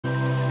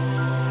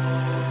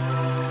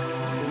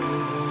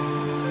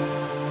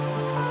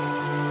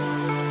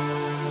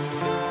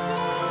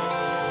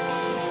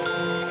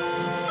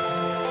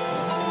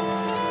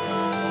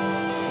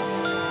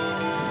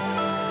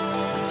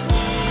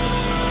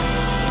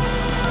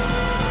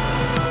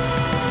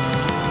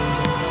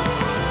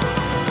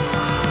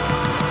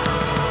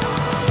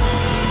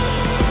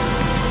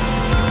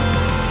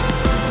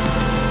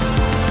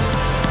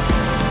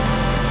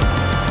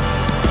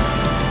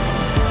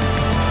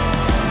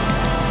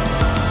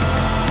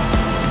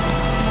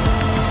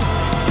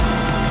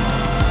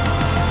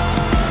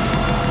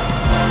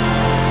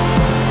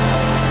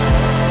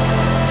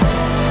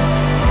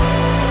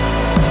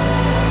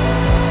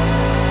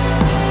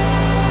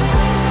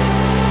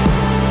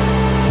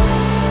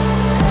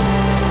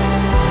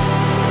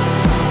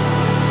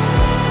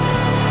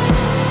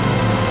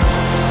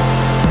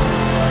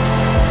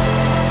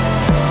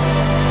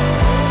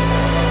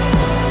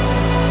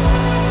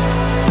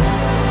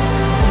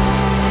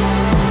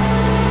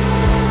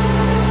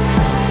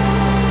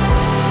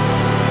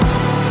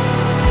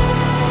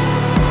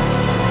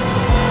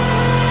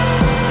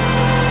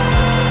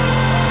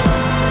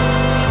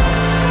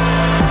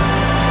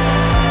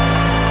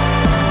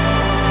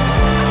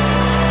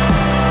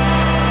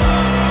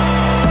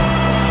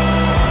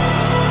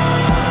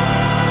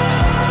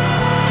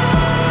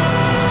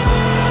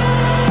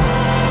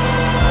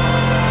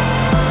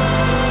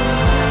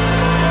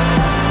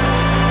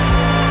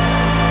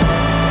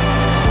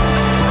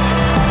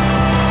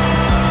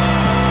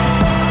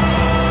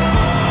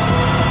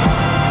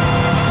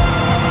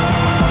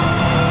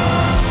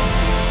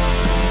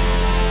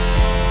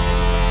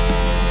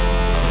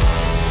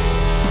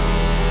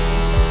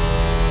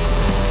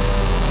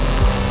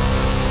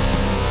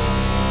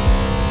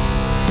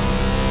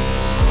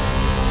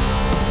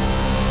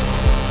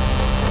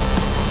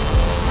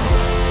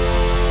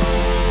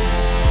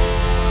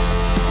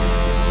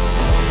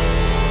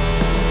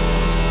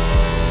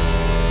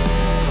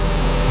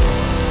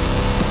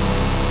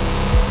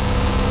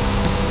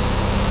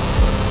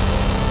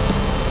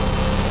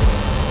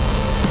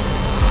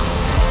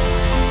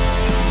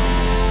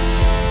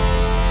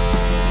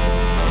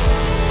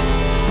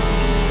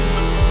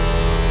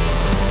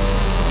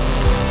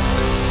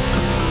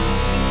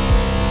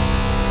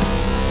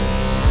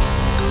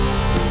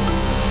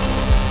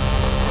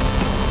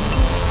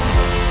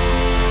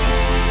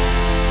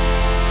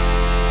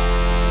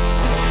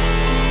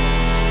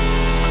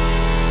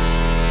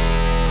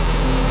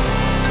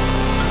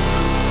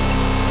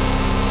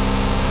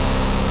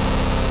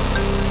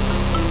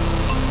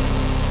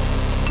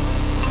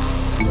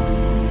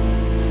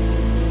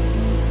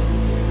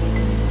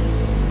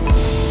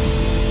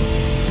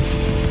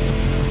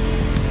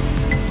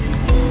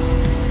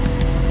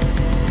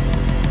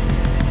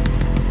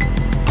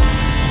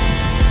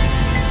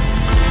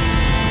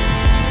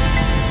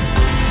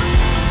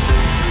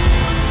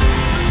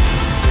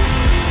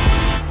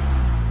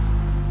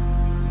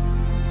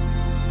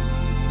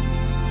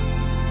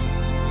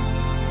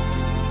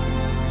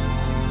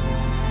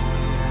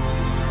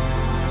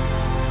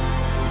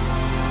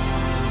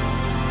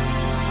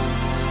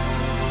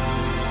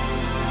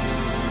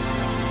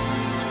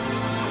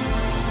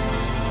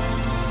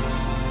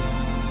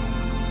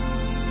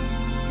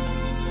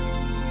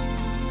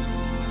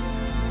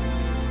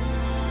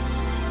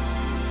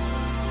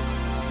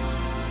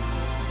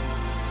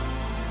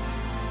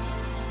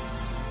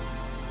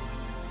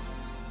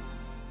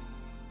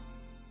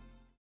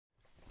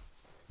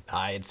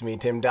Hi, it's me,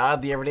 Tim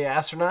Dodd, the Everyday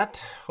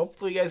Astronaut.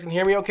 Hopefully you guys can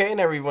hear me okay and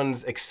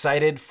everyone's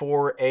excited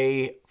for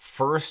a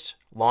first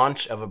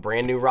launch of a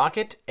brand new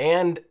rocket.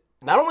 And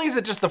not only is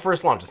it just the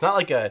first launch, it's not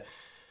like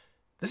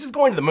this is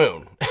going to the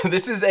moon.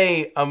 This is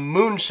a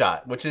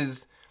moonshot, which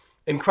is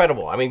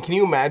incredible. I mean, can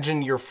you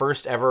imagine your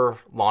first ever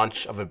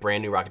launch of a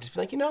brand new rocket? Just be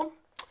like, we're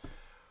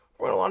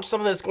going to launch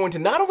something that's going to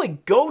not only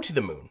go to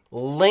the moon,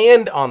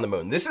 land on the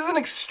moon. This is an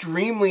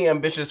extremely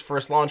ambitious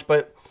first launch,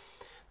 but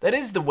that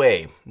is the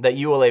way that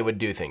ULA would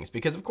do things,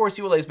 because of course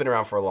ULA has been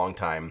around for a long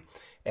time,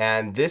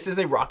 and this is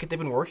a rocket they've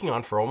been working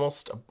on for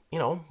almost,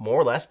 more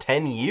or less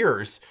 10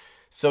 years.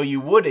 So you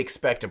would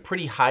expect a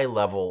pretty high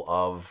level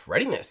of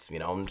readiness,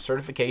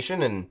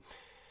 certification and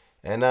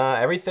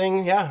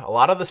everything. Yeah, a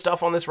lot of the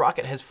stuff on this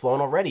rocket has flown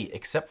already,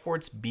 except for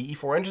its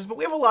BE-4 engines, but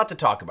we have a lot to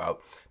talk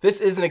about.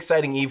 This is an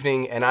exciting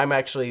evening, and I'm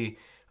actually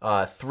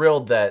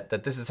thrilled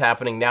that this is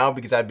happening now,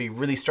 because I'd be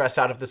really stressed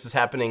out if this was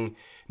happening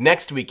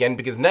next weekend,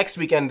 because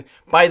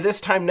by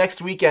this time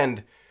next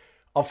weekend,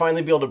 I'll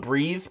finally be able to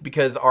breathe,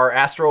 because our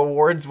Astro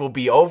Awards will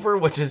be over,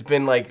 which has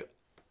been like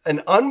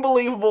an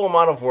unbelievable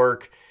amount of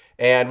work.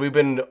 And we've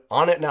been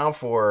on it now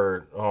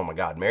for, oh my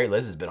God, Mary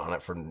Liz has been on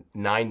it for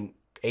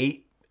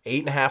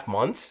 8.5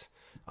 months.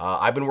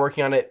 I've been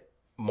working on it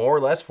more or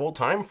less full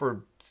time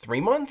for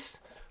 3 months.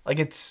 Like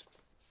it's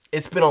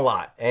been a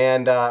lot,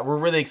 and we're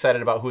really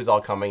excited about who's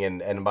all coming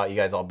and about you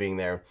guys all being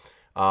there.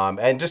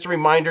 And just a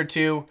reminder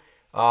too,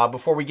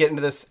 before we get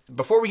into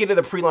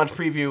the pre-launch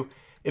preview,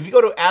 if you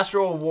go to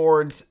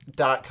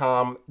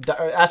astroawards.com,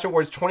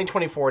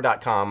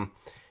 astroawards2024.com,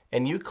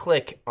 and you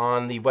click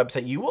on the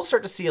website, you will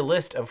start to see a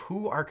list of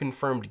who are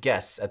confirmed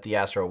guests at the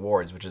Astro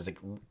Awards, which is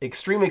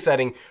extremely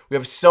exciting. We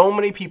have so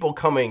many people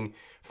coming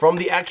from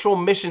the actual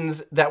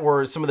missions that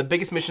were some of the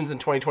biggest missions in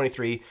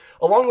 2023,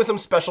 along with some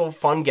special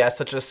fun guests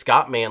such as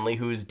Scott Manley,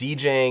 who's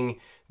DJing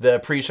the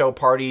pre-show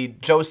party.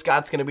 Joe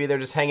Scott's going to be there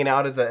just hanging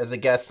out as a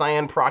guest.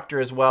 Cyan Proctor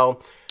as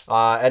well.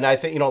 And I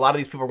think, a lot of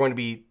these people are going to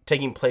be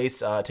taking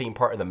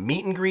part in the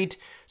meet and greet.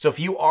 So if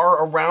you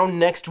are around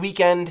next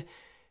weekend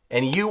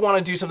and you want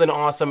to do something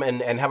awesome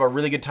and have a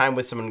really good time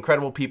with some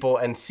incredible people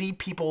and see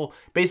people,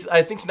 basically,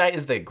 I think tonight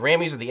is the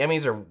Grammys or the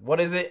Emmys, or what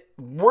is it?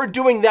 We're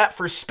doing that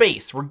for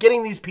space. We're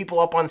getting these people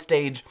up on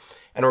stage,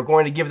 and we're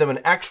going to give them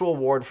an actual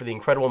award for the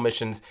incredible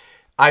missions.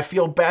 I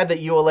feel bad that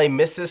ULA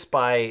missed this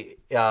by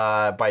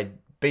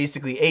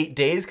basically 8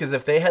 days, because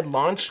if they had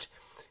launched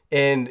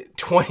in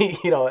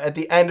at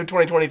the end of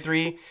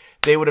 2023,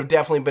 they would have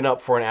definitely been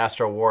up for an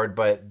Astro Award,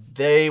 but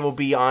they will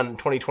be on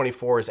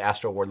 2024's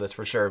Astro Award list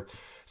for sure.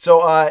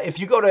 So if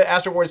you go to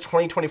Astro Awards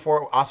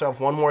 2024, also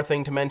have one more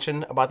thing to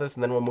mention about this,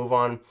 and then we'll move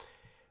on.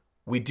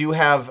 We do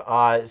have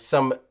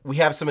some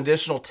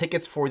additional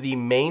tickets for the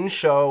main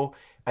show,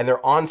 and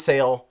they're on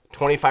sale,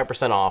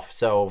 25% off.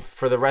 So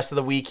for the rest of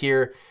the week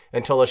here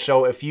until the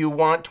show, if you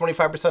want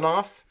 25%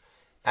 off,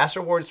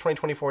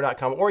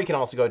 astroawards2024.com, or you can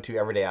also go to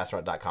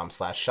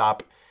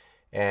everydayastronaut.com/shop.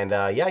 And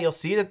yeah, you'll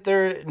see that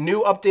their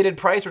new updated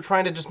price. We're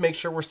trying to just make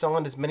sure we're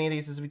selling as many of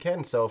these as we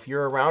can. So if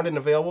you're around and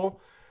available,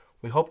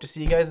 we hope to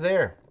see you guys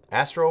there.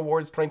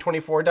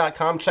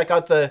 AstroAwards2024.com. Check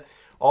out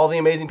all the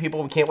amazing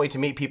people. We can't wait to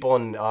meet people,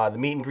 and the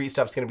meet and greet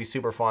stuff is going to be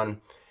super fun.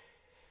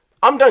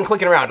 I'm done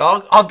clicking around.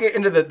 I'll get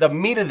into the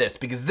meat of this,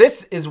 because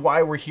this is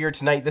why we're here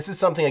tonight. This is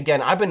something,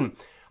 again,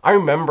 I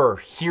remember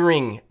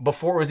hearing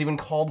before it was even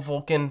called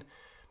Vulcan,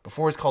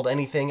 before it was called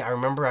anything. I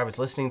remember I was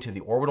listening to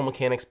the Orbital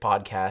Mechanics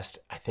podcast.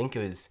 I think it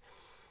was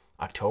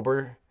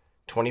October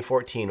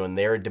 2014, when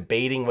they were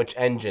debating which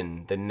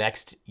engine the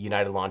next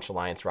United Launch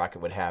Alliance rocket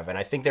would have. And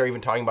I think they were even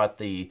talking about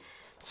the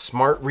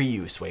smart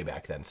reuse way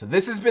back then. So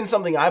this has been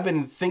something I've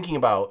been thinking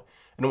about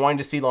and wanting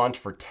to see launch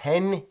for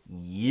 10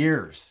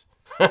 years.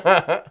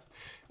 That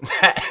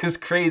is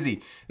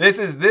crazy.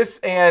 This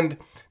and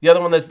the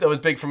other one that was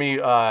big for me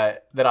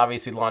that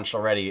obviously launched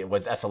already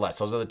was SLS.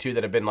 Those are the two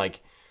that have been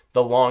like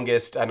the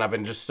longest, and I've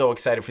been just so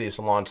excited for these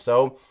to launch.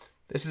 So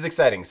this is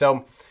exciting.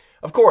 So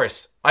of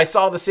course, I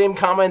saw the same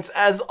comments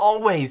as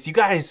always. You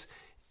guys,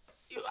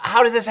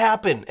 how does this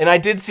happen? And I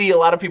did see a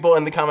lot of people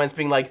in the comments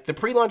being like, the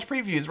pre-launch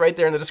preview is right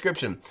there in the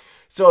description.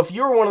 So if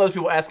you're one of those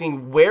people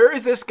asking, where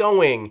is this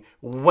going?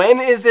 When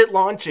is it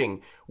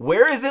launching?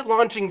 Where is it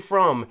launching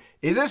from?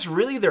 Is this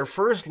really their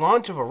first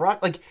launch of a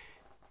rocket? Like,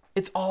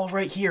 it's all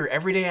right here,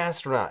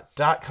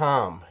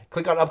 everydayastronaut.com.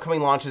 Click on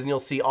upcoming launches and you'll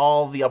see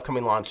all the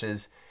upcoming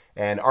launches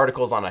and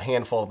articles on a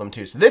handful of them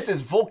too. So this is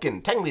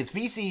Vulcan. Technically it's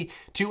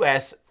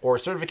VC2S, or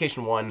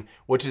Certification 1,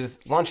 which is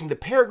launching the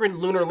Peregrine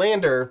Lunar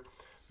Lander,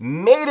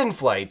 maiden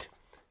flight,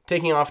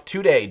 taking off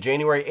today,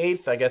 January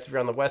 8th. I guess if you're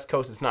on the West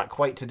Coast, it's not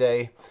quite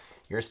today.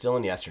 You're still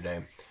in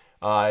yesterday.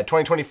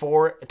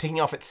 2024,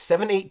 taking off at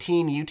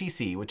 7:18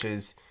 UTC, which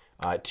is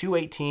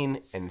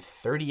 2:18 and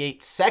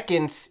 38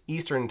 seconds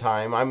Eastern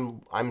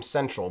time. I'm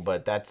Central,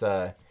 but that's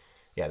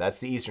yeah, that's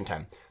the Eastern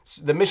time.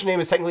 So the mission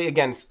name is technically,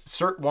 again,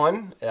 Cert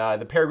 1,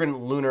 the Peregrine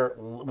Lunar,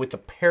 with the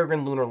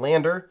Peregrine Lunar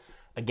Lander.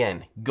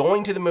 Again,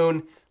 going to the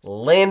moon,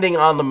 landing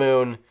on the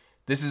moon.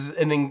 This is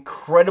an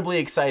incredibly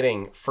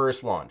exciting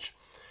first launch.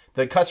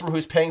 The customer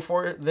who's paying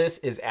for this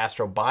is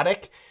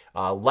Astrobotic.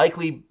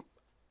 Likely,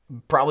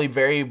 probably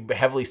very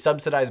heavily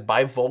subsidized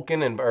by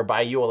Vulcan or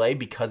by ULA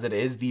because it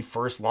is the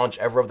first launch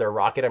ever of their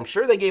rocket. I'm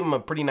sure they gave them a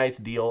pretty nice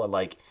deal at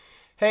like,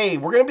 hey,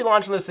 we're going to be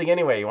launching this thing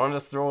anyway. You want to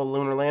just throw a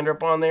lunar lander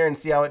up on there and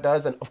see how it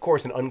does? And of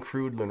course, an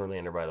uncrewed lunar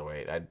lander, by the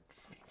way. I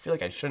feel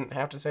like I shouldn't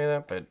have to say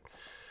that, but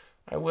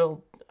I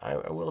will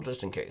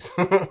just in case.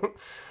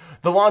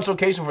 The launch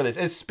location for this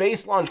is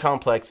Space Launch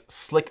Complex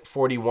Slick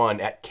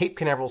 41 at Cape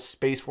Canaveral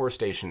Space Force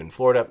Station in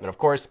Florida. And of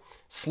course,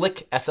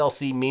 Slick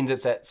SLC means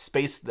it's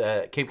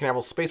at Cape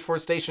Canaveral Space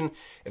Force Station.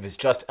 If it's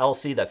just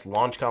LC, that's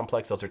Launch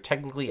Complex. Those are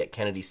technically at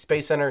Kennedy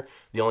Space Center.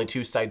 The only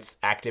two sites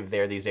active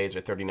there these days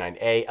are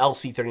 39A,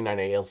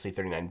 LC-39A,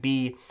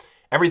 LC-39B.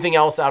 Everything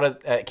else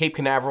out at Cape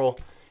Canaveral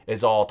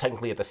is all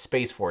technically at the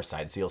Space Force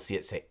side. So you'll see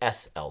it say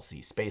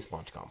SLC, Space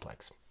Launch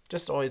Complex.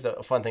 Just always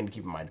a fun thing to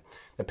keep in mind.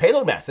 The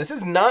payload mass. This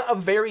is not a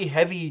very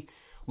heavy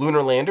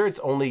lunar lander.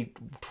 It's only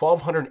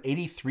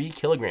 1,283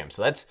 kilograms.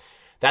 So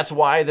that's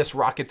why this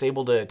rocket's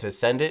able to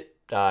send it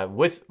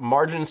with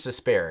margins to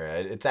spare.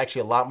 It's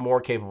actually a lot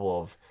more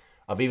capable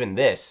of even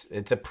this.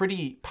 It's a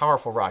pretty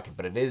powerful rocket,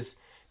 but it is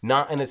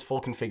not in its full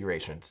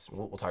configuration.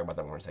 We'll talk about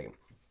that more in a second.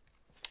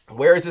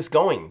 Where is this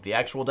going? The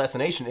actual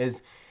destination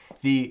is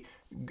the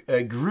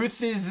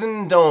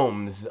Gruithuisen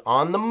Domes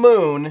on the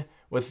moon.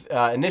 With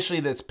initially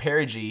this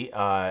perigee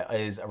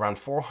is around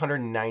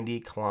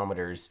 490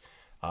 kilometers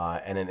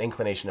and an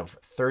inclination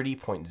of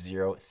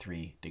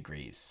 30.03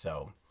 degrees.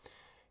 So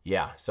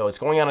yeah, so it's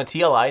going on a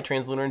TLI,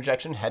 translunar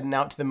injection, heading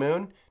out to the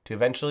moon to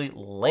eventually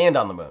land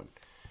on the moon.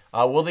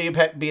 Will they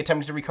be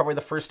attempting to recover the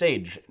first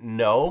stage?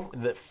 No,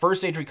 the first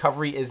stage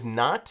recovery is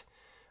not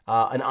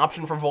an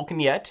option for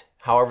Vulcan yet.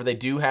 However, they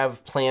do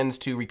have plans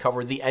to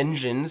recover the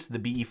engines, the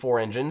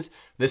BE-4 engines.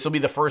 This will be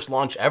the first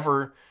launch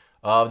ever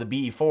of the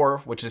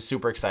BE-4, which is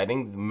super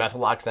exciting, the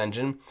Methalox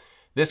engine.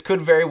 This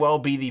should very well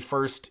be the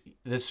first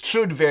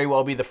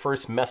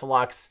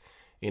Methalox,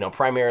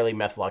 primarily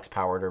Methalox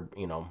powered, or,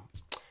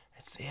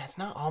 it's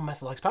not all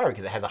Methalox powered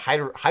because it has a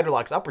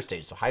Hydrolox upper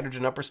stage, so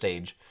hydrogen upper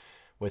stage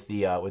with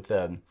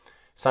the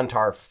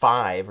Centaur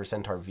 5 or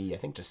Centaur V, I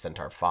think just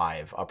Centaur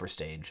 5 upper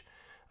stage.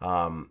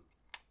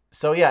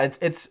 So yeah,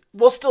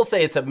 we'll still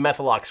say it's a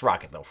Methalox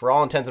rocket though. For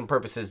all intents and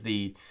purposes,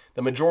 the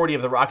majority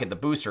of the rocket, the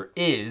booster,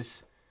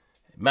 is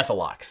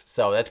Methalox.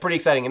 So that's pretty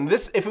exciting. And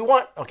this, if we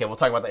want, okay, we'll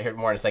talk about that here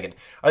more in a second.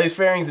 Are these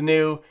fairings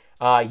new?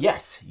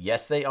 Yes,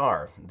 they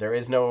are. There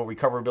is no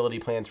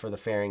recoverability plans for the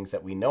fairings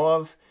that we know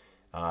of,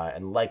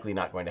 and likely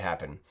not going to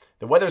happen.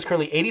 The weather is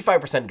currently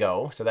 85%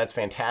 go, so that's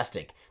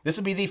fantastic. This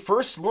would be the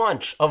first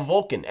launch of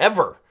Vulcan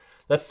ever.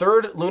 The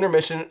third lunar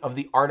mission of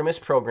the Artemis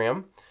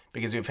program,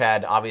 because we've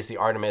had obviously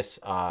Artemis,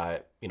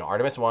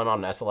 Artemis 1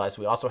 on SLS.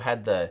 We also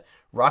had the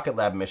Rocket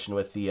Lab mission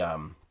with the,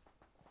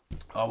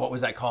 what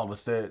was that called?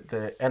 With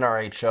the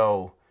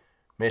NRHO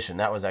mission.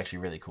 That was actually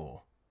really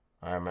cool.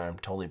 I'm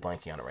totally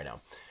blanking on it right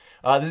now.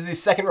 This is the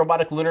second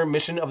robotic lunar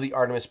mission of the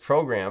Artemis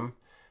program.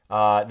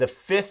 The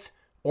fifth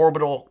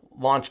orbital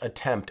launch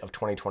attempt of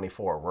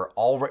 2024. We're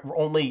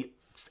only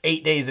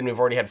 8 days and we've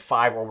already had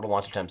 5 orbital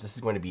launch attempts. This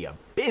is going to be a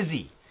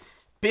busy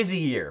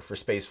year for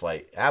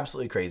spaceflight.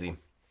 Absolutely crazy.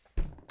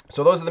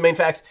 So those are the main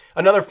facts.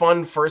 Another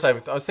fun first, I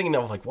was thinking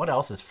of like, what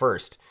else is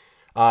first?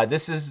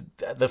 This is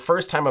the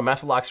first time a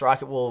Methalox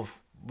rocket will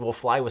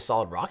fly with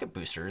solid rocket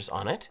boosters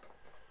on it.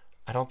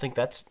 I don't think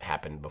that's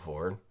happened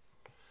before.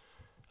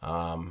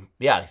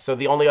 Yeah, so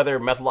the only other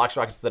Methalox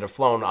rockets that have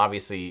flown,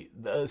 obviously,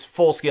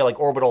 full-scale, like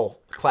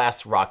orbital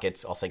class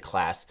rockets, I'll say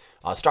class.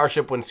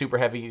 Starship, when super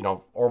heavy,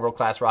 orbital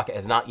class rocket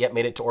has not yet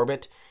made it to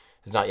orbit,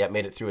 has not yet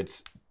made it through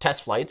its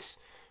test flights.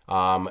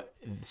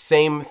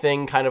 Same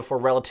thing kind of for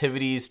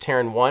Relativity's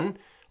Terran 1.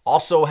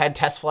 Also had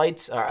test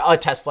flight,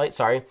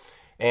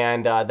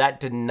 and that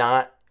did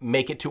not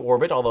make it to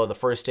orbit, although the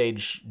first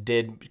stage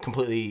did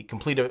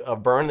complete a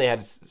burn. They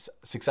had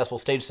successful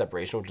stage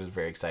separation, which is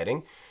very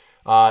exciting.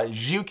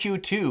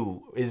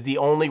 Zhuqiu-2 is the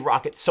only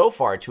rocket so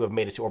far to have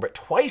made it to orbit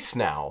twice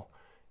now,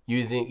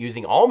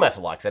 using all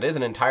Methalox. That is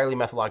an entirely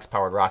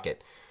Methalox-powered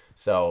rocket.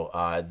 So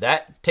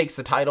that takes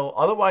the title.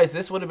 Otherwise,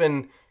 this would have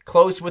been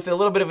close with a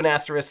little bit of an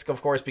asterisk,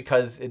 of course,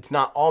 because it's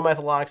not all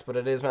Methalox, but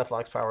it is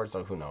Methalox-powered,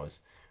 so who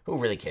knows? Who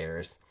really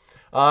cares?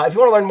 If you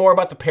want to learn more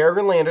about the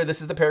Peregrine lander,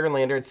 this is the Peregrine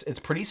lander. It's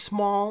pretty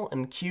small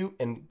and cute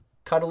and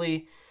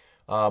cuddly,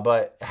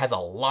 but it has a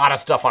lot of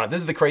stuff on it.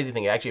 This is the crazy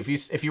thing, actually.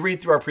 If you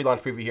read through our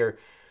pre-launch preview here,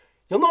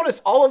 you'll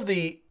notice all of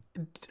the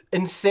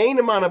insane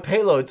amount of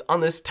payloads on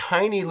this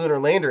tiny lunar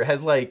lander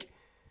has, like,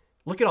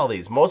 look at all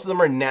these. Most of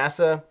them are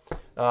NASA,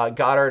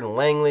 Goddard, and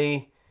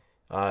Langley,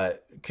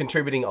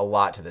 contributing a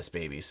lot to this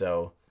baby.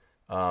 So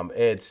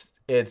it's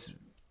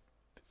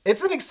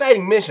an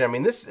exciting mission. I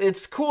mean,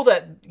 it's cool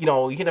that,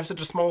 you can have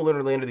such a small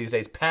lunar lander these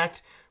days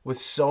packed with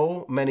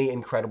so many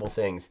incredible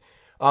things.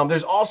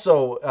 There's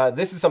also,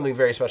 this is something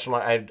very special.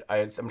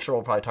 I'm sure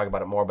we'll probably talk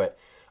about it more, but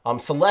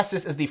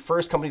Celestis is the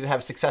first company to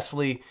have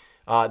successfully,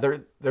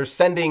 they're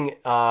sending,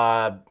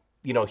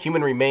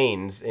 human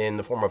remains in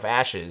the form of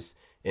ashes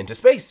into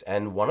space.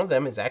 And one of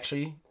them is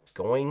actually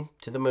going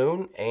to the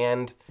moon,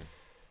 and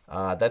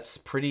that's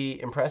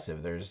pretty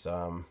impressive. There's,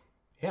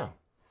 yeah.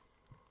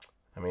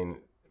 I mean,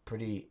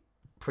 pretty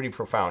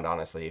profound,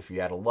 honestly. If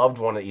you had a loved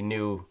one that you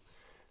knew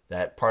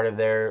that part of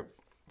their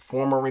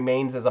former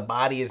remains as a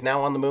body is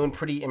now on the moon,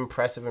 pretty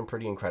impressive and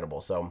pretty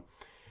incredible. So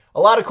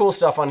a lot of cool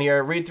stuff on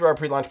here. Read through our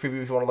pre-launch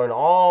preview if you want to learn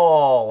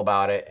all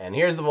about it. And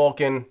here's the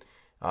Vulcan.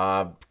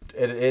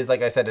 It is,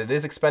 like I said, it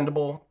is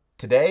expendable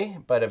today,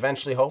 but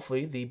eventually,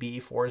 hopefully, the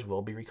BE-4s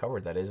will be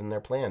recovered. That is in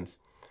their plans.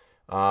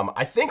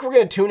 I think we're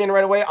going to tune in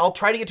right away. I'll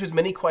try to get to as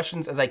many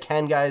questions as I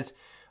can, guys.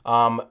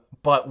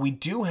 But we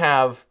do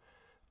have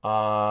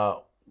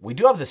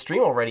the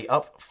stream already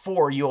up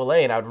for ULA,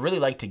 and I would really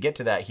like to get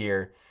to that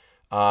here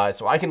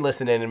so I can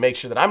listen in and make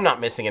sure that I'm not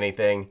missing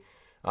anything,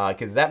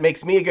 because that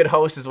makes me a good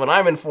host is when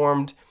I'm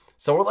informed.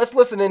 So let's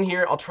listen in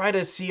here. I'll try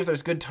to see if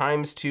there's good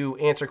times to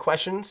answer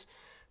questions.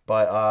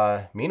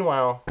 But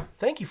meanwhile,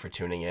 thank you for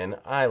tuning in.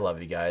 I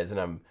love you guys, and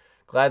I'm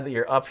glad that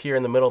you're up here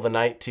in the middle of the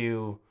night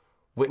to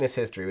witness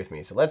history with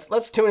me. So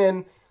let's tune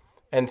in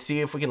and see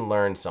if we can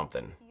learn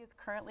something. He is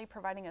currently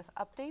providing us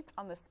updates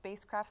on the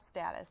spacecraft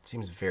status.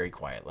 Seems very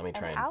quiet. Let me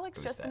try and Alex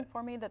boost just that.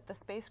 informed me that the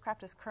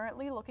spacecraft is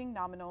currently looking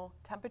nominal.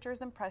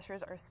 Temperatures and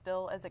pressures are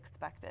still as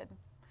expected.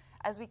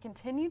 As we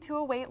continue to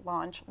await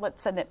launch,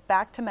 let's send it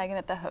back to Megan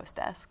at the host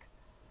desk.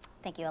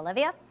 Thank you,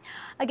 Olivia.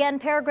 Again,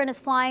 Peregrine is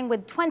flying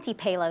with 20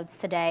 payloads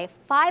today.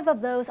 5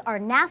 of those are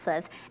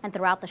NASA's, and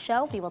throughout the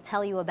show, we will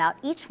tell you about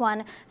each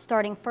one,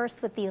 starting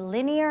first with the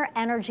Linear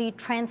Energy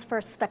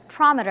Transfer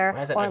Spectrometer.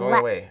 Why is that not going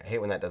away? I hate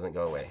when that doesn't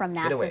go away. From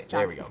Get away. NASA's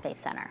There we Johnson go.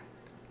 Space Center.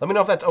 Let me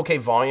know if that's okay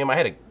volume. I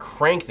had to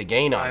crank the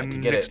gain on it to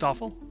get it. I'm Nick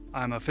Stoffel.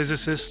 I'm a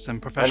physicist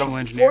and professional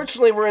engineer.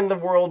 Unfortunately, we're in the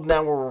world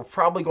now where we're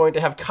probably going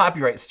to have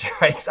copyright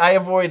strikes. I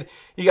avoid,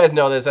 you guys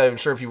know this, I'm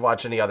sure if you've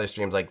watched any other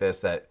streams like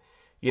this, that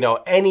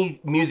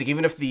any music,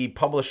 even if the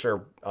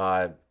publisher,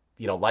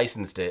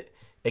 licensed it,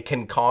 it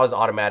can cause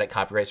automatic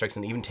copyright strikes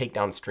and even take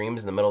down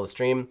streams in the middle of the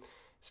stream.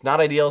 It's not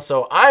ideal.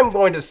 So I'm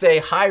going to say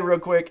hi real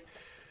quick,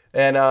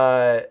 and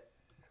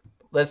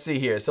let's see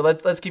here. So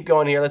let's keep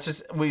going here.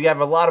 We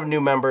have a lot of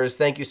new members.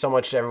 Thank you so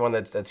much to everyone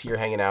that's here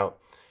hanging out.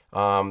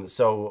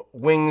 So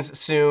Wings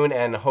Soon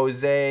and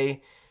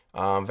Jose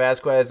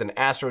Vasquez and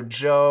Astro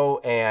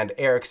Joe and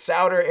Eric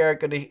Souter.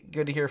 Eric,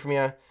 good to hear from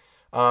you.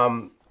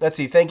 Let's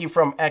see. Thank you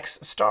from X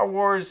Star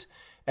Wars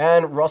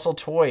and Russell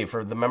Toy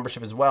for the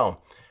membership as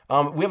well.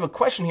 We have a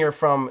question here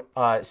from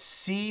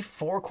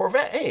C4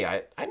 Corvette.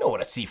 Hey, I know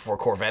what a C4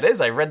 Corvette is.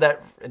 I read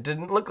that. It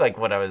didn't look like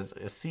what I was.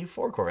 A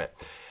C4 Corvette.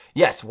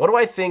 Yes. What do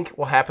I think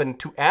will happen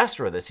to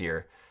Astro this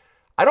year?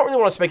 I don't really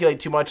want to speculate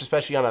too much,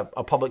 especially on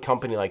a public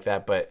company like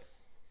that. But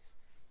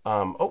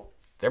oh,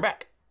 they're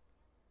back.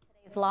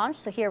 Launch.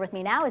 So here with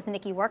me now is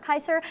Nikki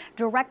Werkheiser,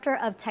 Director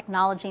of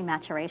Technology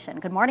Maturation.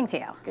 Good morning to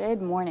you.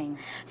 Good morning.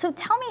 So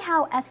tell me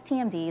how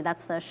STMD,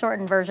 that's the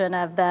shortened version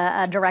of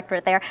the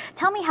directorate there,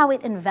 tell me how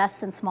it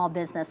invests in small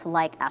business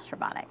like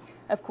Astrobotic.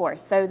 Of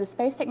course. So the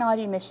Space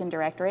Technology Mission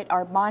Directorate,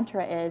 our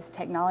mantra is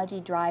technology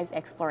drives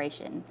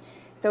exploration.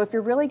 So if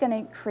you're really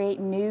going to create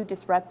new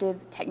disruptive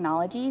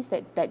technologies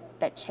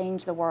that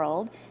change the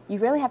world, you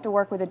really have to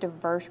work with a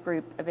diverse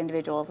group of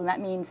individuals. And that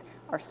means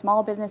our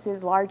small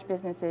businesses, large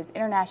businesses,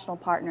 international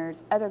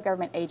partners, other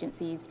government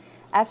agencies.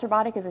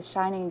 Astrobotic is a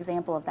shining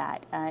example of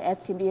that.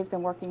 STMD has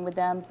been working with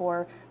them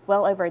for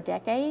well over a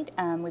decade.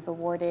 We've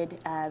awarded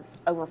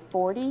over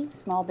 40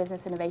 Small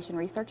Business Innovation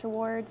Research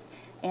Awards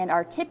and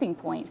our tipping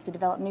points to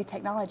develop new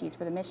technologies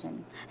for the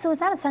mission. So is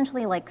that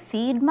essentially like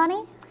seed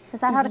money? Is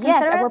that how to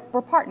yes, consider it?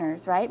 We're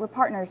partners, right? We're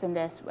partners in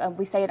this.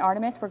 We say at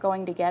Artemis we're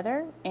going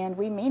together, and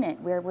we mean it.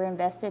 We're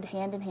invested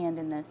hand in hand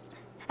in this.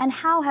 And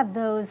how have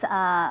those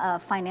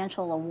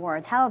financial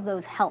awards, how have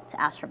those helped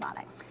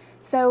Astrobotic?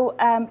 So,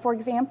 for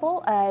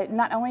example,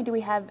 not only do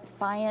we have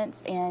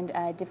science and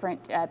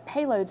different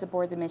payloads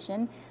aboard the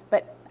mission,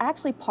 but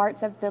actually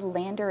parts of the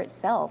lander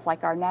itself,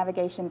 like our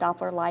navigation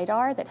Doppler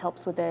LiDAR that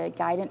helps with the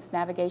guidance,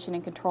 navigation,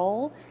 and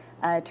control,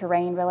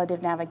 terrain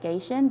relative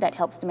navigation that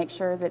helps to make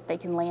sure that they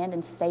can land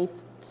in safe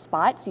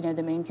spots. You know,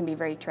 the moon can be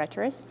very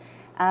treacherous.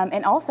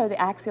 And also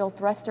the axial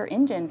thruster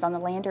engines on the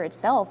lander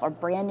itself are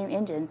brand new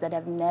engines that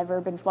have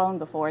never been flown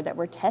before that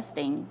we're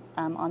testing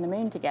on the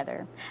moon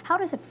together. How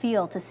does it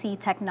feel to see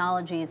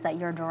technologies that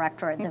your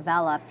directorate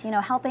developed,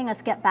 helping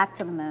us get back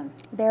to the moon?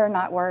 There are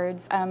not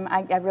words.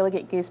 I really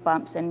get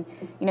goosebumps. And,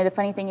 the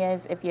funny thing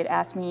is, if you had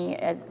asked me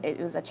as it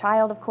was a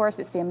child, of course,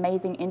 it's the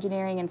amazing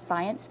engineering and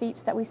science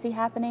feats that we see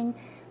happening.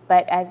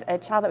 But as a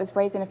child that was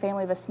raised in a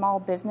family of a small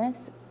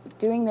business,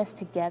 doing this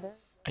together.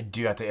 I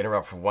do have to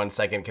interrupt for 1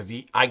 second because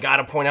I got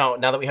to point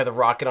out, now that we have the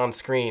rocket on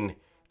screen,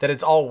 that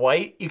it's all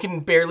white. You can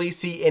barely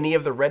see any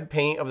of the red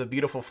paint of the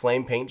beautiful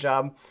flame paint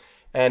job.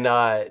 And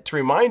to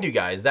remind you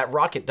guys, that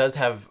rocket does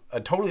have a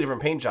totally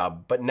different paint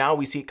job, but now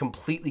we see it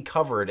completely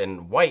covered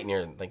in white. And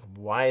you're like,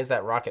 why is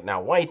that rocket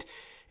now white?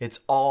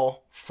 It's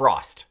all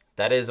frost.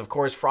 That is, of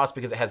course, frost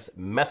because it has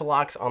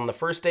methalox on the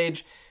first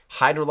stage,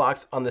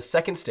 hydrolox on the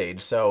second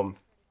stage. So,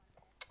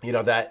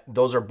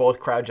 those are both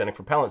cryogenic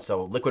propellants.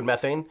 So liquid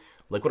methane,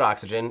 liquid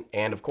oxygen,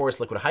 and of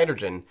course liquid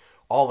hydrogen,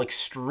 all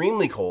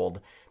extremely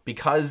cold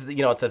because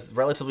it's a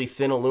relatively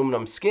thin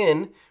aluminum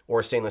skin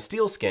or stainless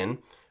steel skin.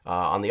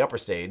 on the upper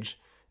stage.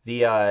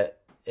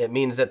 It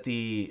means that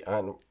the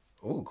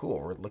ooh, cool.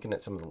 We're looking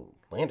at some of the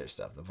lander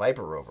stuff. The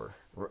Viper rover,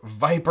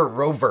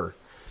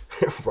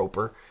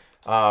 roper.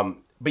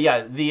 But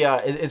yeah,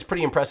 it's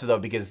pretty impressive though,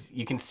 because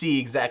you can see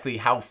exactly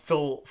how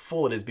full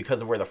it is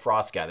because of where the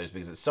frost gathers,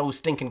 because it's so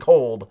stinking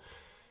cold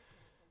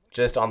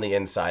just on the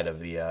inside of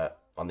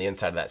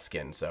that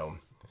skin. So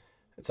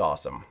it's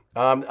awesome.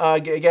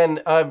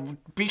 Again,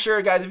 be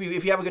sure, guys,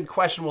 if you have a good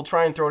question, we'll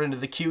try and throw it into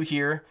the queue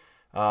here.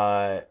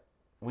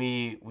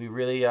 We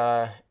really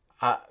how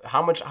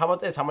about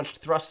this? How much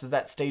thrust does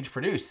that stage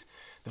produce?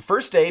 The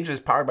first stage is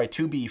powered by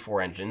 2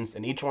 BE4 engines,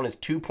 and each one is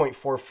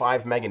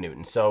 2.45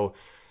 meganewtons. So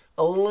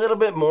a little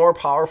bit more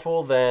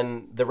powerful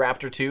than the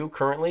Raptor 2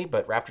 currently,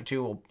 but Raptor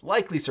 2 will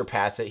likely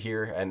surpass it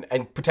here,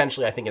 and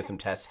potentially, I think in some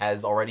tests,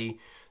 has already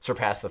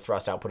surpassed the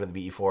thrust output of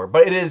the BE4.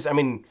 But it is, I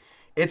mean,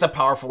 it's a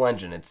powerful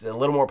engine. It's a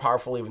little more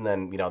powerful even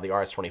than, the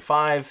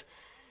RS-25.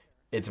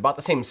 It's about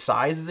the same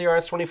size as the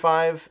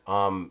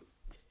RS-25.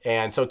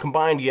 And so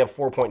combined, you have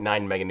 4.9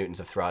 meganewtons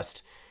of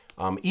thrust.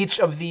 Each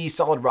of the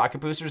solid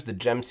rocket boosters, the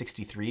GEM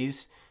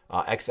 63s,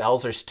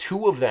 XLs, there's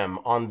 2 of them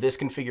on this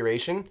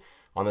configuration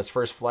on this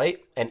first flight.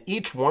 And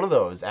each one of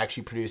those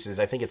actually produces,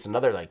 I think it's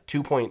another like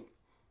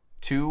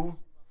 2.2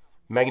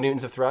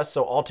 meganewtons of thrust.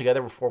 So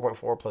altogether, we're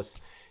 4.4 plus,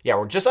 yeah,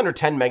 we're just under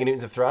 10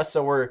 meganewtons of thrust.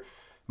 So we're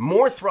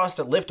more thrust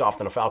at liftoff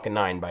than a Falcon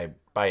 9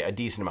 by a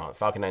decent amount.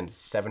 Falcon 9 is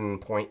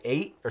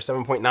 7.8 or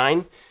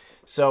 7.9.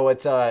 So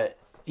it's,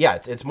 yeah,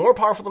 it's more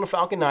powerful than a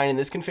Falcon 9 in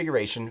this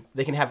configuration.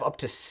 They can have up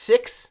to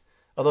 6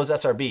 of those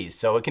SRBs.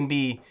 So it can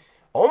be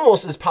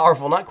almost as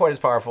powerful, not quite as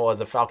powerful as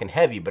a Falcon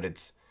Heavy, but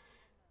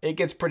it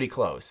gets pretty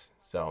close.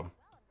 So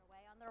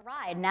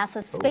ride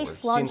NASA's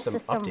Space Launch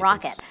System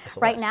rocket.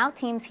 Right now,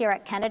 teams here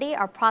at Kennedy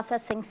are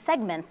processing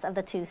segments of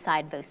the 2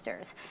 side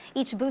boosters.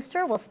 Each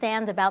booster will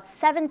stand about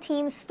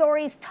 17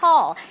 stories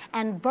tall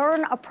and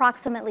burn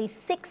approximately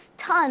 6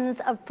 tons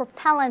of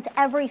propellant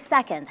every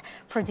second,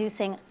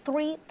 producing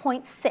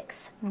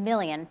 3.6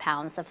 million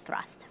pounds of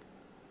thrust.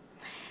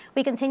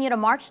 We continue to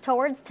march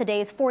towards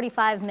today's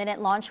 45-minute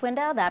launch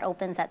window that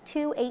opens at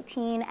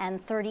 2:18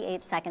 and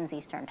 38 seconds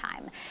Eastern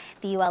Time.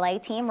 The ULA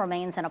team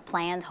remains in a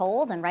planned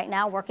hold and right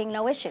now working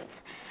no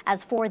issues.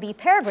 As for the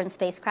Peregrine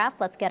spacecraft,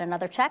 let's get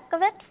another check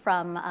of it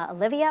from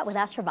Olivia with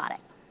Astrobotic.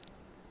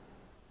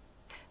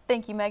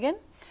 Thank you, Megan.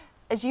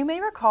 As you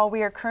may recall,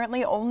 we are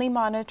currently only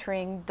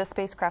monitoring the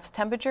spacecraft's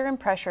temperature and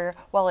pressure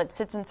while it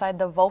sits inside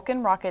the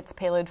Vulcan rocket's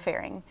payload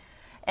fairing.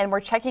 And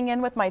we're checking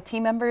in with my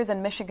team members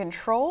in Mission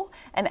Control,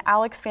 and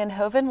Alex Van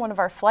Hoven, one of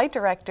our flight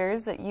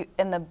directors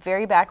in the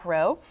very back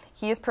row.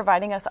 He is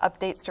providing us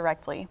updates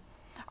directly.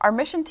 Our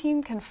mission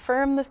team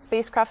confirmed the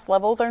spacecraft's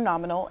levels are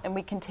nominal, and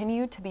we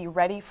continue to be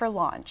ready for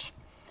launch.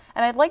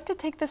 And I'd like to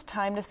take this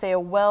time to say a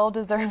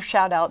well-deserved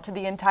shout out to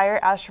the entire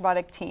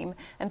Astrobotic team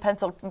in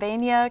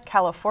Pennsylvania,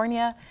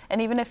 California,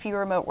 and even a few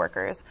remote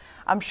workers.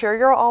 I'm sure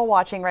you're all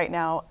watching right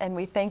now, and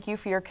we thank you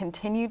for your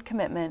continued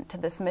commitment to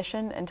this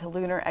mission and to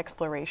lunar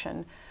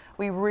exploration.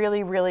 We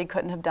really, really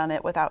couldn't have done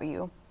it without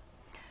you.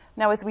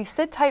 Now, as we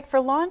sit tight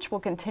for launch, we'll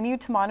continue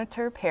to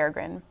monitor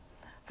Peregrine.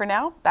 For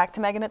now, back to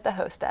Megan at the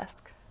host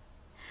desk.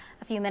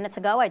 A few minutes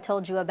ago, I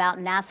told you about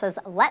NASA's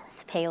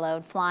LETS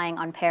payload flying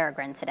on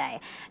Peregrine today.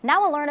 Now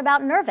we'll learn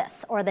about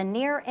NIRVIS, or the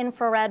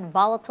Near-Infrared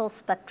Volatile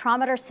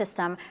Spectrometer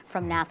System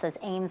from NASA's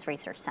Ames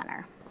Research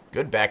Center.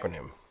 Good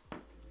acronym.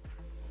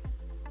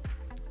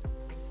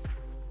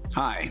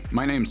 Hi,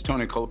 my name's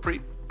Tony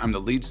Colpreet. I'm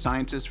the lead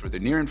scientist for the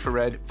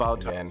Near-Infrared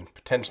Volatile... And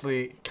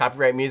potentially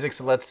copyright music,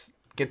 so let's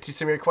get to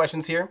some of your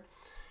questions here.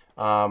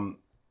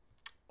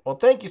 Well,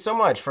 thank you so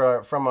much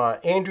from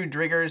Andrew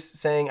Driggers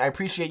saying, I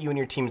appreciate you and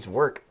your team's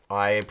work.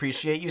 I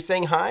appreciate you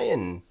saying hi,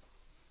 and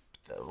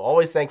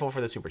always thankful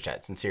for the super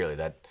chat. Sincerely,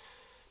 that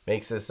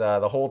makes us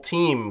the whole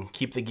team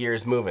keep the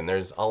gears moving.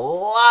 There's a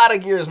lot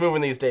of gears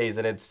moving these days,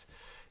 and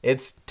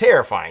it's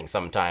terrifying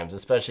sometimes,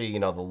 especially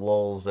the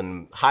lulls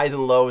and highs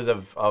and lows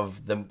of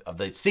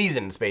the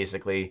seasons.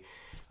 Basically,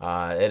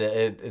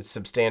 it's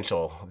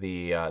substantial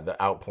the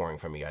outpouring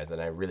from you guys,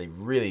 and I really,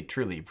 really,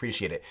 truly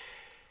appreciate it.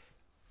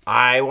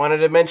 I wanted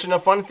to mention a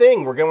fun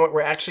thing.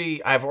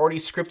 I've already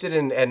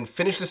scripted and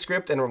finished the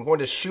script, and we're going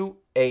to shoot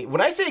when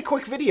I say a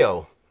quick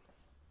video,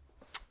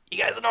 you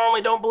guys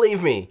normally don't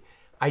believe me.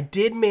 I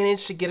did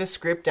manage to get a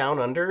script down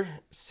under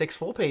 6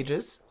 full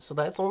pages, so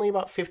that's only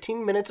about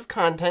 15 minutes of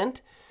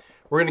content.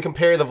 We're going to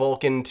compare the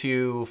Vulcan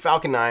to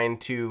Falcon 9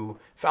 to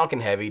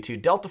Falcon Heavy to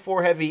Delta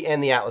IV Heavy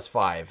and the Atlas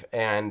V,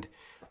 and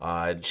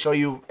show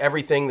you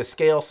everything, the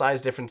scale,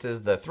 size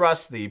differences, the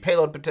thrust, the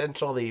payload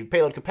potential, the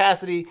payload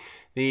capacity,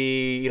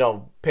 the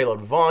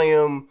payload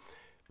volume,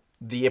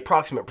 the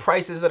approximate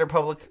prices that are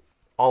public,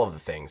 all of the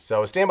things.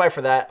 So stand by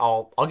for that.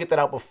 I'll get that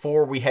out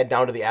before we head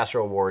down to the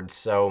Astro Awards,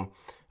 so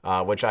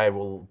which I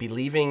will be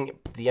leaving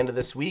at the end of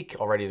this week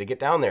already to get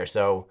down there.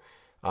 So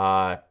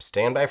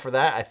stand by for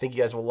that. I think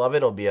you guys will love it.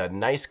 It'll be a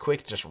nice,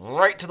 quick, just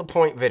right to the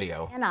point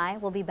video. And I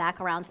will be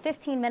back around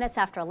 15 minutes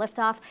after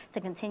liftoff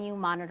to continue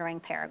monitoring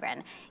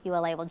Peregrine.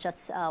 ULA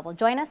will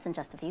join us in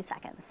just a few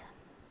seconds.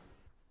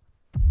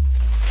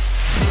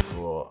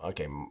 cool.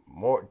 Okay,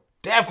 more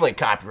definitely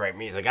copyright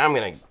music.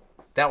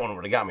 That one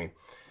would have got me.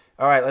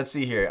 All right, let's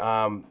see here.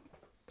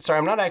 Sorry,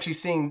 I'm not actually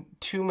seeing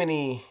too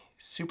many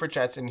super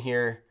chats in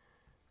here,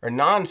 or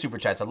non-super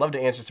chats. I'd love to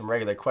answer some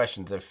regular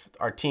questions if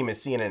our team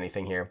is seeing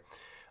anything here.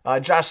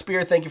 Josh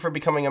Spear, thank you for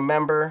becoming a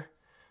member,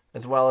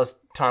 as well as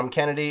Tom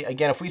Kennedy.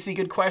 Again, if we see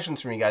good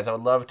questions from you guys, I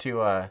would love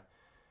to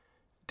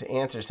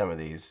answer some of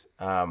these.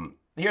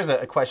 Here's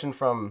a question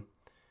from,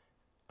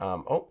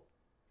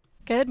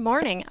 Good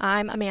morning.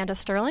 I'm Amanda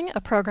Sterling,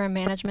 a program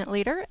management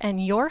leader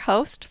and your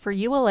host for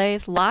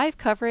ULA's live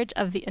coverage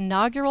of the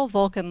inaugural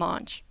Vulcan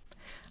launch.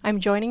 I'm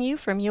joining you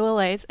from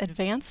ULA's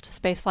Advanced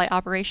Spaceflight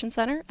Operations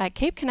Center at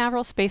Cape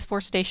Canaveral Space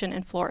Force Station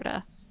in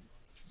Florida.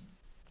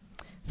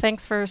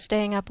 Thanks for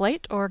staying up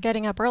late or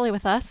getting up early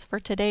with us for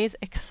today's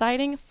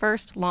exciting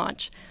first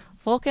launch,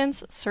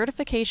 Vulcan's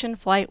Certification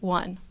Flight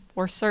 1,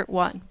 or Cert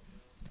 1.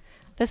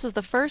 This is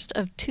the first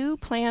of 2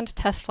 planned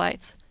test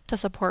flights to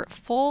support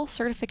full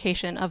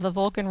certification of the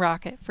Vulcan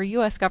rocket for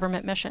U.S.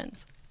 government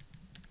missions.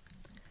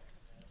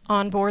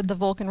 On board the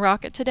Vulcan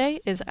rocket today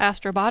is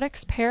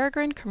Astrobotic's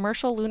Peregrine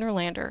commercial lunar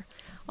lander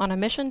on a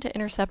mission to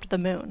intercept the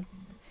moon,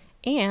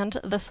 and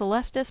the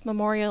Celestis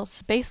Memorial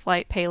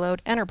spaceflight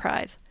payload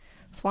Enterprise,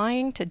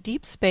 flying to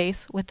deep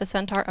space with the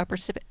Centaur upper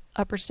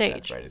stage.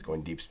 That's right, it's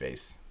going deep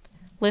space.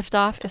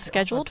 Liftoff is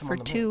scheduled for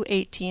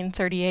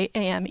 2:18:38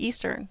 a.m.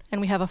 Eastern, and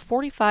we have a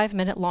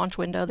 45-minute launch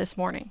window this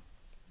morning.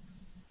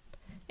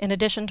 In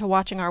addition to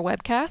watching our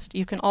webcast,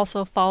 you can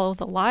also follow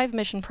the live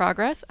mission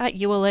progress at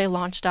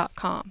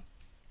ulalaunch.com.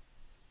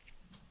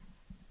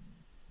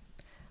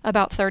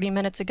 About 30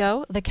 minutes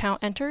ago, the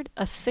count entered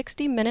a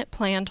 60-minute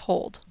planned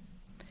hold.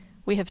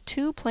 We have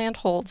 2 planned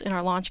holds in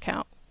our launch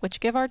count, which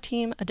give our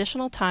team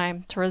additional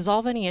time to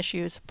resolve any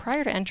issues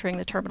prior to entering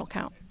the terminal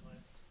count.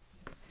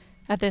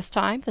 At this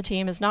time, the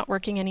team is not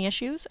working any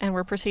issues, and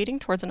we're proceeding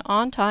towards an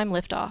on-time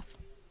liftoff.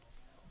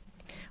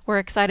 We're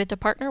excited to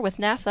partner with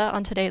NASA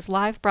on today's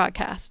live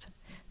broadcast.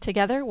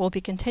 Together, we'll be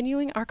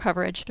continuing our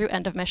coverage through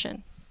end of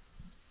mission.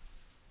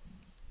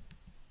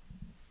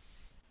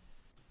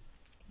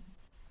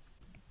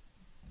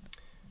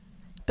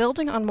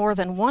 Building on more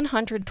than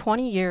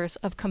 120 years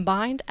of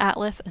combined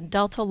Atlas and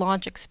Delta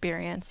launch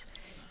experience,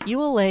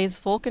 ULA's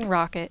Vulcan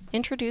rocket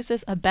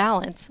introduces a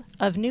balance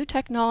of new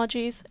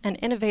technologies and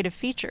innovative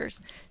features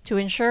to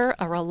ensure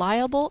a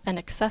reliable and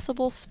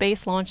accessible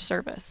space launch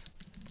service.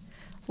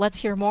 Let's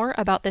hear more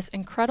about this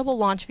incredible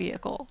launch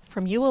vehicle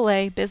from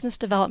ULA Business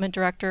Development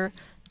Director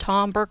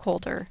Tom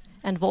Burkholder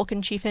and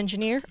Vulcan Chief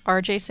Engineer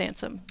RJ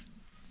Sansom.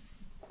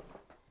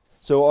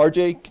 So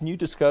RJ, can you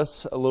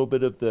discuss a little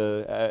bit of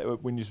the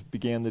when you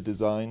began the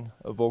design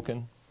of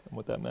Vulcan and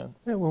what that meant?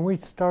 Yeah, when we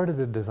started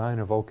the design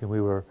of Vulcan,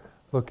 we were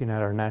looking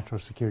at our national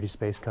security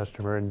space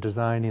customer and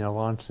designing a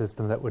launch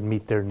system that would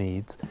meet their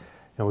needs.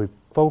 And we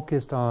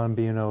focused on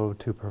being able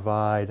to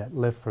provide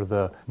lift for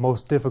the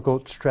most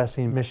difficult,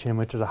 stressing mission,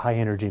 which is a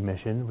high-energy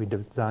mission. We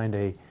designed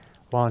a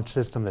launch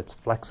system that's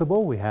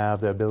flexible. We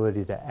have the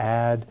ability to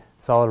add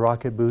solid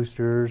rocket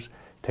boosters,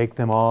 take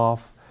them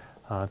off,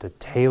 to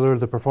tailor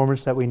the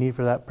performance that we need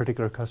for that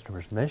particular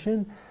customer's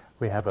mission.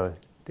 We have an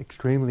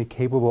extremely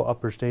capable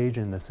upper stage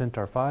in the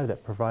Centaur 5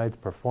 that provides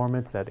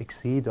performance that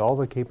exceeds all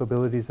the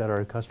capabilities that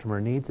our customer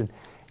needs. And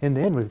in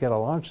the end, we've got a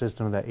launch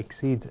system that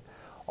exceeds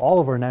all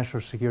of our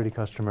national security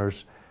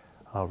customers'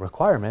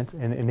 requirements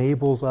and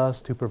enables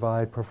us to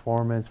provide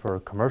performance for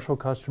commercial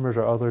customers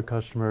or other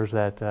customers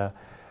that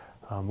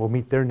will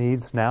meet their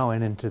needs now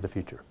and into the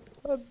future.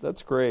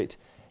 That's great.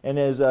 And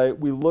as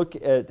we look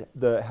at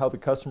how the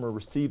customer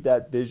received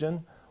that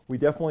vision, we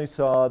definitely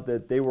saw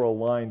that they were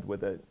aligned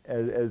with it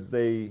as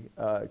they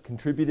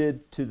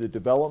contributed to the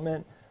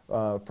development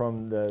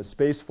from the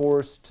Space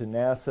Force to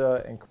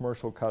NASA and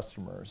commercial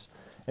customers.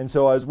 And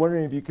so I was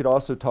wondering if you could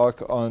also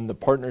talk on the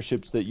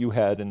partnerships that you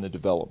had in the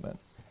development.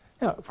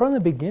 Yeah, from the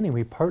beginning,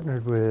 we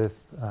partnered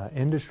with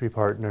industry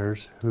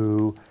partners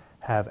who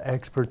have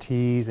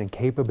expertise and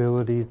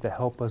capabilities to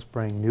help us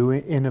bring new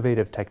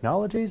innovative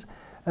technologies,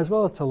 as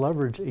well as to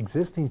leverage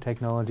existing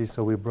technologies.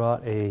 So we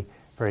brought a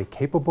very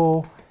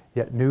capable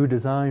yet new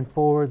design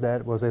forward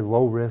that was a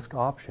low-risk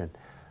option.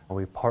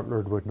 We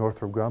partnered with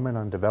Northrop Grumman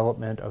on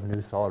development of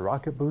new solid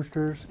rocket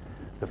boosters.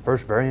 The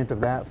first variant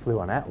of that flew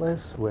on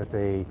Atlas with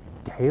a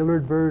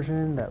tailored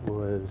version that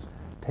was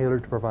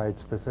tailored to provide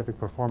specific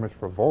performance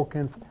for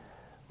Vulcan.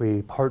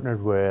 We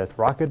partnered with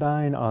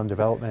Rocketdyne on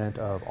development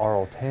of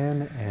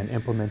RL-10 and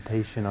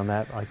implementation on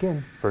that,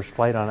 again, first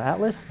flight on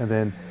Atlas and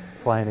then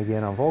flying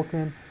again on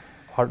Vulcan.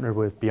 Partnered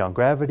with Beyond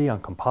Gravity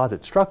on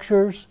composite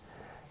structures,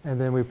 and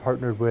then we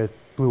partnered with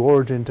Blue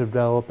Origin to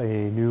develop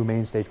a new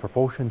main stage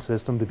propulsion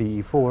system, the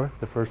BE-4,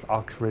 the first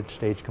Oxford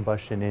stage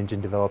combustion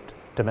engine developed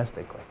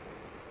domestically.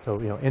 So,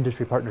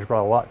 industry partners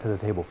brought a lot to the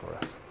table for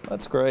us.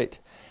 That's great.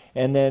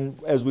 And then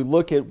as we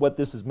look at what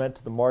this has meant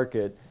to the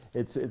market,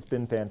 it's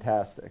been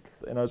fantastic.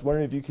 And I was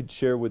wondering if you could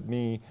share with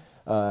me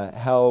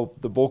how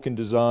the Vulcan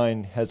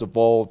design has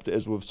evolved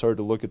as we've started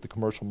to look at the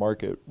commercial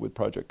market with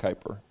Project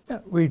Kuiper. Yeah,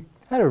 we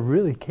had a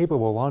really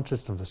capable launch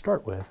system to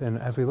start with, and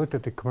as we looked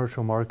at the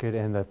commercial market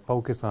and the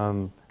focus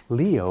on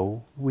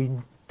LEO, we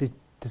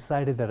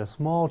decided that a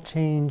small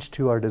change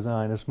to our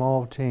design, a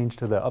small change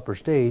to the upper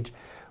stage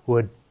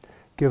would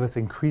give us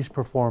increased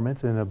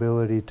performance and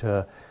ability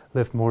to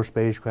lift more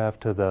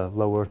spacecraft to the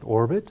low Earth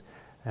orbit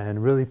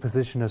and really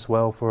position us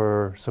well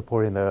for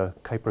supporting the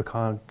Kuiper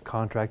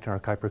contract and our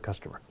Kuiper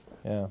customer.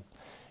 Yeah,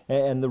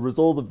 and the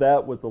result of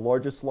that was the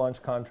largest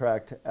launch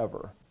contract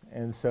ever.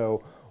 And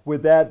so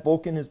with that,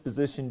 Vulcan has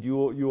positioned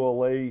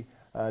ULA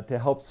to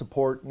help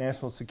support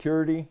national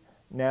security,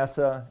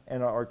 NASA,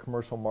 and our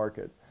commercial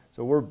market.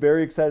 So we're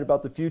very excited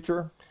about the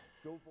future.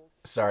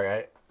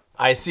 Sorry,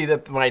 I see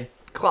that my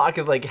clock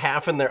is like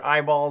half in their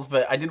eyeballs,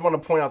 but I did want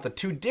to point out the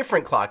two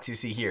different clocks you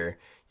see here.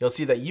 You'll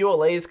see that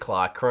ULA's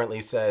clock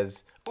currently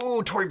says,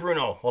 ooh, Tori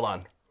Bruno, hold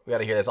on. We got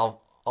to hear this.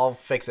 I'll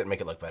fix it and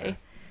make it look better.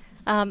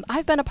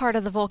 I've been a part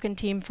of the Vulcan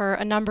team for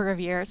a number of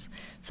years,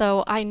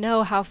 so I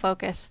know how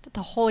focused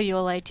the whole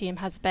ULA team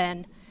has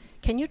been.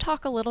 Can you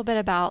talk a little bit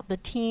about the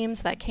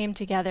teams that came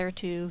together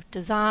to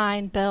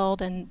design,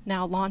 build, and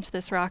now launch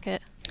this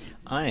rocket?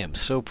 I am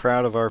so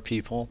proud of our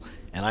people,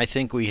 and I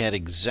think we had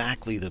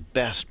exactly the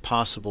best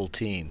possible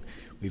team.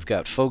 We've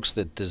got folks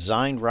that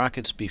designed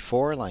rockets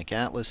before, like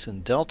Atlas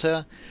and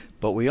Delta,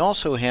 but we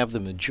also have the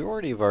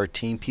majority of our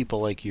team,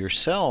 people like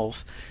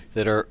yourself,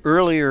 that are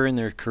earlier in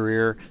their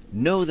career,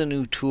 know the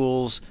new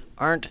tools,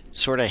 aren't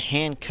sort of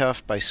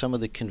handcuffed by some of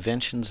the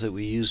conventions that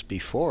we used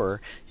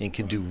before, and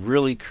can do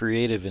really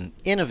creative and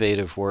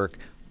innovative work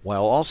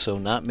while also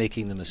not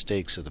making the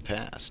mistakes of the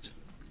past.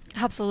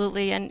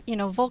 Absolutely, and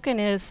Vulcan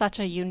is such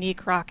a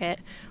unique rocket.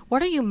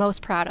 What are you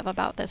most proud of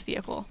about this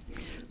vehicle?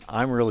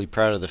 I'm really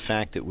proud of the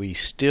fact that we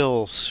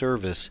still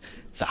service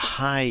the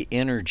high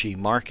energy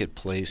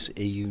marketplace,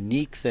 a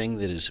unique thing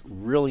that is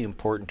really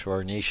important to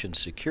our nation's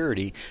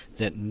security,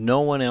 that no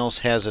one else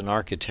has an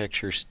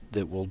architecture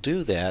that will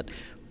do that,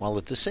 while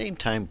at the same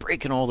time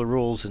breaking all the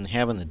rules and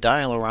having the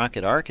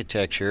dial-a-rocket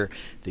architecture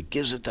that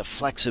gives it the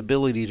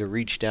flexibility to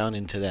reach down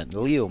into that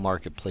LEO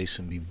marketplace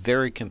and be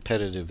very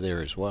competitive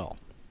there as well.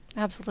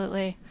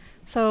 Absolutely.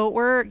 So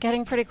we're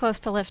getting pretty close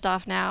to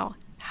liftoff now.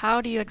 How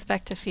do you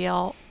expect to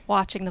feel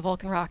watching the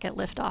Vulcan rocket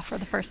lift off for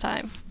the first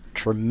time?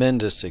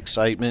 Tremendous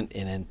excitement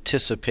and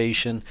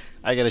anticipation.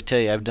 I got to tell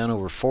you, I've done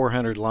over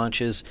 400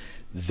 launches.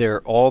 They're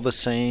all the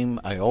same.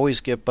 I always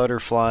get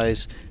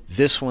butterflies.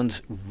 This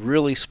one's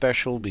really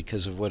special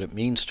because of what it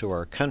means to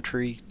our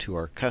country, to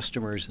our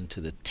customers, and to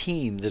the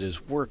team that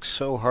has worked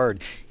so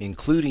hard,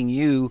 including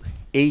you,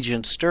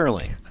 Agent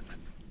Sterling.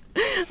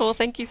 Well,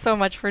 thank you so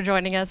much for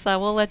joining us.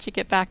 We'll let you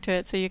get back to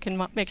it so you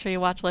can make sure you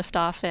watch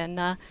Liftoff,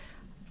 and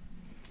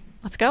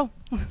let's go.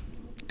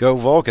 Go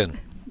Vulcan.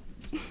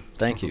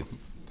 Thank you.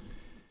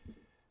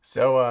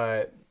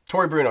 So,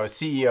 Tori Bruno,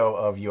 CEO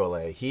of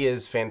ULA, he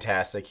is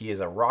fantastic. He is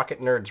a rocket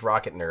nerd's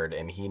rocket nerd,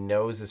 and he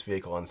knows this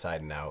vehicle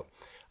inside and out.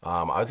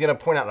 I was going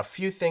to point out a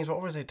few things.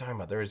 What was I talking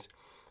about? There's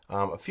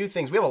a few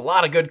things. We have a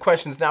lot of good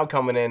questions now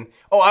coming in.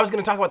 Oh, I was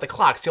going to talk about the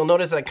clocks. You'll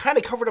notice that I kind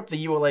of covered up the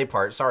ULA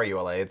part. Sorry,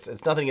 ULA.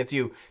 It's nothing against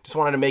you. Just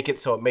wanted to make it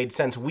so it made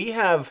sense. We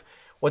have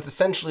what's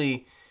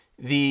essentially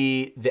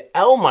the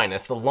L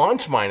minus, the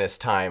launch minus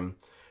time,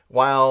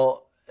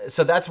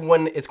 so that's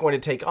when it's going to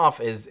take off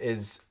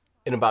is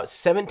in about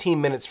 17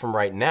 minutes from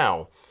right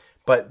now.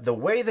 But the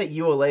way that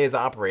ULA is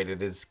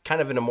operated is kind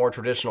of in a more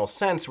traditional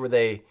sense, where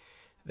they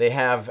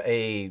have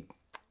the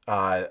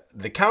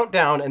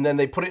countdown, and then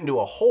they put it into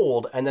a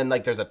hold, and then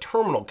like there's a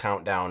terminal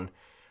countdown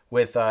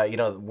with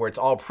where it's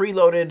all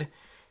preloaded.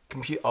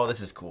 Oh,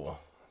 this is cool.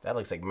 That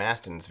looks like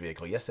Maston's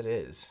vehicle. Yes, it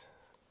is.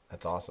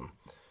 That's awesome.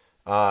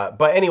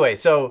 But anyway,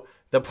 so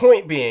the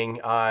point being,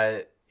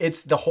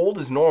 the hold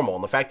is normal,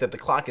 and the fact that the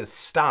clock is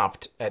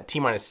stopped at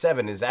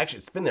T-7 is actually,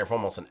 it's been there for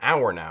almost an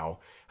hour now,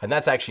 and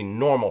that's actually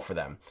normal for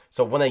them.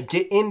 So when they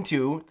get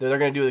into, they're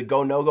going to do the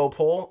go, no-go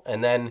pull,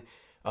 and then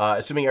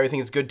assuming everything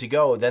is good to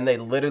go, then they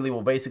literally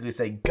will basically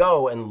say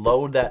go and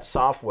load that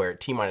software at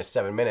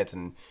T-7 minutes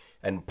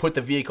and put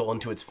the vehicle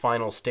into its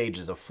final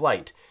stages of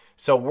flight.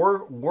 So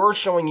we're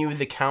showing you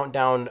the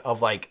countdown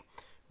of like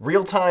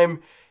real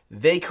time.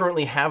 They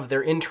currently have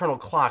their internal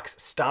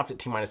clocks stopped at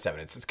T-7.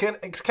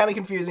 It's kind of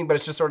confusing, but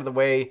it's just sort of the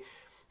way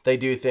they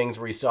do things,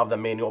 where you still have the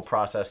manual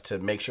process to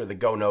make sure the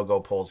go,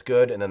 no-go pull's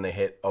good, and then they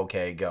hit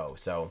OK, go.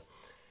 So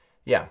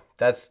yeah,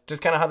 that's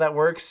just kind of how that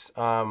works.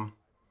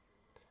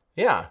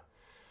 Yeah.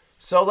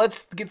 So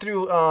let's get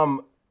through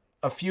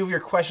a few of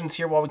your questions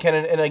here while we can.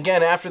 And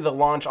again, after the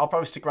launch, I'll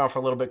probably stick around for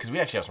a little bit because we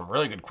actually have some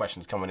really good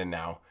questions coming in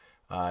now.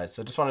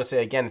 So just want to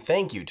say again,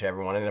 thank you to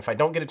everyone. And if I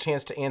don't get a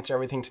chance to answer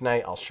everything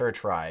tonight, I'll sure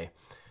try.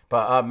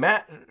 But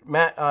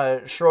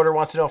Matt Schroeder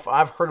wants to know if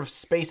I've heard of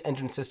Space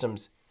Engine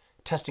Systems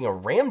testing a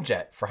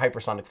ramjet for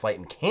hypersonic flight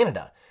in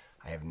Canada.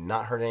 I have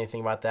not heard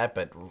anything about that,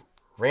 but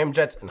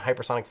ramjets and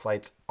hypersonic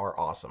flights are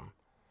awesome.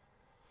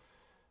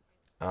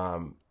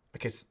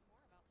 Okay, so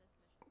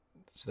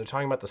they're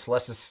talking about the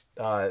Celestis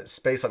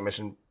spaceflight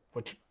mission,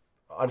 which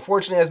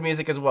unfortunately has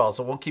music as well.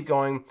 So we'll keep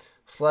going.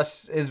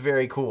 Celeste is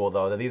very cool,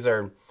 though. That these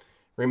are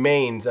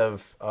remains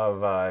of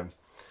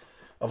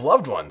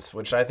loved ones,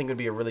 which I think would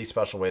be a really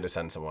special way to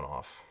send someone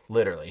off,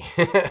 literally.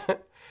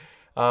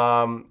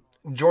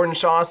 Jordan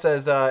Shaw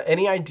says,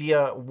 any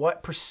idea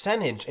what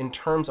percentage in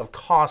terms of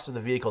cost of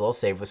the vehicle they'll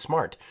save with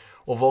Smart?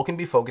 Will Vulcan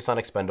be focused on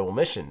expendable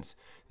missions?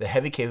 The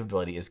heavy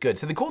capability is good.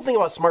 So the cool thing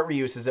about Smart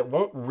reuse is it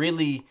won't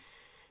really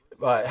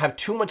have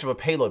too much of a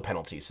payload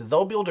penalty. So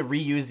they'll be able to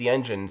reuse the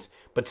engines,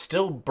 but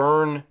still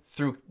burn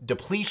through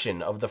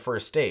depletion of the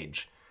first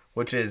stage,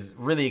 which is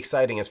really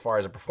exciting as far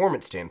as a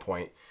performance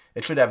standpoint.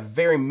 It should have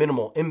very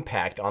minimal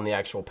impact on the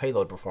actual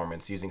payload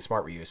performance using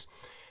Smart reuse.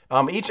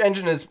 Each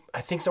engine is,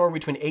 I think, somewhere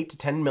between $8 to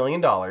 $10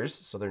 million,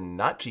 so they're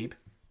not cheap.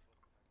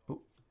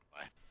 Ooh.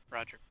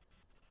 Roger.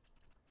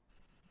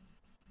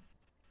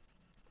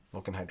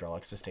 Vulcan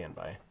hydraulics to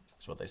standby.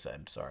 That's what they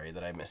said. Sorry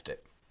that I missed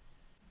it.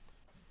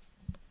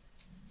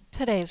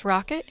 Today's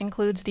rocket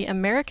includes the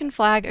American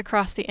flag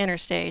across the inner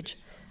stage,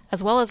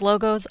 as well as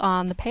logos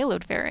on the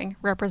payload fairing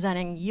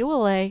representing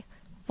ULA,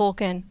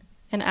 Vulcan,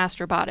 and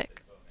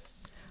Astrobotic.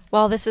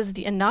 While this is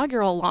the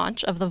inaugural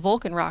launch of the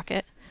Vulcan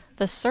rocket,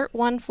 the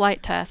CERT-1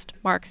 flight test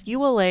marks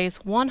ULA's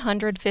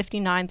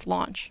 159th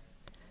launch.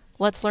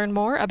 Let's learn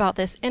more about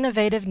this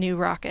innovative new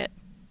rocket.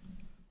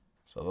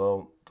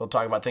 So they'll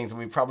talk about things that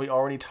we've probably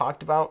already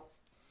talked about.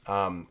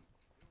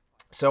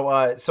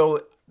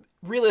 So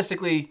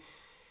realistically,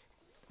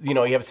 you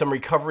know, you have some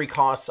recovery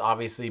costs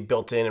obviously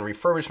built in and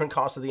refurbishment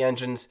costs of the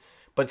engines,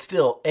 but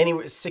still,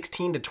 anywhere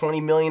 $16 to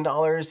 $20 million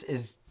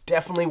is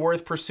definitely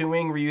worth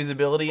pursuing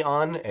reusability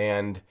on,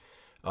 and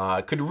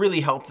could really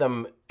help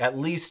them at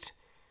least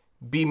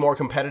be more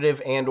competitive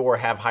and or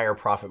have higher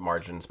profit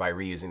margins by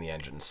reusing the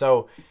engine.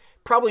 So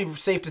probably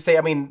safe to say,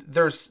 I mean,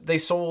 they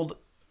sold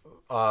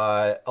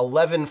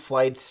 11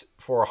 flights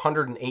for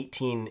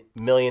 $118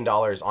 million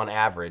on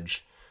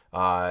average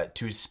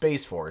to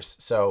Space Force.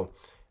 So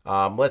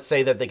let's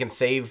say that they can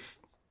save,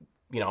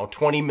 you know,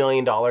 $20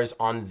 million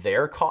on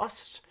their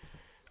costs.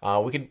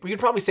 We could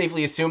probably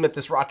safely assume that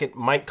this rocket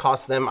might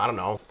cost them, I don't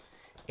know,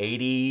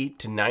 $80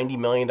 to $90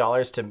 million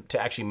to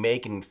actually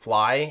make and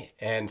fly.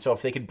 And so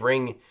if they could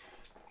bring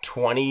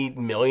 20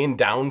 million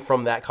down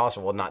from that cost,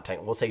 or well, not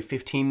 10, we'll say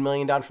 15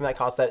 million down from that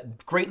cost,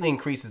 that greatly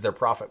increases their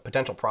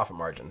potential profit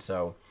margin.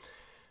 So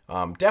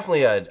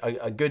definitely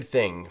a good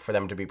thing for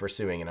them to be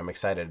pursuing, and I'm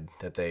excited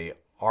that they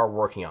are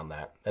working on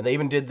that. And they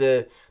even did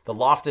the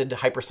lofted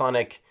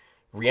hypersonic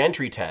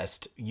reentry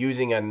test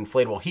using an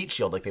inflatable heat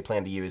shield like they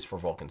plan to use for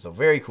Vulcan. So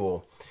very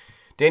cool.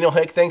 Daniel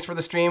Hick, thanks for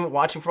the stream,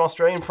 watching from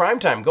Australian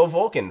primetime. Go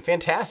Vulcan.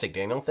 Fantastic,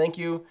 Daniel. Thank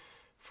you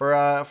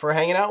for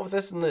hanging out with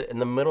us in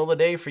the middle of the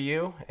day for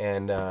you,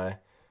 and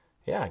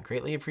yeah,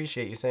 greatly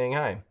appreciate you saying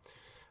hi.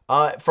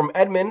 From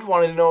Edmund,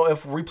 wanted to know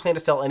if we plan to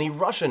sell any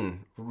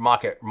Russian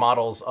rocket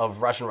models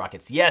of Russian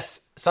rockets.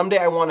 Yes, someday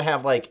I want to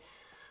have like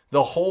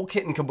the whole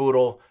kit and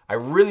caboodle. I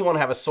really want to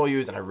have a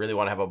Soyuz, and I really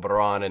want to have a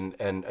Buran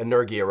and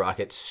Energia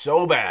rocket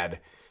so bad.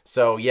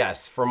 So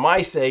yes, for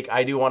my sake,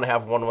 I do want to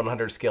have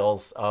 1/100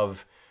 skills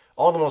of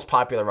all the most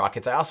popular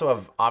rockets. I also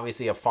have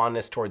obviously a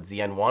fondness towards the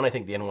N1. I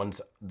think the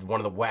N1's one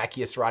of the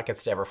wackiest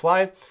rockets to ever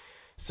fly.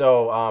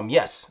 So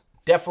yes,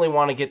 definitely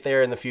want to get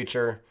there in the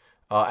future.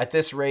 At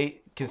this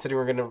rate, considering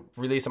we're going to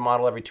release a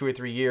model every 2 or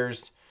 3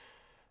 years,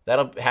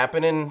 that'll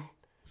happen in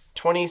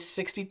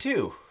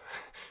 2062.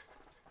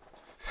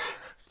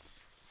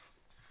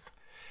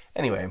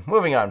 Anyway,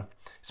 moving on.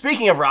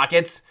 Speaking of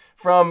rockets,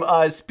 from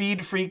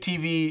Speed Freak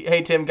TV,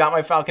 hey Tim, got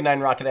my Falcon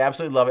 9 rocket. I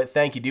absolutely love it.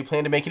 Thank you. Do you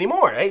plan to make any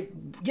more?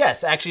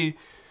 Yes, actually.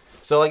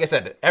 So like I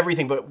said,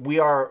 everything, but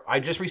I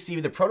just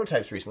received the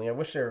prototypes recently. I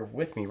wish they were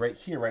with me right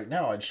here, right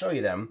now. I'd show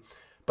you them.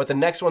 But the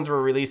next ones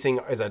we're releasing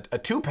is a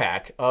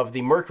 2-pack of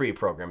the Mercury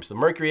program. So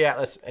Mercury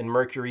Atlas and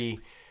Mercury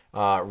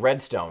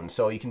Redstone.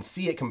 So you can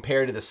see it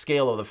compared to the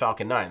scale of the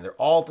Falcon 9. They're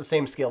all at the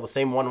same scale, the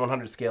same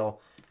 1/100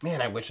 scale. Man,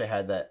 I wish I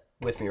had that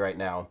with me right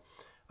now.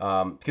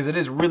 Because it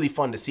is really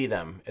fun to see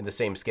them in the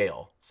same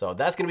scale. So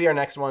that's going to be our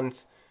next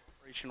ones.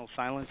 Operational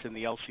silence in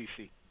the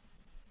LCC.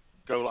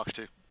 Go LOX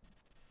 2.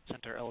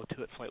 Center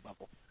LO2 at flight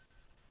level.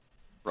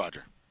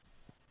 Roger.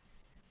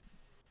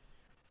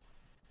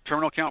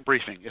 Terminal count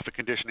briefing. If a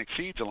condition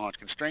exceeds a launch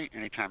constraint,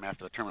 anytime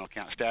after the terminal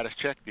count status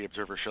check, the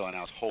observer shall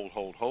announce hold,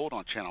 hold, hold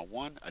on channel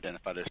 1,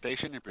 identify their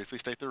station, and briefly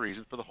state the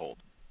reason for the hold.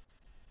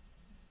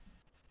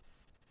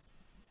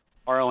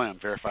 RLM,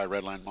 verify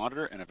redline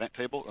monitor and event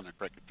table on the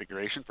correct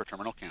configuration for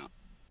terminal count.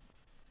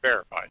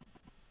 Verified.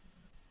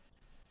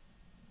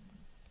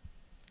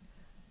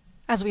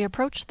 As we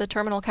approach the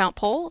terminal count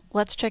poll,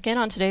 let's check in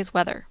on today's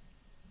weather.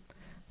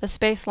 The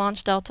Space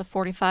Launch Delta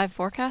 45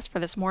 forecast for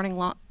this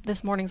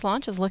morning's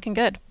launch is looking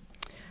good.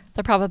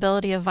 The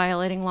probability of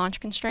violating launch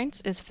constraints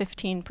is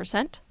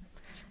 15%.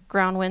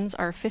 Ground winds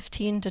are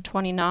 15 to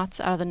 20 knots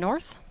out of the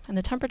north, and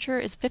the temperature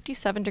is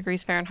 57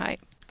 degrees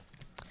Fahrenheit.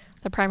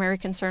 The primary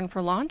concern for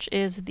launch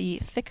is the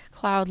thick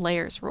cloud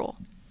layers rule.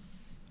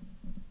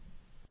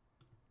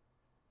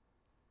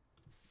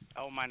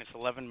 L minus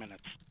 11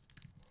 minutes.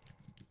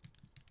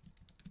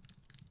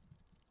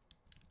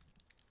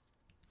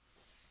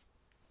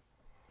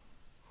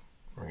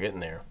 We're getting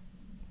there.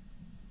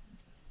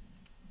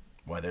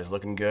 Weather's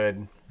looking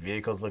good.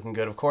 Vehicle's looking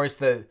good. Of course,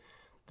 the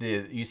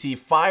You see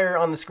fire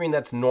on the screen,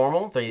 that's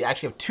normal. They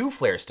actually have 2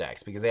 flare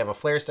stacks because they have a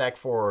flare stack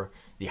for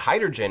the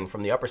hydrogen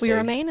from the upper stage. We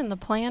remain in the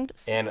planned...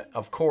 And,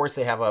 of course,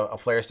 they have a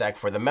flare stack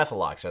for the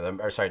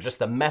methalox, just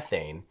the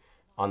methane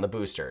on the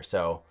booster.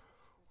 So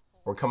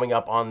we're coming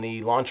up on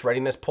the launch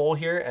readiness poll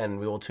here, and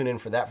we will tune in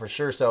for that for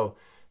sure. So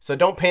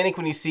don't panic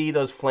when you see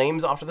those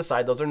flames off to the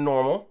side. Those are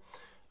normal.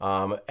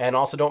 And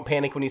also don't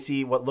panic when you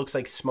see what looks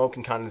like smoke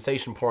and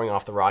condensation pouring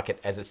off the rocket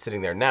as it's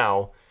sitting there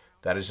now.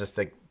 That is just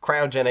the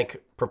cryogenic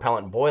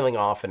propellant boiling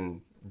off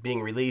and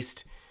being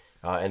released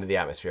into the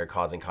atmosphere,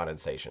 causing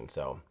condensation.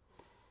 So,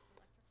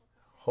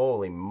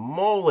 holy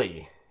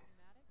moly.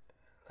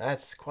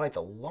 That's quite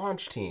the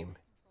launch team.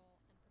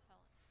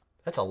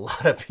 That's a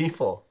lot of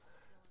people.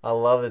 I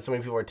love that so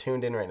many people are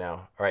tuned in right now.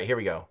 All right, here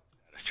we go.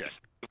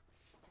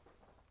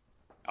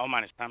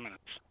 L-minus 10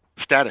 minutes.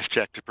 Status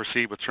check to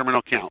proceed with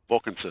terminal count,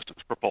 Vulcan systems,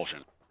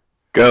 propulsion.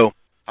 Go.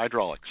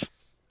 Hydraulics.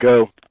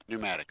 Go.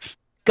 Pneumatics.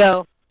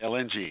 Go.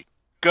 LNG.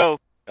 Go.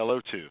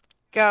 LO2.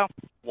 Go.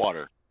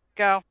 Water.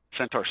 Go.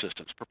 Centaur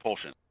systems,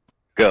 propulsion.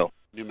 Go.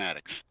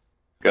 Pneumatics.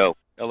 Go.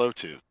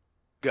 LO2.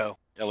 Go.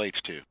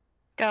 LH2.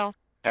 Go.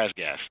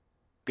 Gas.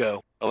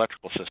 Go.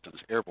 Electrical systems,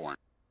 airborne.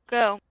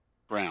 Go.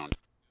 Ground.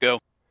 Go.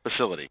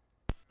 Facility.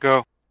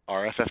 Go.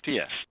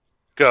 RFFTS.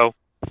 Go.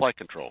 Flight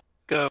control.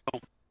 Go.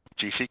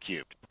 GC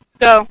cubed.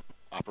 Go.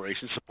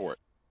 Operation support.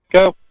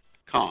 Go.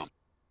 COM.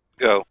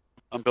 Go.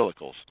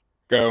 Umbilicals.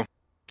 Go.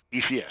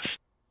 ECS.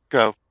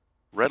 Go.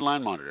 Red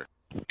line monitor.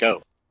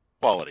 Go.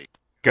 Quality.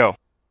 Go.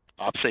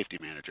 Op safety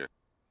manager.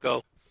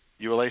 Go.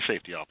 ULA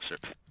safety officer.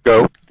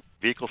 Go.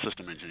 Vehicle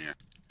system engineer.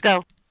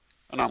 Go.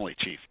 Anomaly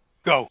chief.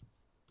 Go.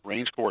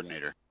 Range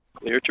coordinator.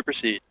 Clear to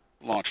proceed.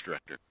 Launch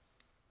director.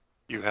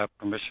 You have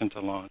permission to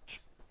launch.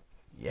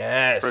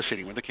 Yes.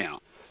 Proceeding with the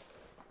count.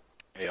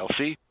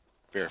 ALC.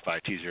 Verify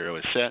T0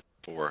 is set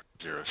for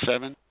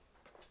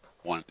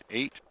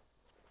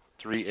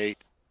 071838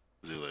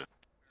 Zulu.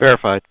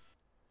 Verified.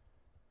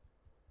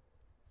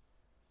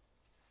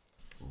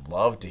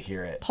 Love to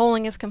hear it.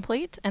 Polling is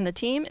complete, and the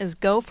team is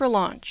go for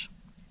launch.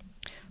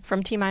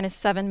 From T-minus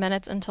 7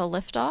 minutes until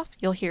liftoff,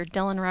 you'll hear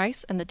Dylan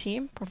Rice and the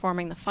team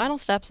performing the final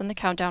steps in the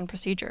countdown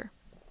procedure.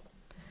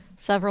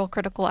 Several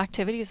critical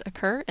activities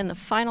occur in the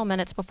final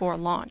minutes before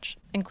launch,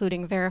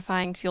 including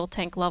verifying fuel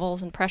tank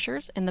levels and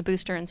pressures in the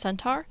booster and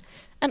Centaur,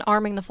 and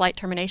arming the flight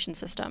termination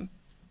system.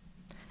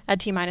 At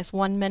T-minus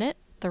 1 minute,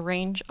 the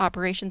Range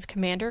Operations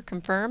Commander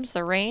confirms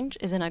the range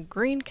is in a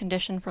green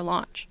condition for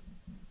launch.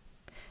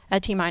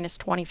 At T-minus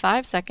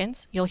 25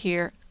 seconds, you'll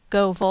hear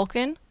Go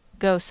Vulcan,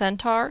 Go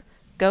Centaur,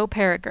 Go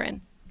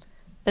Peregrine.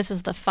 This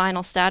is the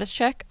final status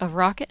check of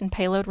rocket and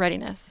payload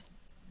readiness.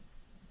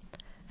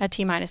 At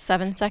T-minus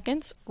 7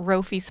 seconds,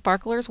 Rofi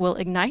sparklers will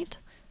ignite,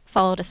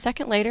 followed a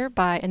second later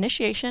by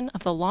initiation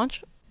of the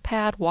launch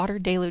pad water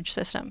deluge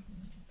system.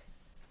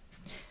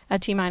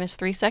 At T-minus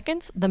 3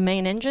 seconds, the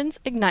main engines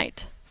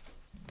ignite.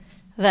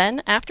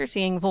 Then, after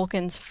seeing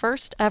Vulcan's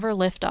first ever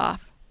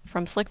liftoff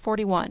from Slick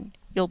 41,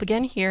 you'll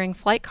begin hearing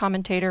flight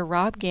commentator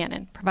Rob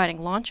Gannon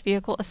providing launch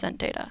vehicle ascent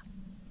data.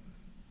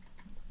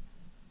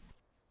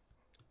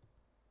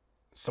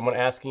 Someone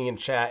asking in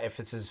chat if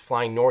this is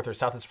flying north or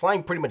south. It's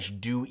flying pretty much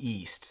due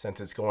east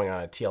since it's going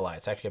on a TLI.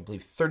 It's actually, I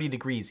believe, 30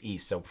 degrees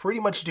east, so pretty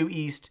much due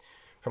east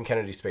from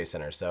Kennedy Space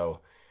Center.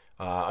 So,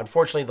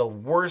 unfortunately, the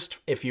worst,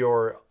 if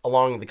you're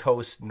along the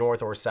coast,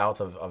 north or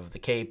south of the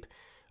Cape,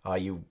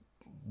 you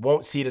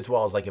won't see it as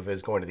well as like if it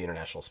was going to the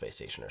International Space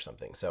Station or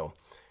something. So,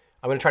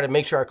 I'm going to try to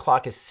make sure our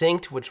clock is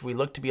synced, which we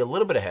look to be a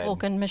little bit ahead.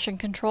 Vulcan mission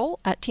control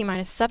at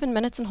T-minus 7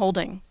 minutes and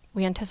holding.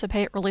 We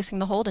anticipate releasing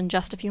the hold in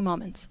just a few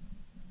moments.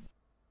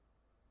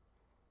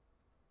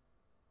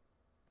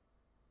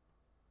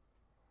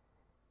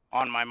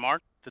 On my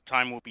mark, the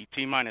time will be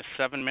T-minus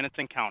 7 minutes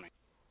and counting.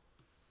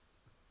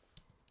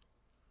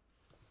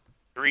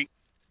 3,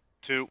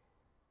 2,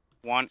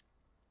 1,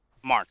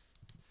 mark.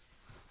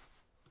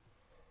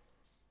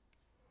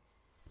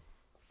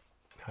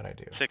 How'd I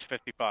do?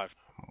 6:55.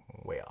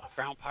 Way off.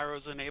 Ground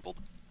pyros enabled.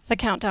 The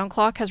countdown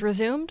clock has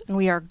resumed, and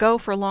we are go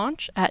for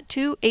launch at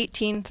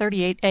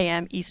 2:18:38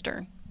 a.m.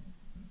 Eastern.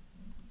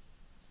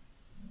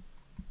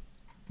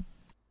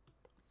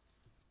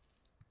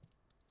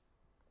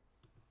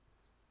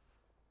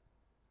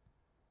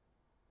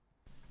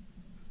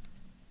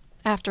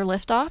 After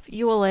liftoff,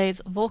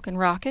 ULA's Vulcan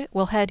rocket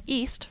will head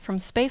east from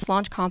Space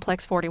Launch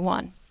Complex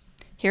 41.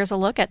 Here's a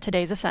look at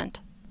today's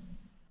ascent.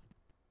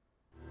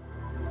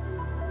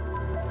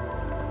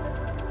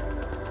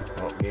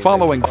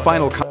 Following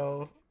final...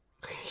 I'm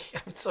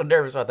so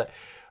nervous about that.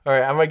 All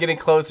right, I'm getting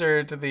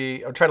closer to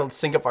the... I'm trying to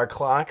sync up our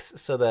clocks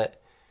so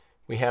that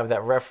we have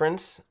that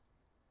reference.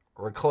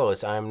 We're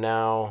close. I'm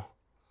now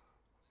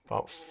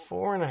about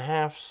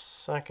 4.5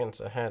 seconds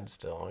ahead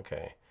still.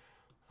 Okay,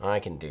 I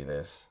can do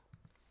this.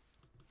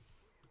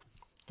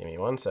 Give me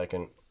 1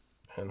 second,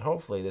 and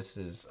hopefully this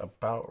is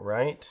about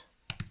right.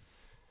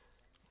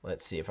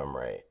 Let's see if I'm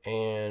right.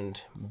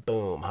 And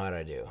boom, how'd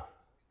I do?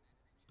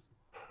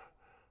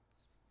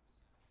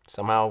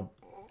 Somehow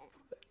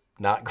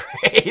not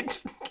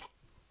great.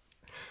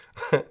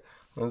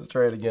 Let's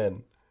try it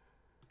again.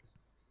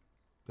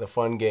 the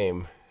fun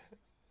game.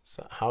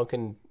 So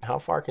how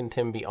far can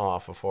Tim be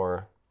off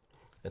before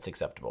it's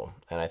acceptable?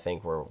 And I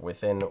think we're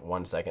within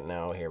 1 second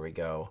now. Here we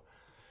go.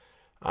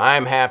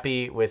 I'm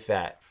happy with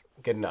that.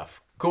 Good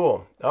enough.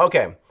 Cool.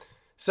 Okay.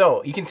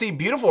 So you can see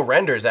beautiful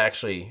renders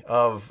actually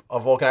of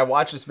Vulcan. I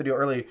watched this video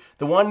earlier.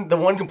 The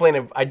one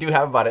complaint I do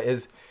have about it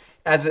is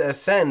as it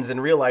ascends in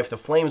real life, the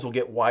flames will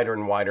get wider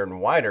and wider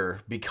and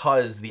wider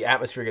because the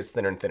atmosphere gets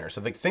thinner and thinner. So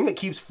the thing that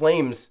keeps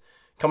flames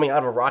coming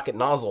out of a rocket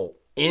nozzle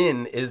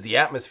in is the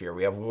atmosphere.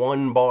 We have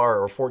 1 bar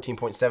or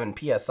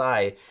 14.7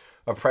 psi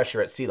of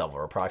pressure at sea level,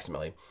 or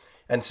approximately.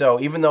 And so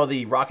even though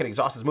the rocket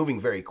exhaust is moving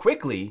very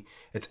quickly,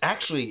 it's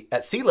actually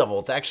at sea level,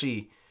 it's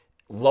actually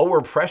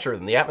lower pressure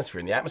than the atmosphere,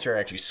 and the atmosphere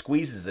actually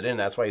squeezes it in.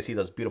 That's why you see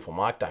those beautiful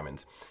mock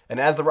diamonds. And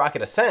as the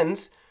rocket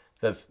ascends,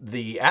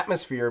 the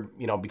atmosphere,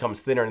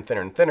 becomes thinner and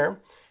thinner and thinner,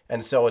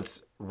 and so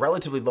it's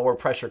relatively lower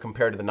pressure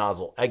compared to the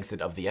nozzle exit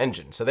of the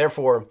engine. So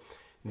therefore,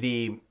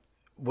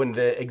 when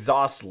the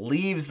exhaust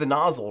leaves the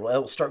nozzle,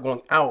 it'll start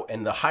going out,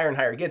 and the higher and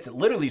higher it gets, it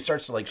literally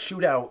starts to like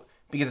shoot out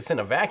because it's in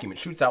a vacuum. It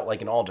shoots out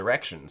like in all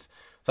directions.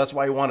 So that's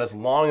why you want as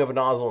long of a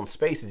nozzle in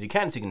space as you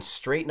can, so you can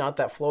straighten out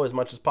that flow as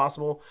much as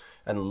possible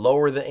and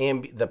lower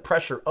the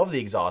pressure of the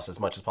exhaust as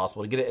much as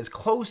possible to get it as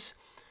close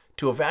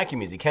to a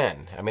vacuum as you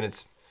can. I mean,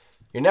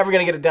 you're never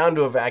going to get it down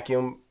to a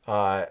vacuum,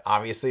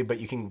 obviously, but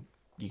you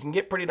can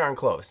get pretty darn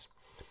close.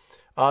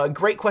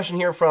 Great question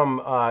here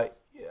from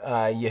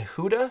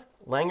Yehuda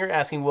Langer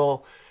asking,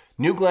 will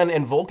New Glenn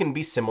and Vulcan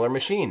be similar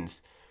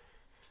machines?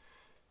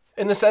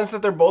 In the sense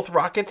that they're both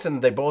rockets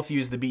and they both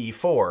use the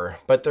BE-4,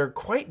 but they're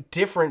quite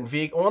different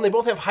vehicles. Well, they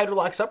both have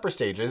Hydrolox upper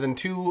stages, and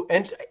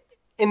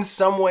in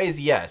some ways,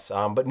 yes.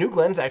 But New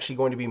Glenn's actually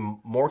going to be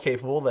more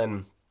capable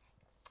than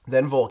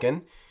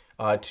Vulcan,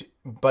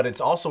 but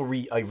it's also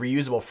a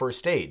reusable first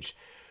stage.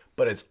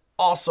 But it's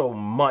also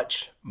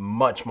much,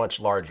 much, much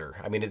larger.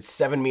 I mean, it's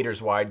 7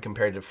 meters wide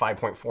compared to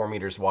 5.4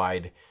 meters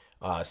wide.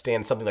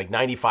 Stands something like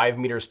 95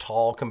 meters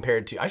tall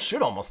compared to... I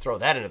should almost throw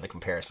that into the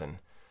comparison.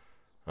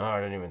 Oh,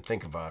 I didn't even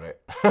think about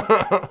it.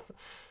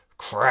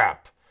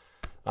 Crap.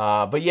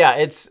 But yeah,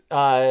 it's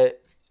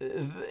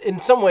in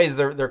some ways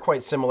they're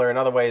quite similar. In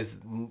other ways,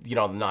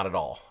 not at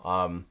all.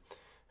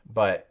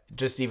 But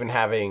just even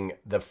having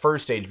the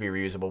first stage be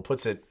reusable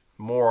puts it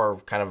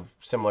more kind of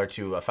similar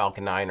to a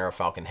Falcon 9 or a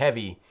Falcon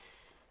Heavy.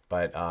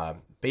 But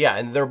yeah,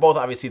 and they're both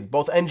obviously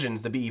both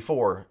engines. The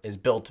BE-4 is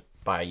built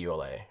by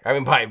ULA. I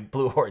mean by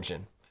Blue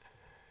Origin.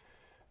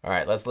 All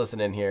right, let's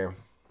listen in here.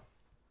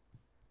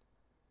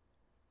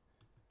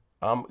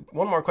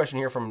 One more question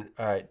here from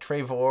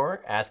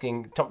Trevor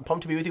asking,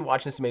 pumped to be with you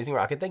watching this amazing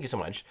rocket. Thank you so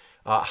much.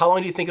 How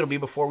long do you think it'll be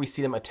before we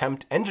see them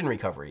attempt engine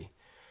recovery?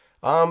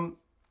 I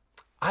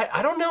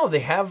don't know.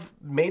 They have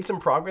made some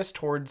progress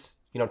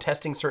towards,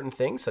 testing certain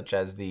things, such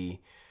as the,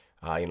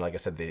 like I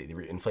said, the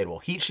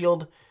inflatable heat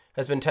shield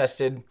has been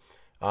tested.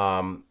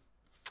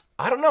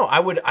 I don't know.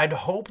 I'd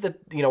hope that,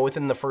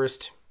 within the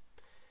first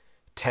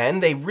 10,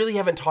 they really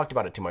haven't talked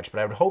about it too much,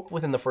 but I would hope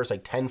within the first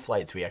 10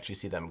 flights we actually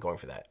see them going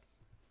for that.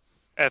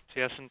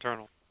 FTS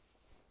internal.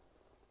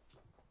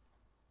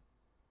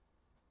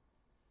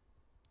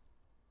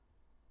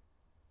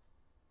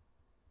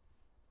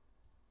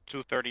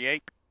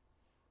 $238.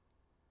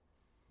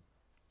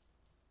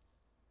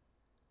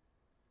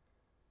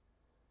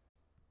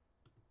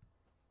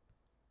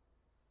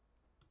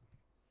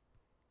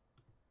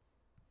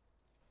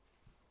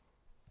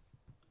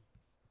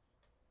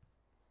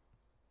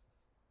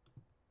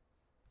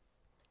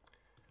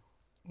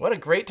 What a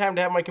great time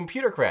to have my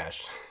computer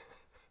crash.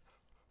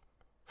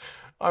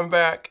 I'm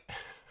back.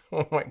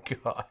 Oh my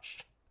gosh.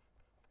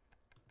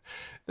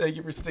 Thank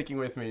you for sticking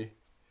with me.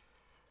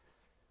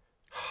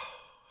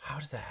 How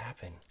does that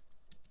happen?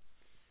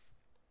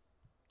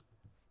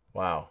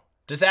 Wow.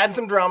 Just adding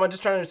some drama,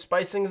 just trying to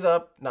spice things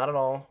up. Not at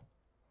all.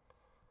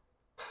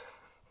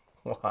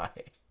 Why?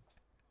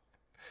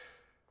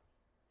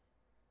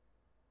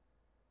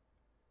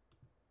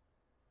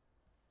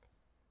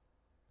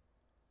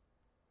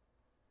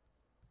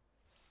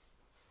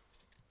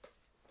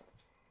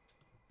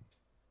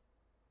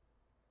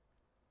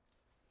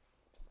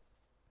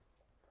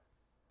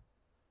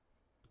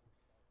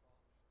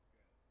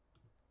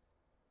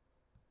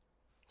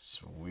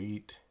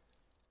 Sweet.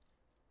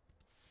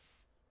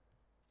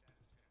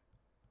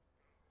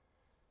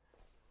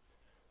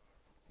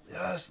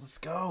 Yes, let's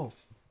go.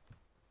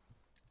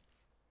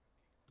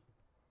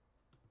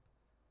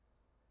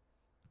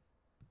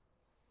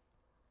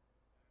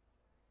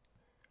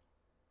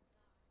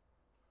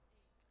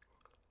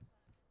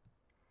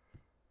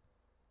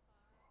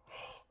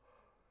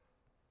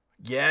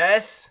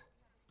 Yes.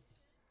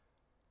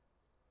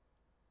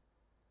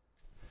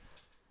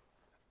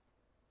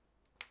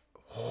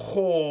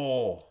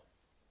 Oh.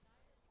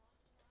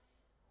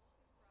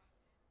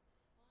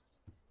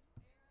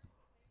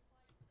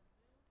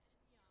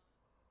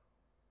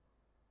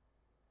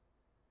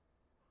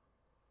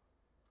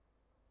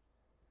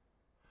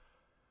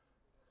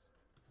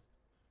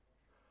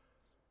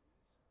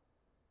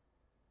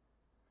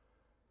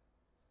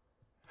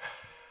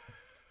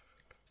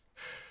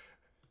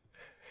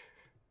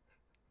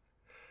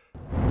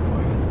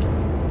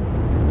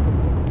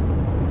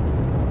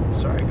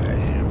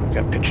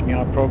 got pitching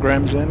yaw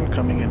programs in,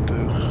 coming into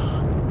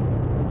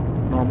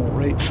normal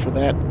rates for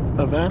that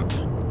event.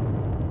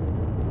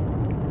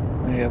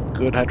 We have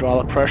good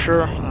hydraulic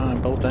pressure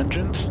on both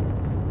engines.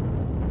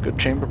 Good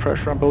chamber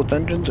pressure on both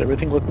engines.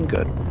 Everything looking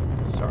good.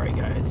 Sorry,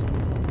 guys.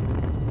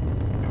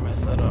 I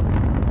messed that up.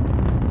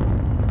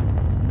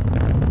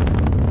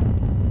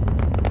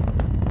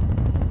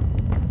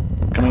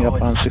 Coming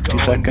up on 60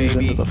 seconds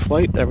into the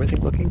flight.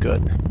 Everything looking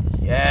good.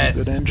 Yes.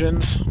 Good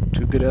engines.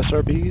 2 good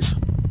SRBs.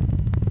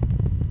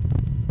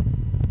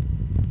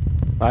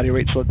 Body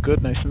rates look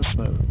good, nice and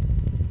smooth.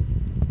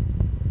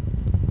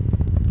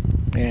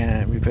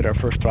 And we've hit our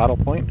first throttle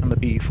point on the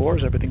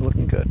BE4s. Everything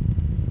looking good.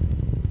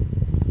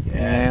 Yes.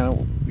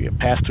 And we have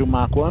passed through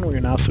Mach 1. We are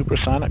now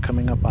supersonic,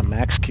 coming up on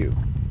max Q.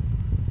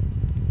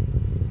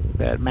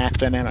 We've had max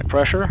dynamic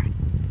pressure.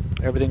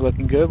 Everything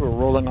looking good. We're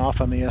rolling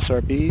off on the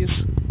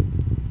SRBs.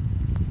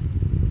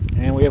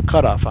 And we have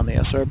cutoff on the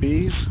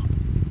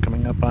SRBs,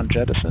 coming up on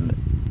jettison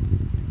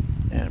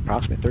in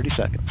approximately 30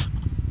 seconds.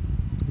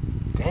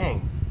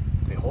 Dang.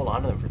 They hold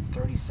on to them for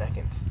 30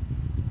 seconds.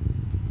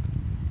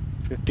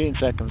 15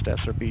 seconds to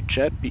SRB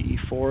jet.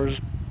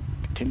 BE4s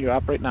continue to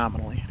operate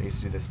nominally. They used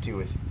to do this too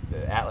with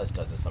the Atlas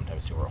does this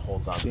sometimes too, where it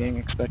holds on. Seeing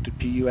expected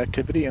PU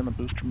activity on the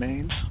booster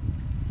mains.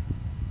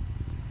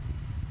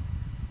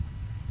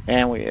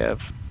 And we have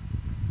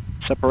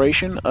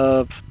separation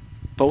of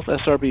both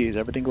SRBs.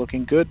 Everything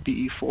looking good.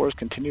 BE4s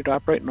continue to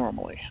operate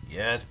normally.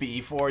 Yes,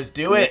 BE4s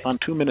do it. On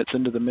 2 minutes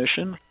into the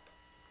mission.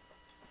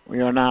 We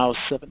are now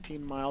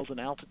 17 miles in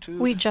altitude.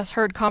 We just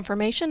heard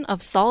confirmation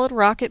of solid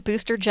rocket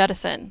booster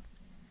jettison.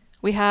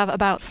 We have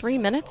about 3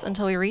 minutes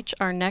until we reach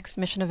our next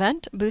mission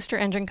event, booster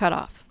engine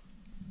cutoff.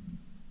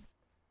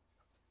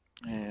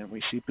 And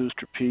we see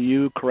booster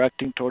PU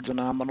correcting towards a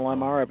nominal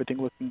MR. Everything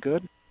looking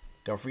good.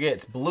 Don't forget,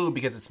 it's blue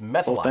because it's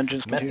methyl Both oxide.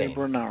 engines It's methane. continue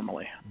to burn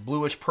normally.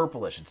 Bluish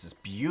purplish. It's this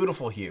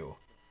beautiful hue.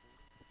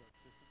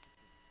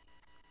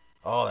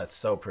 Oh, that's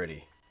so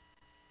pretty.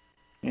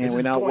 And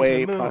we now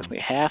weigh approximately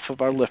half of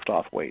our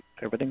liftoff weight.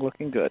 Everything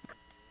looking good.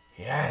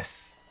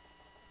 Yes.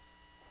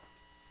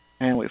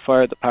 And we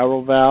fired the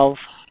pyro valve,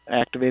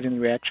 activating the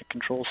reaction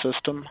control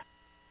system.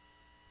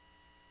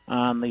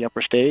 On the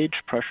upper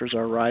stage, pressures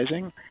are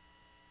rising.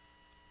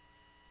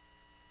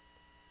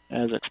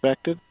 As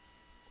expected.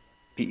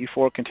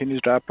 PE4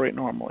 continues to operate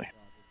normally.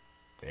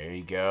 There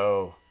you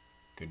go.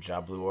 Good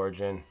job, Blue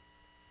Origin.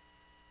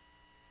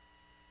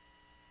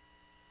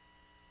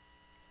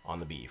 On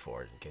the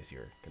BE4, in case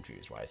you're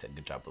confused why I said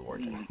good job, Blue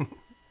Origin.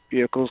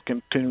 Vehicles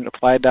continue to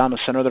fly down the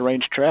center of the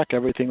range track.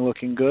 Everything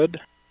looking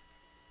good.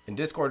 In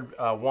Discord,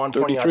 Juan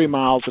pointing out 33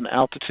 miles in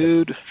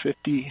altitude,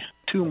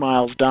 52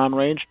 miles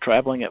downrange,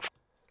 traveling at...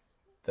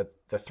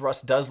 The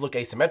thrust does look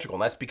asymmetrical,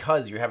 and that's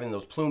because you're having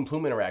those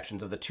plume-plume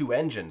interactions of the two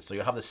engines. So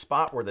you'll have the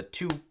spot where the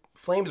two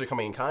flames are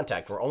coming in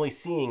contact. We're only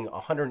seeing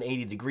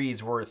 180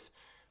 degrees worth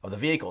of the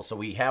vehicle. So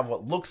we have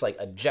what looks like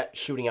a jet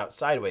shooting out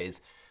sideways.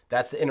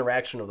 That's the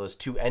interaction of those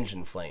two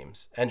engine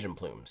flames, engine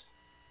plumes.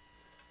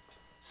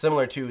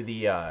 Similar to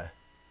the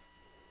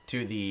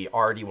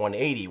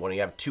RD-180 when you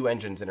have two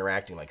engines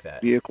interacting like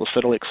that. Vehicle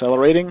steadily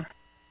accelerating, a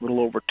little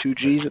over 2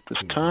 Gs at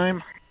this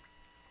time.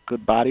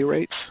 Good body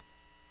rates.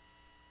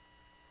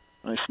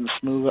 Nice and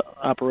smooth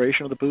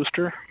operation of the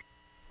booster.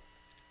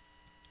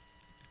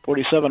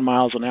 47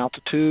 miles in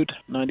altitude,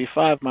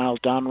 95 miles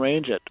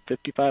downrange at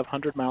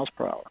 5,500 miles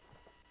per hour.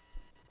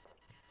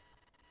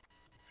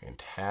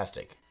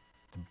 Fantastic.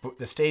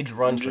 The stage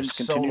runs for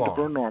so continue long. To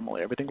burn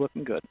normally. Everything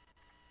looking good.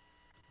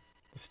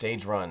 The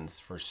stage runs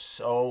for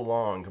so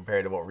long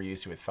compared to what we're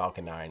used to with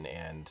Falcon 9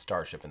 and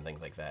Starship and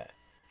things like that.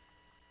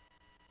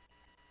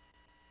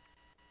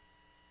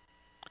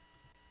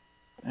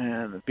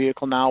 And the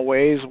vehicle now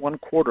weighs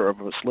 1/4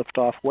 of its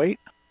liftoff weight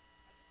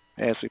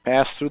as we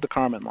pass through the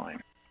Kármán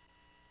line.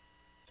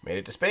 It's made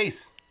it to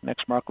space.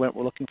 Next mark event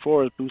we're looking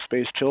for is boost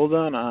phase chill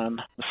down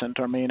on the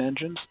Centaur main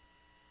engines.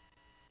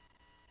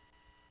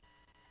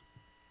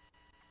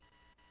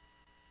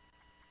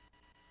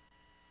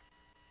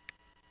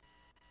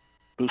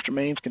 Booster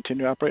mains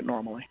continue to operate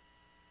normally.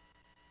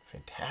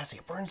 Fantastic.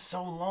 It burns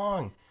so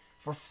long.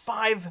 For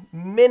 5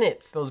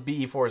 minutes, those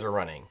BE4s are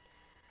running.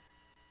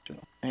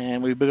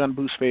 And we've begun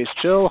boost phase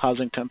chill.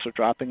 Housing temps are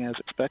dropping as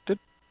expected.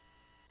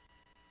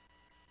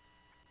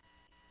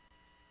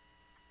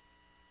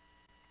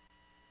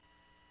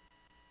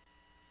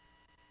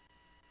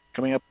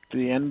 Coming up to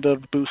the end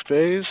of boost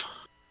phase,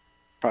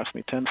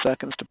 approximately 10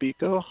 seconds to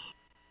BECO.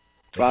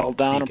 Throttle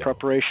down in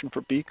preparation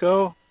for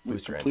BECO.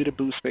 We've completed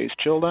boost phase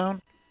chill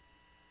down.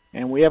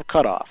 And we have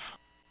cutoff.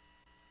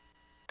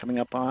 Coming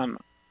up on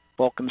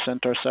Vulcan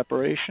Centaur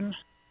separation.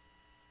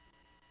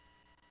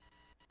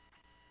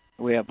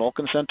 We have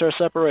Vulcan Centaur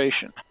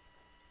separation.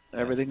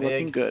 Everything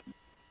looking good.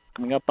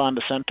 Coming up on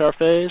the Centaur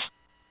phase.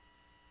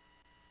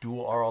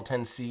 Dual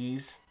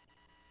RL-10Cs.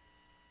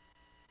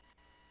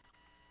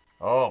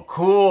 Oh,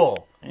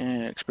 cool.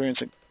 And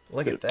experiencing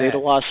Look at that. Data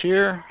loss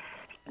here.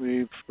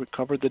 We've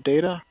recovered the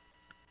data.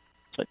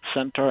 It's like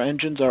Centaur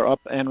engines are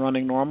up and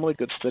running normally,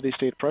 good steady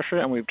state pressure,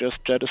 and we've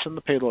just jettisoned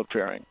the payload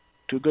fairing.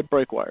 2 good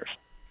brake wires.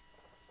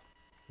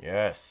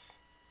 Yes.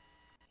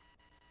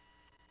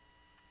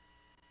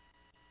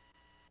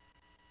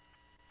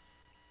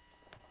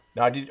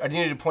 Now, I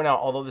need to point out,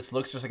 although this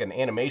looks just like an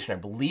animation, I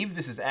believe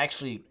this is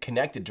actually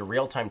connected to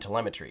real-time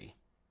telemetry.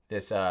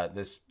 This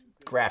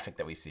graphic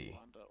that we see.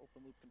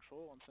 Open loop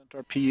control on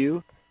Centaur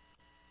PU.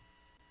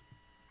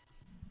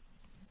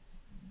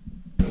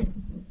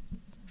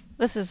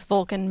 This is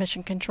Vulcan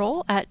Mission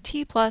Control at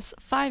T plus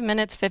 5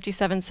 minutes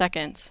 57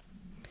 seconds.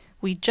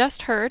 We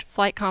just heard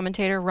flight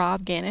commentator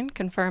Rob Gannon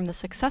confirm the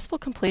successful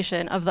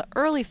completion of the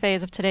early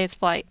phase of today's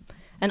flight,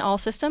 and all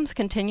systems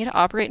continue to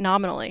operate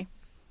nominally.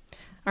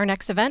 Our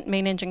next event,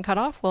 main engine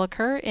cutoff, will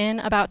occur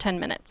in about 10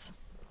 minutes.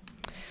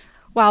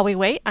 While we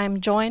wait, I'm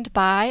joined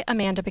by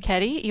Amanda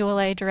Bicchetti,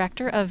 ULA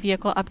Director of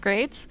Vehicle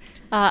Upgrades.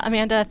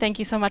 Amanda, thank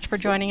you so much for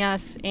joining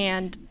us,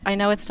 and I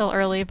know it's still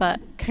early,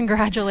 but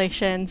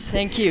congratulations.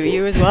 Thank you.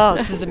 You as well.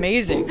 This is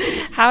amazing.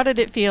 How did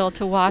it feel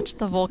to watch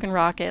the Vulcan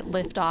rocket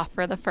lift off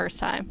for the first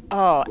time?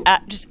 Oh,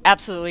 just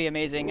absolutely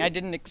amazing. I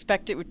didn't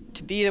expect it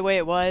to be the way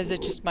it was.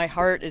 It just, my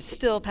heart is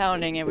still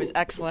pounding. It was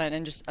excellent,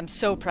 and just I'm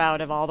so proud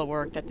of all the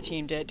work that the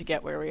team did to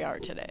get where we are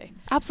today.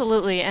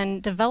 Absolutely,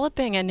 and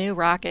developing a new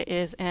rocket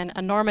is an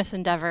enormous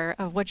endeavor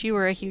of which you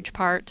were a huge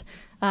part.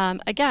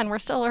 Again, we're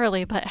still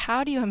early, but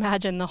how do you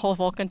imagine the whole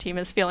Vulcan team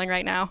is feeling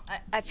right now?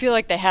 I feel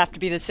like they have to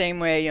be the same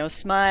way, you know,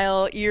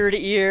 smile ear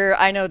to ear.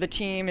 I know the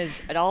team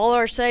is at all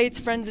our sites,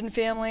 friends and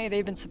family.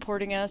 They've been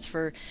supporting us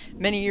for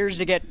many years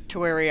to get to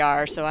where we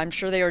are, so I'm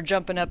sure they are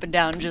jumping up and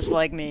down just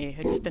like me.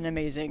 It's been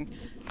amazing.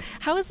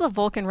 How is the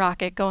Vulcan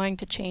rocket going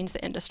to change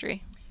the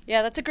industry?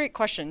 Yeah, that's a great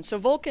question. So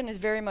Vulcan is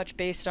very much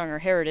based on our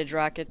heritage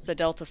rockets, the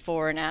Delta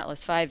IV and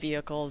Atlas V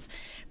vehicles,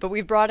 but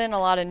we've brought in a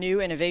lot of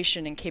new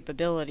innovation and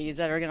capabilities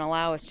that are going to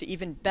allow us to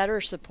even better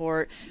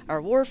support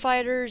our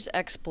warfighters,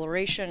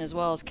 exploration, as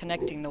well as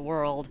connecting the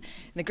world.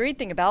 And the great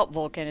thing about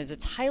Vulcan is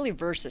it's highly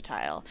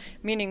versatile,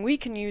 meaning we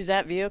can use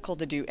that vehicle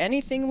to do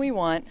anything we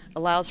want,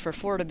 allows for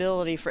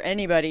affordability for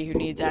anybody who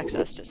needs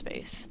access to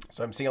space.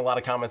 So I'm seeing a lot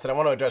of comments that I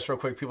want to address real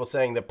quick. People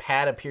saying the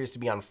pad appears to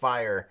be on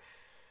fire.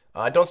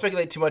 Don't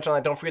speculate too much on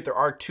that. Don't forget there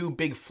are 2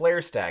 big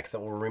flare stacks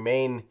that will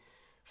remain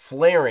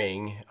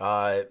flaring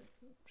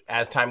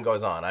as time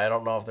goes on. I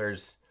don't know if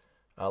there's...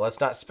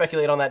 let's not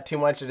speculate on that too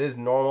much. It is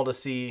normal to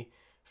see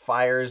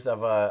fires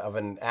of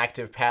an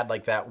active pad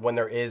like that when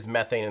there is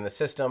methane in the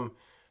system,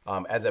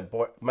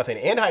 methane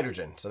and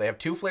hydrogen. So they have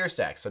 2 flare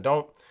stacks. So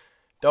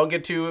don't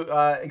get too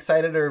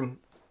excited or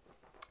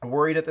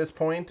worried at this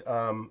point.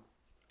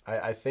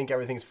 I think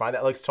everything's fine.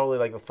 That looks totally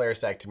like the flare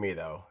stack to me,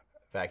 though.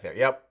 Back there.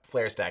 Yep,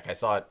 flare stack. I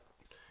saw it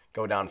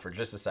go down for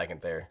just a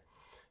second there.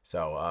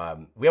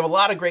 So we have a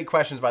lot of great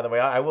questions, by the way.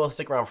 I will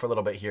stick around for a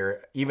little bit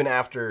here, even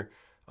after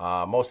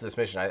most of this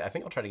mission. I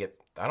think I'll try to get,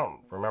 I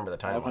don't remember the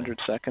time.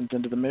 500 seconds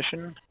into the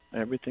mission.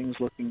 Everything's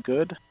looking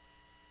good.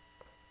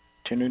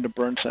 Continuing to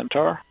burn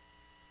Centaur.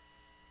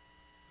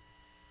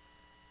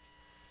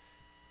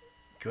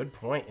 Good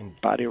point in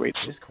body rates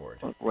Discord.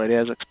 Right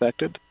as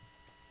expected.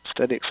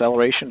 Steady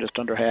acceleration, just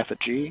under half a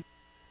G.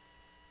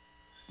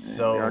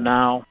 So we are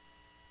now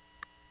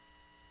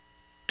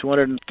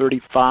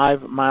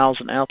 235 miles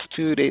in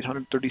altitude,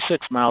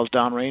 836 miles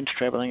downrange,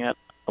 traveling at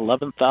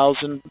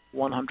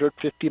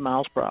 11,150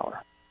 miles per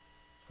hour.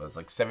 So it's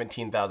like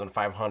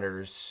 17,500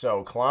 or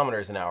so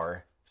kilometers an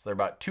hour. So they're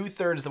about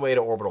 2/3 the way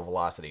to orbital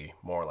velocity,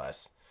 more or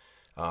less.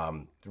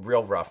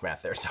 Real rough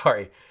math there,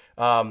 sorry.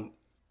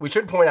 We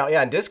should point out,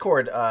 yeah, in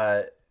Discord,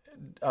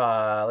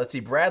 let's see,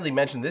 Bradley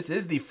mentioned this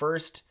is the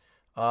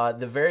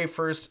very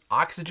first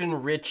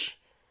oxygen-rich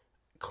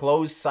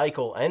closed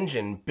cycle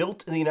engine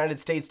built in the United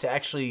States to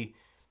actually,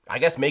 I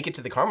guess, make it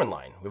to the Kármán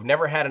line. We've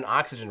never had an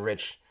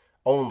oxygen-rich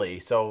only.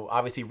 So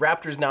obviously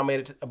Raptor's now made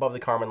it above the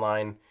Kármán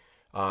line.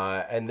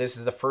 And this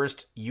is the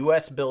first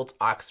US-built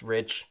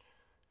ox-rich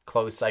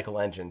closed cycle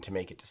engine to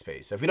make it to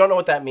space. So if you don't know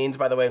what that means,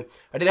 by the way,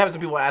 I did have some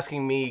people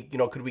asking me,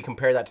 could we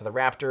compare that to the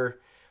Raptor?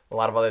 A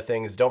lot of other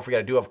things. Don't forget,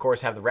 I do, of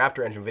course, have the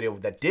Raptor engine video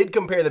that did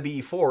compare the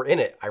BE-4 in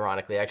it,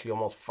 ironically, actually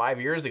almost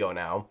 5 years ago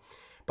now.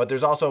 But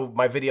there's also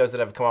my videos that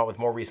have come out with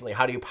more recently.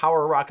 How do you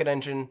power a rocket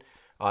engine?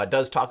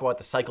 Does talk about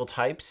the cycle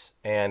types.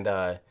 And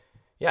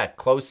yeah,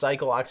 closed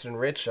cycle, oxygen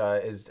rich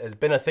has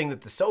been a thing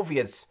that the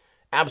Soviets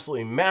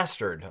absolutely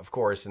mastered, of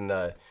course, in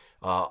the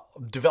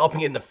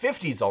developing it in the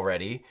 50s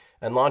already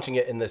and launching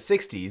it in the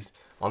 60s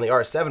on the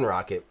R-7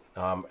 rocket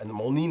and the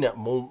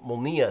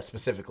Molniya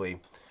specifically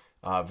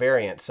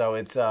variant. So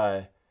it's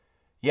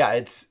yeah,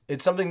 it's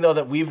something though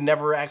that we've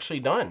never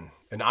actually done,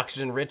 an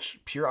oxygen rich,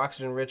 pure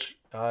oxygen rich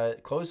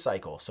closed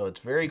cycle. So it's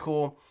very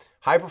cool,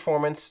 high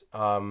performance.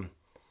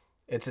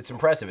 It's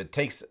impressive. It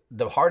takes,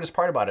 the hardest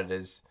part about it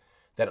is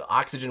that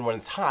oxygen, when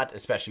it's hot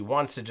especially,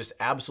 wants to just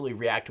absolutely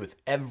react with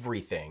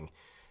everything.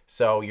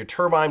 So your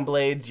turbine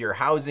blades, your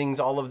housings,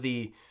 all of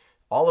the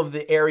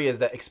areas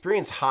that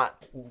experience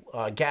hot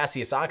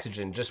gaseous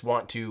oxygen just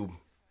want to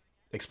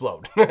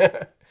explode.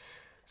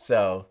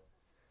 So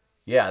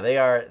yeah, they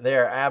are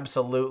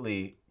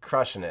absolutely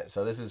crushing it.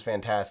 So this is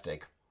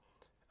fantastic.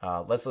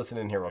 Let's listen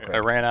in here real quick. I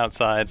ran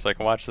outside so I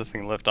could watch this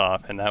thing lift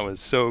off, and that was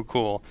so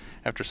cool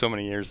after so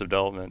many years of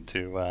development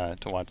to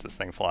watch this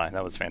thing fly.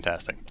 That was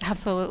fantastic.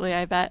 Absolutely,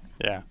 I bet.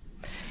 Yeah.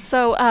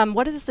 So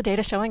what is the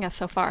data showing us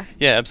so far?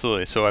 Yeah,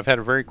 absolutely. So I've had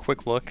a very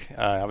quick look.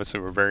 Obviously,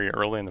 we're very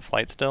early in the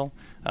flight still,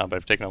 but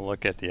I've taken a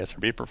look at the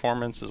SRB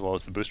performance as well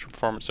as the booster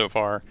performance so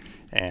far,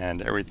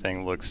 and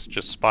everything looks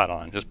just spot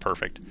on, just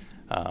perfect.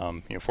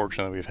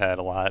 Fortunately, we've had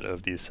a lot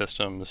of these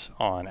systems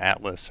on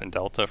Atlas and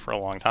Delta for a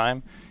long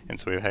time, and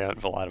so we've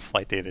had a lot of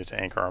flight data to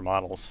anchor our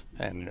models,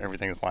 and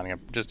everything is lining up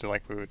just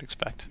like we would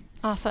expect.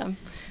 Awesome.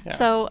 Yeah.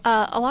 So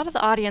a lot of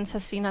the audience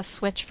has seen us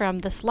switch from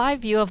this live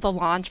view of the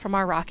launch from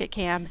our rocket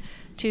cam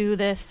to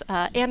this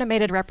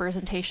animated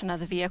representation of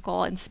the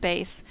vehicle in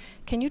space.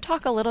 Can you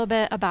talk a little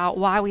bit about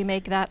why we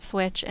make that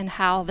switch and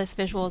how this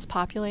visual is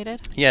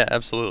populated? Yeah,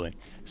 absolutely.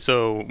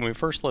 So when we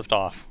first lift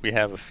off, we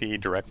have a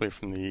feed directly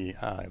from the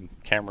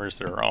cameras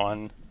that are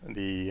on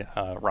the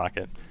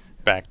rocket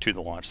back to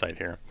the launch site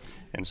here.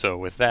 And so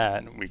with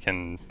that, we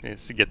can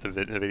get the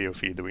video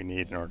feed that we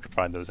need in order to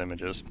provide those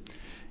images.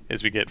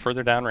 As we get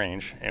further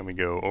downrange and we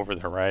go over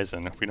the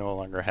horizon, we no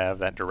longer have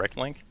that direct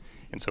link.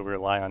 And so we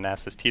rely on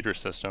NASA's TDRS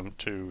system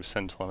to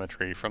send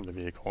telemetry from the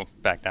vehicle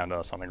back down to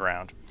us on the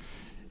ground.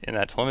 In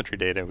that telemetry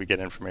data, we get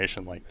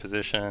information like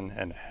position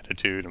and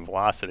attitude and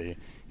velocity,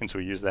 and so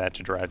we use that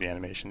to drive the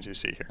animations you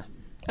see here.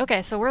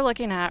 Okay, so we're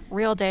looking at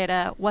real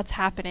data, what's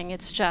happening.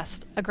 It's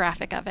just a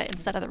graphic of it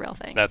instead of the real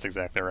thing. That's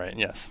exactly right,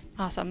 yes.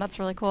 Awesome, that's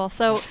really cool.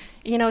 So,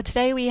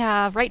 today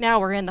right now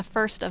we're in the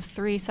first of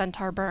 3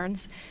 Centaur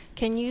burns.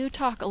 Can you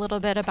talk a little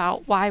bit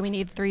about why we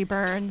need 3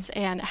 burns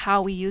and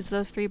how we use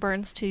those 3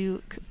 burns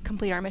to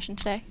complete our mission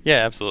today?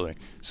 Yeah, absolutely.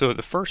 So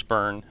the first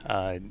burn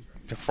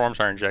performs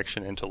our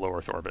injection into low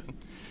Earth orbit.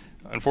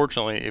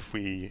 Unfortunately, if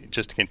we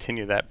just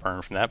continue that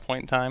burn from that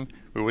point in time,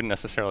 we wouldn't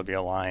necessarily be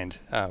aligned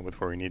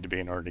with where we need to be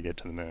in order to get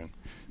to the moon.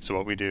 So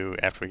what we do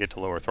after we get to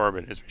low Earth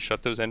orbit is we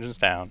shut those engines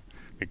down,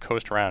 we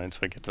coast around until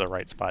we get to the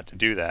right spot to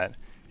do that,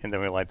 and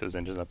then we light those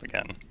engines up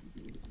again.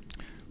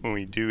 When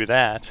we do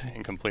that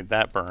and complete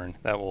that burn,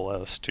 that will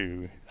allow us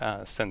to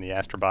send the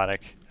Astrobotic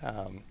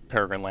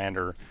Peregrine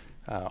lander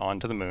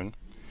onto the moon.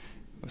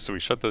 So we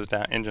shut those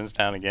engines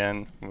down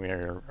again. We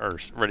are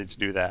ready to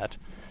do that,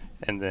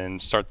 and then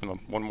start them up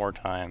one more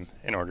time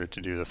in order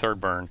to do the third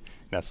burn.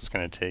 And that's what's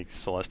going to take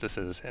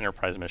Celestis's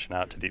Enterprise mission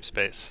out to deep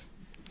space.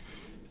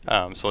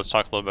 So let's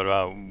talk a little bit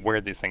about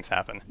where these things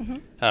happen.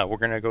 Mm-hmm. We're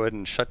going to go ahead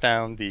and shut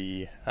down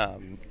the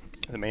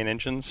main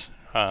engines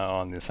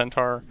on the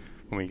Centaur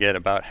when we get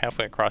about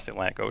halfway across the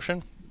Atlantic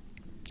Ocean.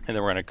 And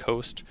then we're going to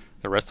coast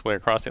the rest of the way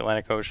across the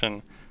Atlantic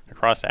Ocean,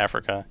 across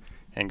Africa,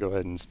 and go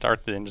ahead and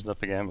start the engines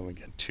up again when we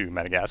get to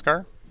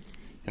Madagascar.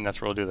 And that's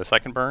where we'll do the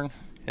second burn.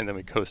 And then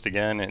we coast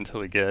again until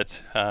we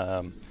get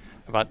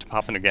about to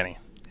Papua New Guinea.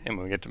 And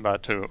when we get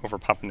over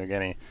Papua New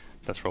Guinea,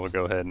 that's where we'll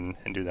go ahead and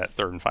do that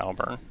third and final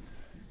burn.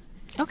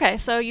 Okay,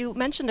 so you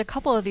mentioned a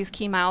couple of these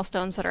key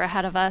milestones that are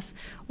ahead of us.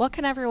 What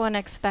can everyone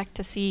expect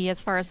to see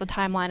as far as the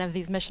timeline of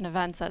these mission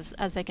events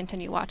as they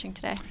continue watching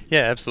today?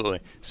 Yeah, absolutely.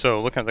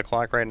 So looking at the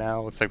clock right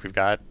now, it looks like we've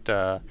got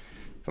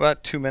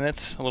about 2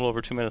 minutes, a little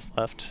over 2 minutes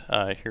left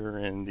here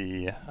in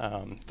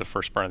the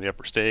first burn of the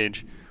upper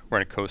stage. We're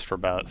going to coast for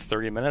about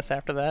 30 minutes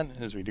after that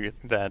as we do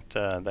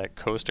that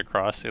coast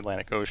across the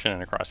Atlantic Ocean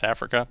and across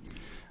Africa.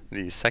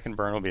 The second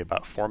burn will be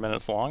about 4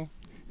 minutes long,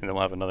 and then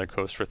we'll have another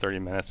coast for 30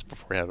 minutes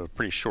before we have a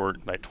pretty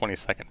short, like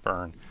 20-second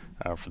burn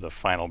for the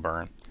final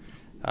burn.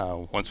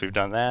 Once we've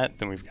done that,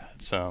 then we've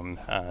got some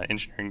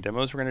engineering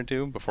demos we're going to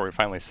do before we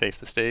finally safe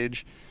the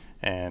stage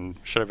and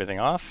shut everything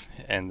off.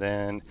 And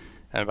then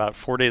about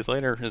 4 days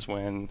later is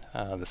when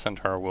the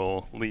Centaur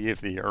will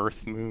leave the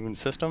Earth-Moon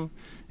system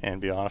and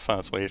be off on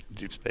its way to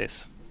deep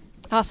space.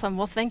 Awesome.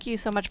 Well, thank you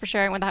so much for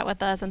sharing that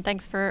with us, and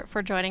thanks for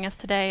joining us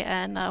today.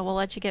 And we'll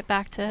let you get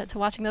back to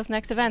watching those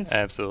next events.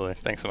 Absolutely.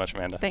 Thanks so much,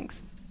 Amanda.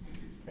 Thanks.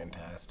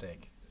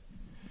 Fantastic.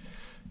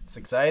 It's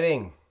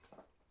exciting.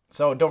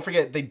 So don't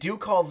forget, they do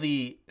call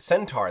the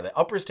Centaur, the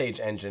upper stage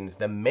engines,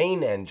 the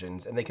main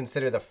engines, and they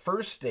consider the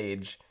first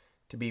stage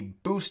to be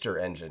booster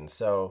engines.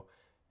 So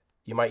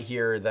you might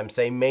hear them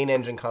say main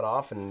engine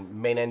cutoff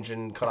and main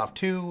engine cutoff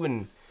 2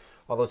 and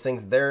all those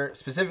things. They're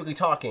specifically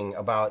talking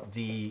about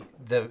the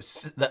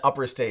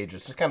upper stage.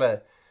 It's just kind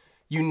of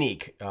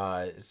unique.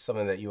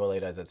 Something that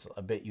ULA does that's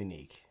a bit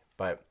unique.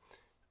 But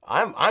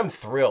I'm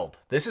thrilled.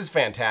 This is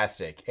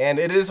fantastic. And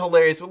it is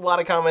hilarious with a lot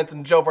of comments.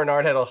 And Joe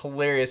Bernard had a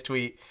hilarious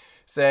tweet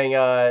saying,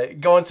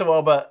 going so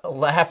well, but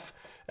laugh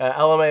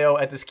LMAO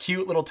at this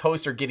cute little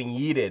toaster getting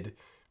yeeted.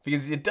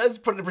 Because it does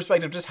put into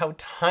perspective just how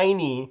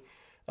tiny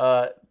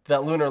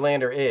that lunar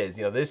lander is.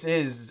 This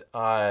is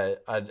a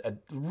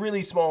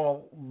really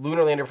small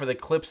lunar lander for the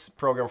CLIPS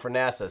program for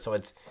NASA. So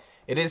it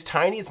is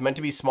tiny. It's meant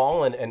to be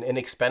small and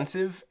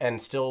inexpensive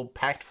and still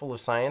packed full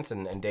of science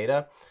and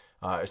data,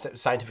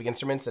 scientific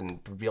instruments,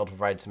 and be able to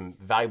provide some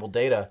valuable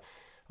data.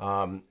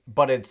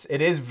 But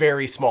it is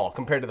very small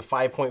compared to the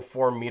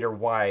 5.4 meter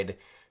wide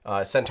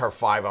Centaur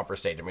 5 upper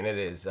stage. I mean, it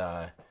is,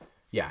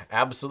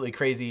 absolutely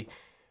crazy.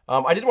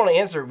 I did want to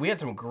answer. We had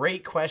some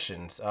great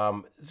questions,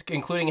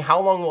 including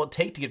how long will it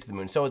take to get to the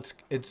moon. So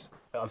it's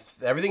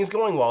everything's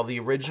going well. The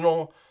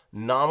original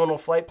nominal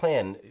flight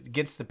plan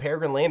gets the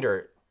Peregrine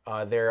lander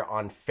there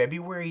on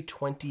February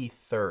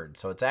 23rd.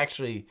 So it's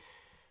actually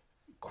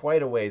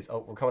quite a ways.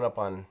 Oh, we're coming up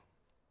on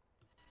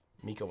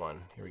Mika 1.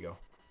 Here we go.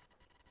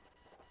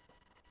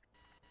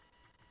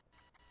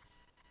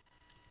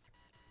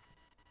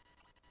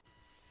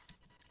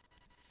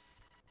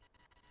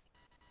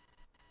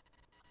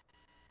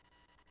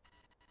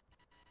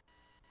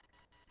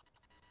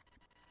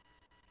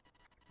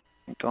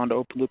 On to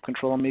open loop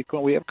control on Miko.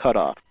 We have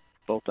cutoff.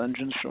 Both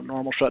engines show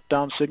normal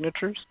shutdown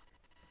signatures.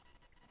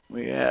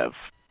 We have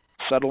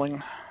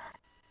settling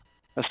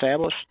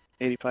established,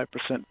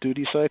 85%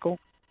 duty cycle.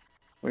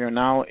 We are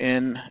now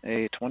in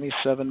a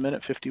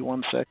 27-minute,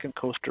 51-second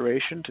coast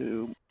duration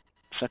to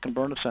second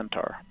burn of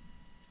Centaur.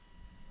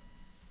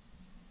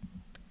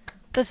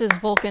 This is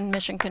Vulcan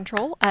Mission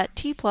Control at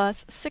T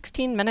plus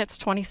 16 minutes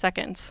 20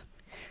 seconds.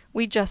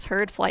 We just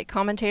heard flight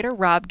commentator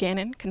Rob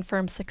Gannon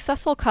confirm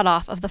successful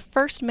cutoff of the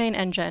first main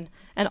engine,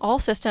 and all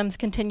systems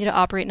continue to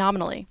operate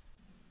nominally.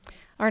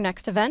 Our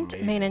next event,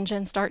 Main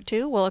Engine Start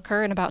 2, will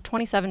occur in about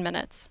 27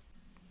 minutes.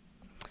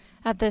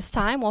 At this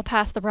time, we'll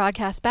pass the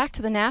broadcast back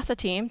to the NASA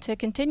team to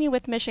continue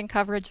with mission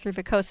coverage through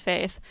the coast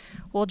phase.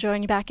 We'll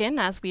join you back in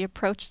as we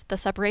approach the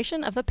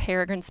separation of the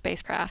Peregrine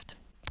spacecraft.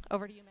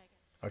 Over to you, Megan.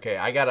 Okay,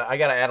 I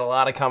gotta add a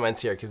lot of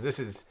comments here because this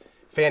is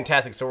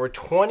fantastic. So we're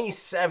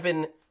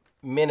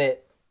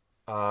 27-minute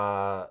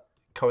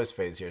coast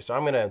phase here. So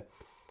I'm gonna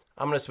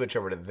switch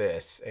over to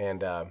this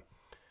and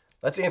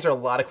let's answer a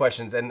lot of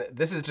questions. And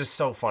this is just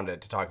so fun to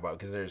talk about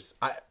because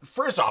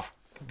first off,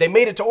 they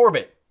made it to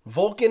orbit.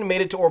 Vulcan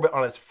made it to orbit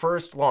on its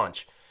first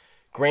launch.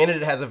 Granted,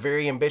 it has a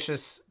very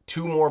ambitious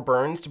 2 more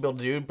burns to be able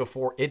to do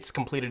before it's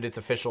completed its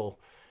official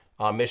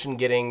mission,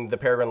 getting the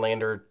Peregrine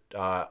lander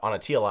on a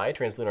TLI,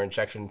 translunar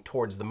injection,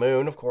 towards the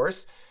moon, of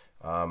course.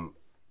 But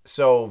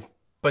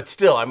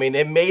still, I mean,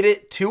 it made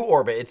it to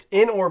orbit. It's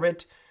in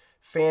orbit.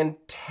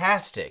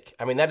 Fantastic.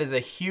 I mean, that is a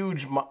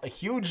huge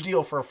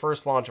deal for a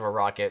first launch of a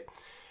rocket.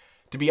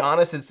 To be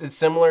honest, it's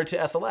similar to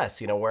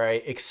SLS, where I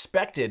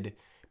expected,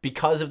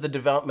 because of the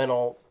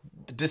developmental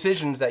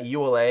decisions that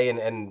ULA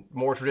and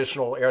more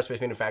traditional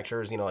aerospace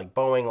manufacturers, like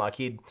Boeing,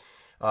 Lockheed,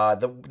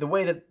 the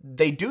way that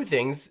they do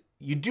things,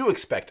 you do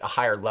expect a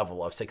higher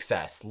level of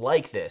success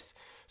like this.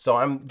 So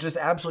I'm just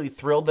absolutely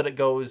thrilled that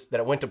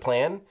it went to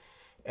plan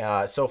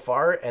so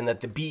far, and that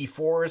the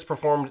BE-4s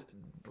performed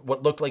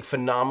what looked like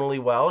phenomenally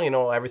well.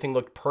 Everything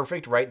looked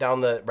perfect right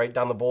down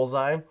the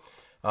bullseye.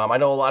 I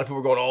know a lot of people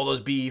are going, "Oh, those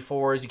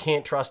BE-4s, you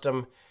can't trust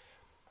them."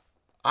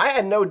 I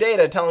had no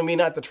data telling me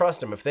not to trust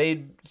them. If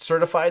they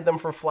certified them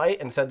for flight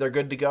and said they're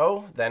good to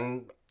go,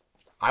 then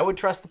I would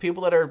trust the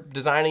people that are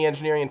designing,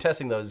 engineering, and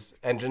testing those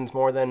engines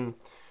more than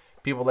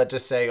people that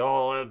just say,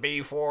 "Oh, the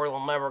BE-4,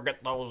 they'll never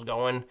get those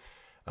going."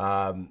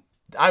 I'm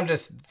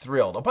just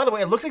thrilled. Oh, by the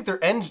way, it looks like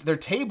their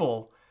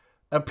table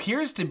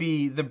appears to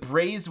be the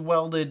braze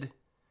welded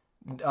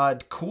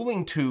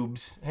cooling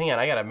tubes. Hang on,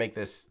 I gotta make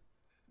this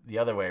the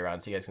other way around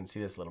so you guys can see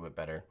this a little bit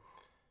better.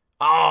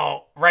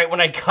 Oh, right when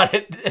I cut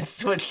it, it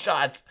switched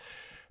shots.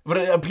 But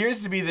it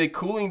appears to be the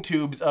cooling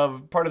tubes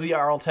of part of the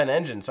RL-10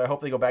 engine. So I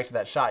hope they go back to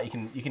that shot.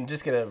 You can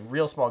just get a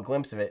real small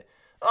glimpse of it.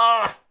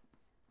 Ah,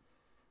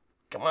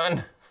 come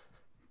on,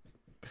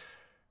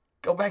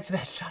 go back to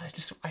that shot.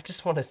 I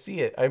just want to see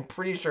it. I'm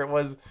pretty sure it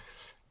was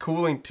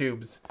cooling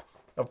tubes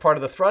of part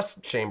of the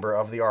thrust chamber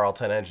of the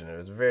RL-10 engine. It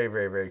was very,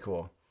 very, very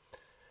cool.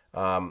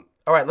 All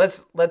right,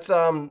 let's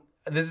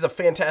this is a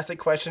fantastic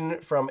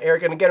question from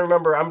Eric. And again,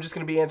 remember, I'm just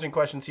going to be answering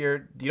questions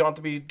here. You don't have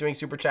to be doing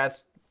super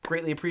chats.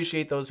 Greatly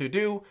appreciate those who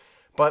do.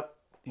 But,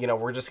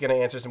 we're just going to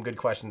answer some good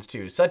questions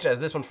too, such as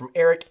this one from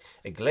Eric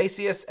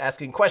Iglesias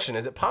asking, question,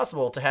 is it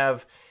possible to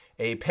have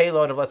a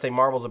payload of, let's say,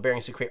 marbles or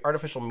bearings to create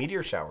artificial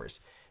meteor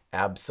showers?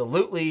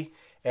 Absolutely.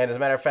 And as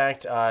a matter of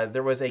fact,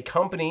 there was a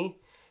company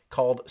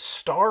called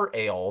Star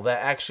Ale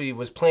that actually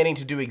was planning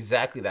to do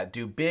exactly that,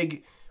 do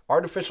big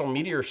artificial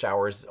meteor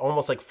showers,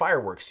 almost like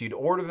fireworks. You'd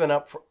order them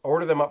up for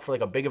like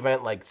a big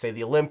event, like say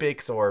the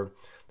Olympics or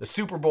the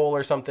Super Bowl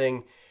or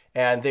something,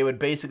 and they would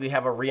basically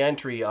have a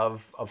reentry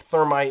of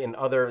thermite and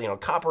other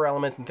copper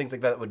elements and things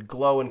like that would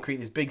glow and create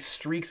these big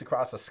streaks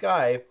across the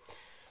sky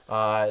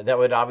that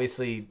would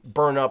obviously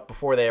burn up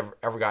before they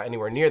ever got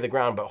anywhere near the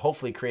ground, but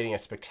hopefully creating a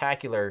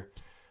spectacular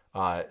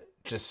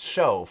just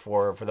show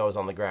for those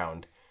on the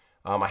ground.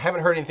 I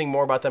haven't heard anything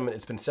more about them.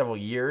 It's been several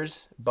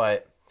years,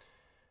 but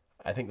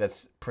I think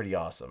that's pretty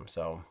awesome.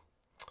 So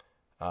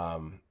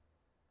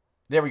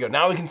there we go.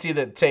 Now we can see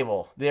the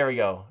table. There we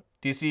go.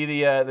 Do you see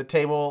the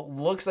table?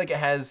 Looks like it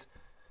has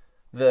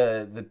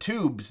the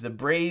tubes, the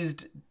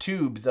brazed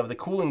tubes of the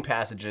cooling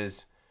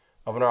passages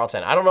of an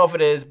RL-10. I don't know if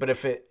it is, but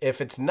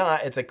if it's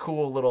not, it's a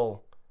cool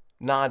little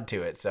nod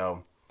to it.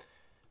 So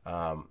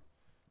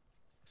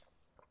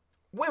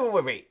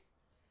wait.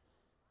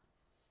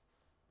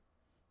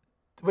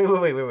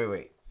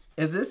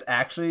 Is this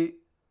actually...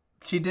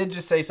 She did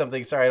just say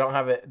something. Sorry, I don't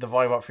have the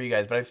volume up for you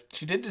guys, but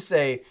she did just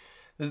say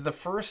This is the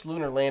first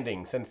lunar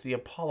landing since the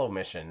Apollo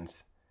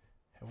missions.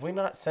 Have we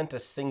not sent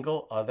a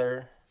single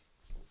other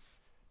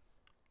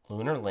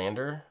lunar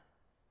lander?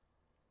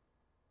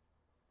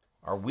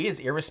 Are we as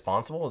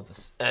irresponsible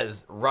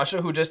as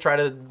Russia, who just tried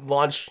to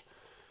launch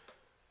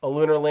a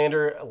lunar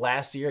lander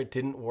last year? It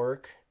didn't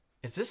work.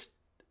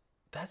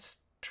 That's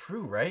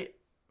true, right?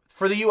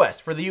 For the U.S.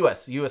 The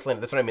U.S.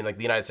 landed. That's what I mean, like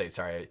the United States,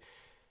 sorry.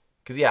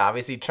 Because, yeah,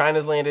 obviously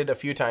China's landed a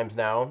few times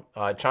now.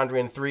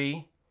 Chandrayaan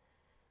 3.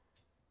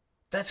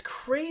 That's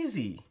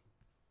crazy.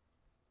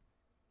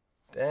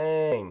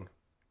 Dang.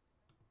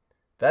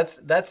 That's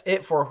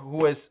it for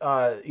who has,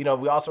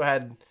 we also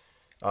had,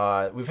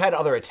 we've had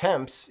other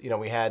attempts.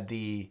 We had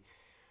the,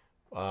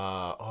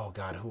 oh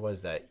God, who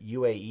was that?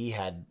 UAE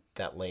had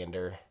that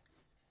lander.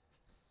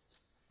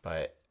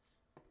 But,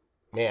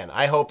 man,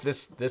 I hope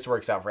this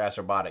works out for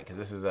Astrobotic, because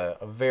this is a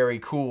very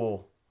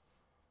cool,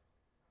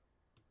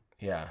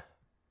 yeah,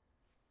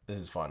 this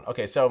is fun.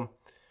 Okay, so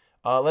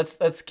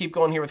let's keep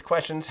going here with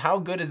questions. How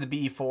good is the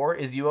BE-4?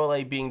 Is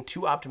ULA being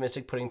too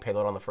optimistic putting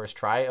payload on the first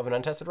try of an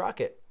untested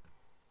rocket?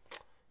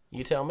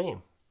 You tell me.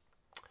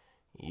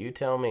 You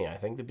tell me. I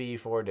think the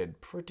BE-4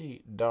 did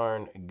pretty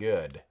darn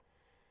good.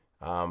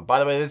 By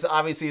the way, this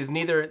obviously is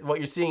neither, what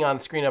you're seeing on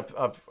the screen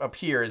up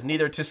here is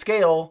neither to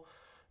scale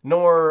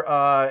nor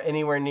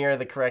anywhere near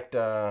the correct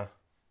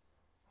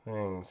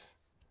things.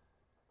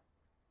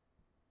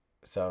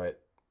 So it,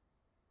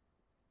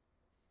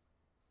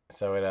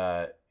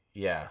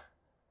 yeah.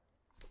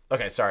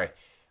 Okay, sorry.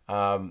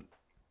 I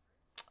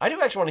do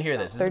actually want to hear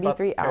this. This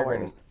 33 is about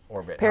hours.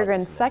 Orbit.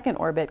 Peregrine's second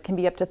orbit can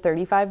be up to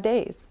 35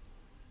 days.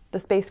 The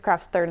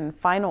spacecraft's third and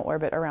final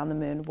orbit around the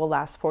moon will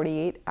last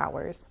 48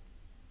 hours.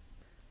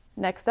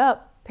 Next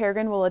up,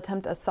 Peregrine will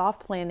attempt a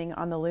soft landing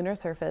on the lunar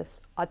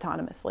surface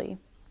autonomously.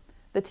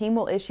 The team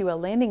will issue a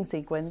landing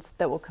sequence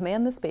that will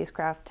command the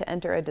spacecraft to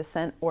enter a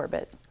descent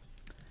orbit.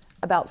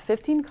 About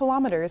 15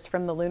 kilometers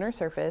from the lunar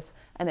surface,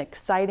 an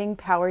exciting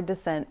powered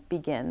descent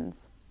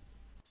begins.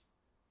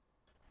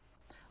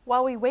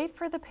 While we wait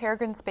for the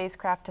Peregrine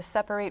spacecraft to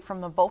separate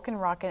from the Vulcan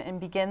rocket and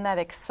begin that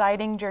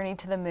exciting journey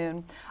to the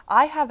moon,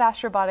 I have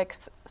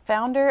Astrobotic's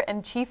founder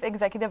and Chief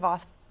Executive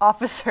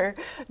Officer,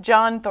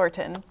 John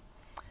Thornton.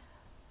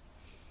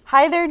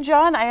 Hi there,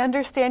 John. I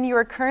understand you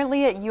are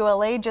currently at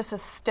ULA, just a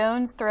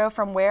stone's throw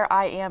from where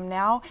I am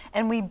now,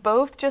 and we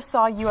both just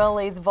saw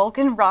ULA's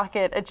Vulcan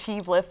rocket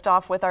achieve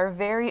liftoff with our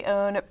very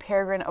own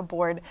Peregrine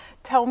aboard.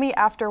 Tell me,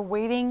 after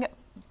waiting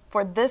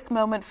for this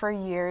moment for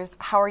years,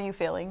 how are you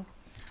feeling?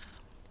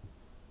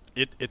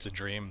 It's a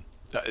dream.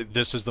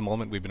 This is the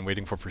moment we've been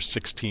waiting for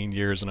 16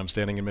 years, and I'm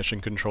standing in mission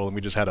control, and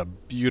we just had a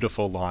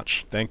beautiful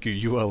launch. Thank you,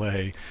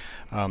 ULA.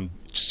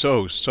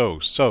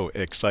 So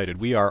excited.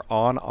 We are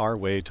on our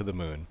way to the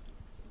moon.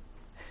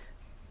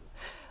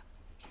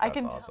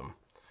 That's awesome.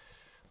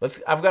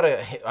 I've got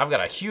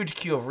a huge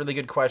queue of really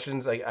good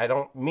questions. I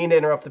don't mean to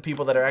interrupt the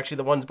people that are actually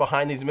the ones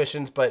behind these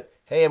missions, but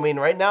hey, I mean,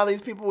 right now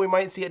these people we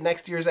might see at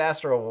next year's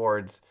Astro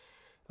Awards.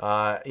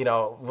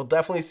 We'll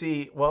definitely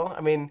see. Well,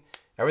 I mean,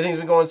 everything's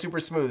been going super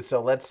smooth,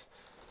 so let's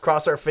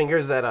cross our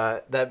fingers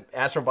that that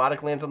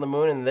Astrobotic lands on the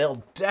moon, and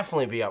they'll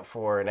definitely be up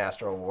for an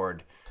Astro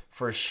Award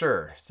for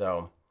sure.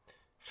 So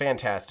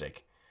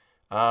fantastic.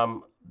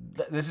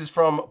 This is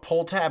from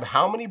PollTab.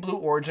 How many Blue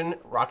Origin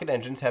rocket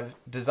engines have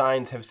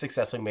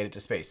successfully made it to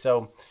space?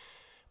 So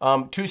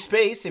to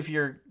space, if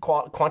you're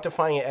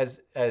quantifying it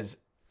as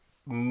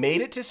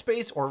made it to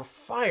space or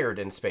fired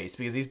in space,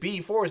 because these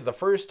BE-4s are the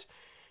first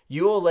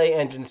ULA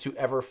engines to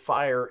ever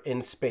fire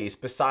in space,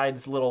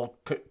 besides little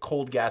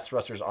cold gas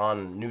thrusters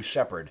on New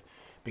Shepard,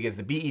 because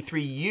the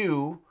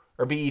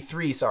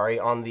BE-3 sorry,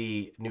 on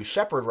the New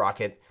Shepard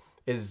rocket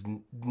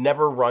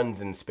never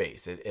runs in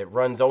space. It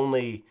runs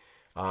only,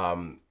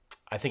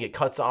 I think it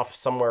cuts off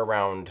somewhere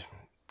around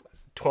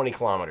 20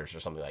 kilometers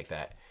or something like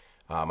that.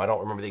 I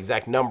don't remember the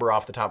exact number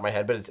off the top of my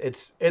head, but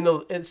it's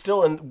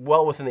still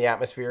well within the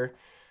atmosphere.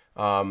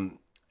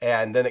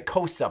 And then it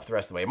coasts up the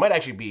rest of the way. It might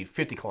actually be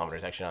 50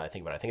 kilometers, actually, now that I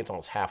think about it. I think it's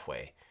almost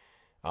halfway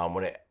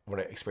when it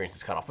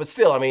experiences cutoff. But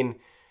still, I mean,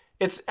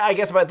 I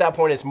guess at that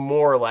point, it's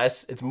more or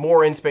less, it's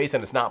more in space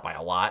than it's not by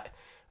a lot.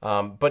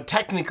 But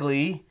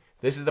technically,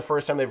 this is the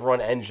first time they've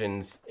run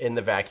engines in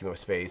the vacuum of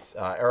space,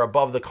 or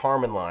above the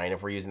Kármán line,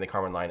 if we're using the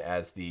Kármán line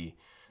as the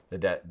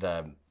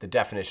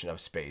definition of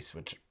space,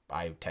 which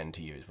I tend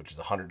to use, which is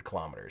 100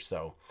 kilometers.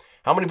 So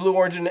how many Blue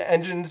Origin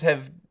engines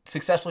have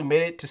successfully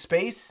made it to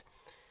space?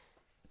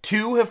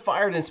 2 have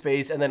fired in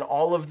space, and then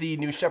all of the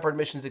New Shepard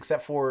missions,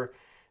 except for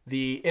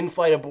the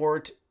in-flight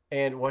abort,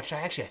 and which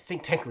I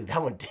think technically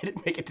that one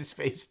didn't make it to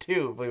space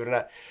too, believe it or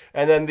not.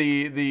 And then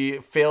the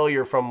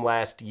failure from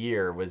last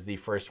year was the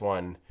first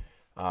one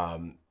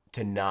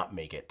to not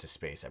make it to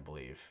space, I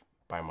believe,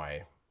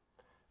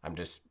 I'm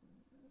just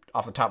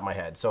off the top of my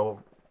head.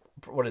 So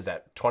what is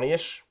that,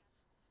 20-ish?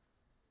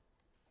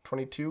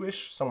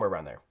 22-ish? Somewhere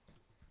around there.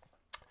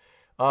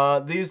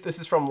 This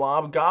is from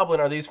Lob Goblin.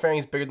 Are these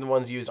fairings bigger than the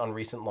ones used on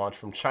recent launch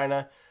from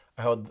China?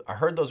 I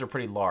heard those are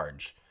pretty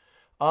large.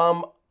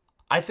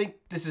 I think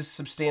this is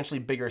substantially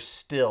bigger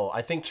still.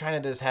 I think China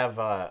does have.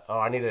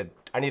 I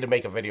need to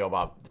make a video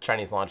about the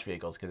Chinese launch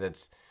vehicles because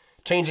it's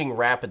changing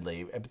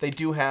rapidly. But they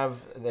do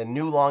have the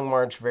new Long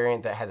March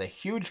variant that has a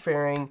huge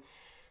fairing.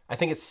 I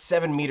think it's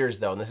 7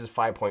 meters though, and this is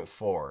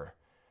 5.4.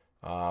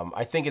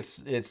 I think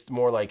it's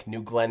more like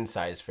New Glenn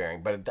size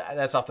fairing, but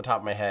that's off the top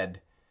of my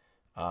head.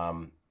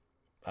 I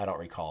don't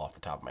recall off the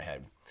top of my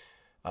head.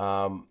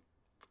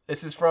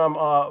 This is from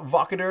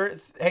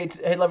Vocator. Hey,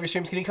 love your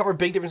streams. Can you cover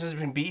big differences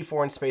between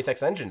BE4 and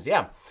SpaceX engines?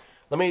 Yeah.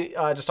 Let me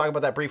just talk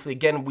about that briefly.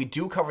 Again, we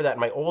do cover that in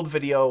my old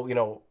video. You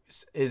know,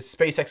 is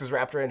SpaceX's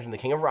Raptor engine the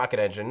king of rocket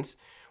engines?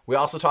 We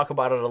also talk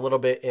about it a little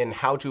bit in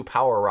how to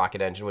power a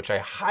rocket engine, which I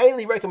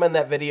highly recommend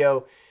that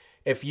video.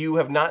 If you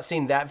have not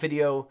seen that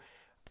video,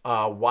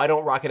 why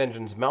don't rocket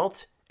engines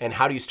melt? And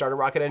how do you start a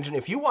rocket engine?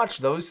 If you watch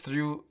those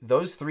three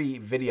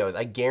videos,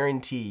 I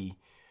guarantee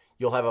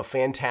you'll have a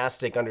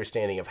fantastic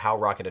understanding of how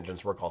rocket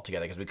engines work all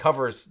together because we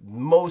cover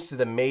most of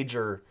the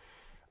major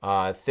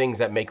things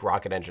that make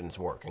rocket engines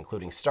work,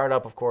 including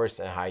startup, of course,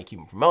 and how you keep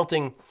them from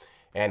melting,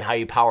 and how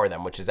you power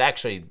them, which is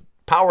actually,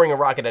 powering a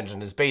rocket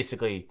engine is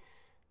basically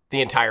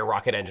the entire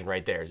rocket engine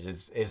right there,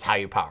 is how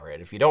you power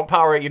it. If you don't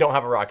power it, you don't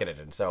have a rocket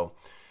engine. So,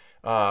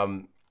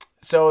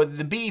 so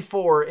the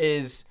BE4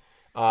 is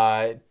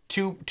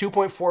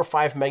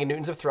 2.45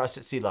 meganewtons of thrust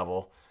at sea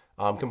level,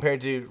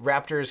 compared to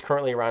Raptor's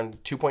currently around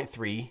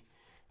 2.3.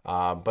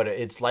 But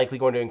it's likely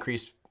going to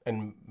increase,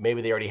 and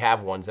maybe they already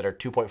have ones that are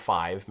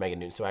 2.5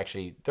 meganewtons. So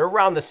actually, they're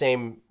around the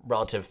same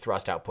relative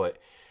thrust output.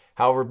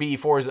 However,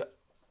 BE4 is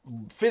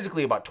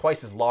physically about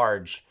twice as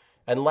large,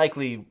 and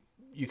likely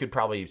you could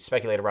probably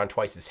speculate around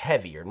twice as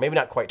heavy, or maybe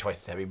not quite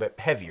twice as heavy, but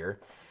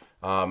heavier,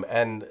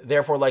 and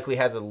therefore likely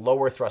has a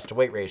lower thrust to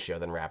weight ratio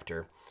than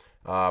Raptor.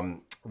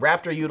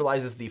 Raptor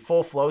utilizes the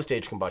full flow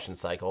stage combustion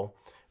cycle,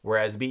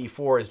 whereas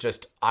BE4 is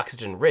just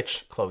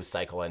oxygen-rich closed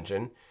cycle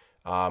engine.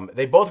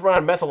 They both run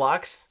on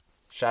Methalox.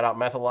 Shout out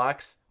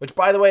Methalox. Which,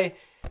 by the way,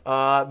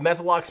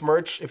 Methalox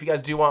merch, if you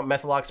guys do want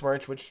Methalox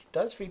merch, which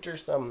does feature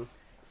some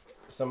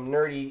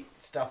nerdy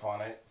stuff on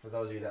it, for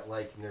those of you that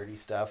like nerdy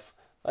stuff,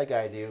 like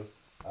I do.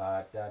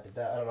 I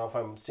don't know if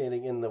I'm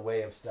standing in the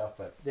way of stuff,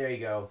 but there you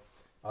go.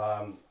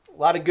 A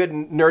lot of good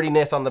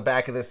nerdiness on the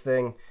back of this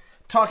thing.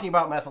 Talking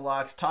about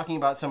Methalox, talking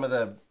about some of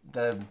the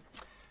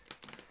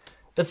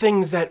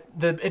things that,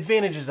 the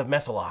advantages of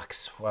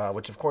Methalox,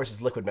 which of course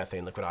is liquid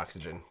methane, liquid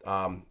oxygen.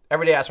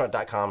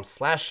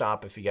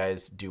 everydayastronaut.com/shop if you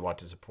guys do want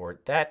to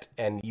support that,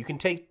 and you can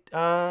take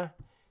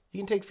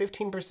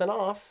 15%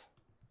 off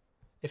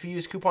if you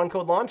use coupon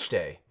code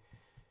LaunchDay.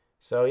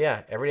 So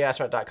yeah,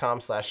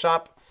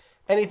 everydayastronaut.com/shop.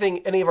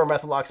 Any of our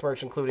Methalox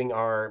merch, including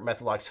our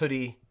Methalox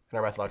hoodie and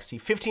our Methalox tee,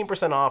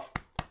 15% off.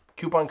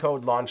 Coupon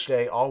code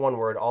LaunchDay, all one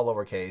word, all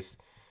lowercase.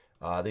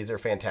 These are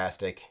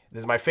fantastic.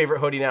 This is my favorite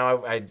hoodie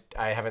now.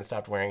 I haven't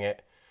stopped wearing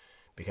it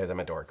because I'm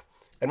a dork.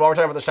 And while we're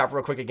talking about the shop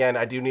real quick again,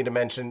 I do need to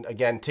mention,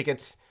 again,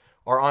 tickets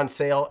are on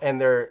sale and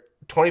they're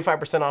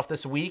 25% off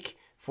this week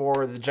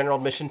for the general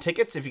admission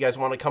tickets. If you guys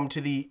want to come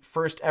to the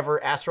first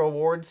ever Astro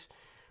Awards,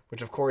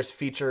 which of course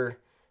feature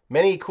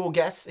many cool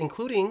guests,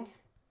 including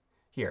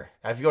here.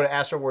 If you go to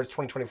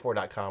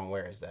astroawards2024.com,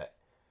 where is that?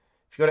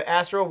 If you go to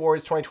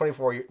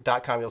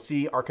astroawards2024.com, you'll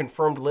see our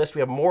confirmed list. We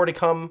have more to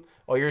come.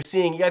 Oh, you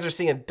guys are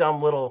seeing a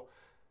dumb little,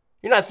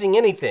 you're not seeing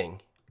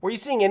anything. Were you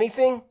seeing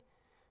anything?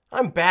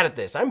 I'm bad at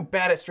this. I'm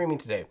bad at streaming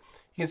today.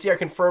 You can see our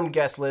confirmed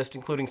guest list,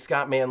 including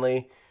Scott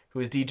Manley, who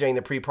is DJing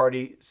the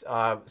pre-party,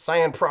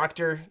 Cyan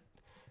Proctor.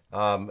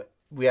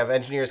 We have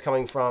engineers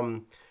coming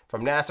from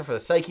NASA for the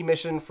Psyche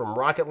mission, from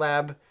Rocket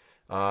Lab,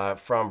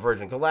 from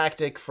Virgin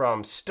Galactic,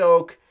 from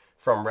Stoke,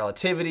 from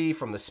Relativity,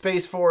 from the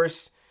Space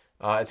Force.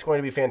 It's going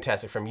to be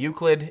fantastic. From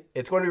Euclid.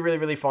 It's going to be really,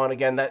 really fun.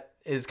 Again, that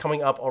is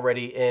coming up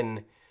already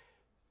in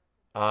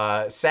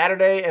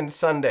Saturday and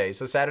Sunday.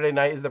 So Saturday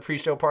night is the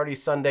pre-show party.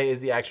 Sunday is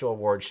the actual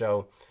award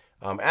show.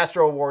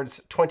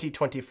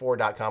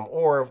 AstroAwards2024.com,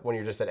 or when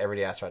you're just at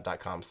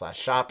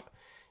everydayastronaut.com/shop,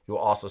 you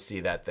will also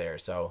see that there.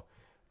 So,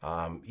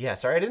 yeah,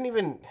 sorry, I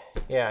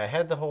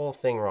had the whole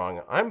thing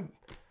wrong.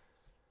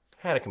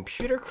 Had a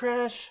computer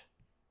crash.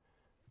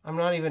 I'm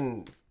not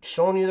even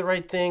showing you the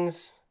right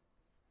things.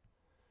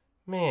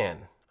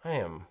 Man, I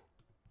am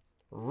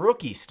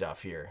rookie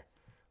stuff here.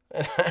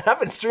 And I've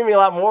been streaming a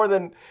lot more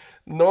than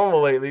normal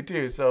lately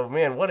too. So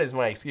man, what is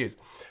my excuse?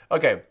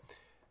 Okay,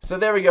 so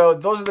there we go.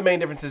 Those are the main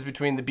differences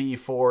between the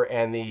BE4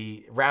 and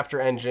the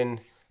Raptor engine.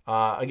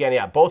 Again,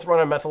 yeah, both run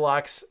on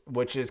Methalox,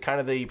 which is kind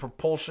of the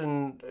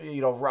propulsion,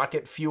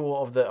 rocket fuel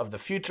of the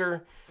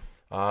future.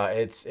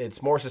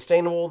 It's more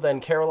sustainable than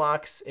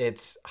Kerolox.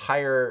 It's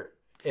higher.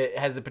 It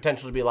has the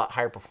potential to be a lot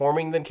higher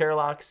performing than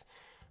Kerolox.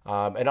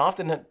 And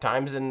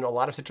oftentimes, in a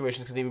lot of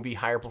situations, can even be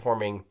higher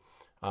performing,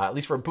 at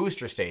least for a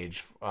booster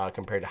stage,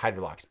 compared to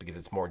Hydrolox, because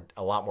it's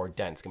a lot more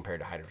dense compared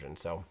to hydrogen.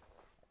 So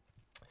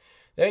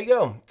there you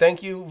go.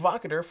 Thank you,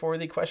 Vocator, for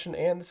the question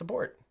and the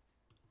support.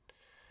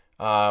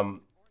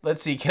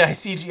 Let's see. Can I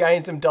CGI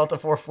in some Delta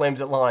IV flames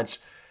at launch?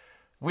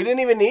 We didn't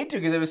even need to,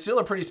 because it was still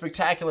a pretty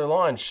spectacular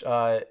launch.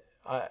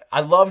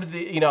 I loved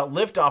the,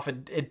 liftoff.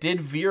 It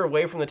did veer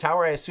away from the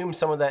tower. I assume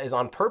some of that is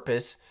on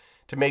purpose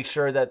to make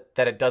sure that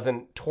it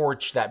doesn't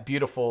torch that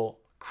beautiful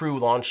crew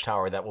launch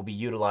tower that will be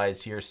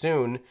utilized here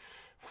soon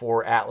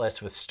for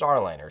Atlas with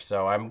Starliner.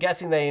 So I'm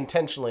guessing they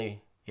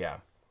intentionally,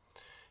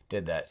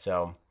 did that.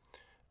 So,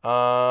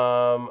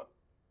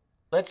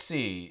 let's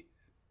see.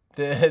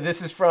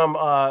 This is from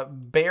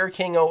Bear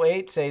King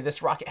 08. Say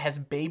this rocket has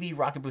baby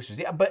rocket boosters.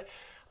 Yeah, but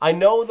I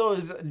know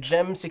those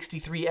GEM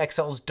 63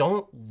 XLs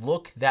don't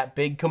look that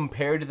big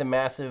compared to the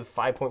massive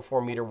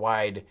 5.4 meter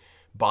wide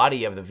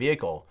body of the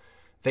vehicle.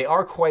 They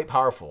are quite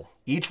powerful.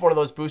 Each one of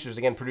those boosters,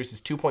 again,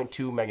 produces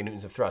 2.2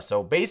 meganewtons of thrust.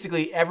 So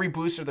basically, every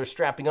booster they're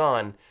strapping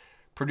on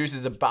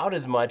produces about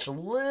as much, a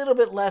little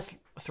bit less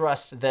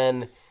thrust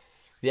than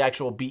the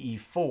actual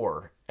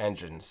BE4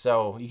 engine.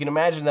 So you can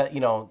imagine that,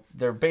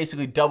 they're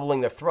basically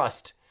doubling the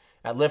thrust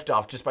at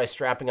liftoff just by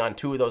strapping on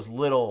 2 of those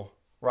little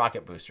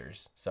rocket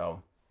boosters.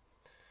 So,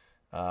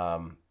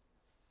 yeah.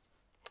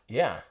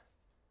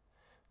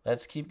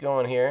 Let's keep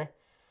going here.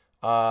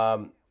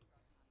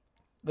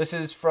 This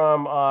is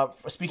from,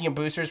 speaking of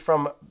boosters,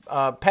 from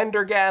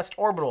Pendergast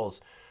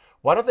Orbitals.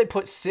 Why don't they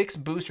put 6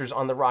 boosters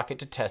on the rocket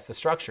to test the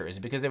structure? Is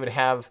it because they would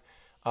have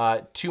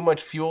too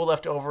much fuel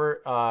left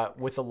over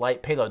with a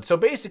light payload? So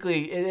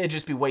basically, it'd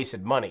just be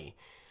wasted money.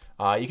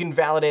 You can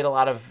validate a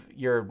lot of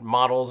your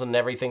models and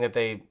everything that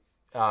they,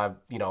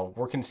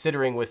 were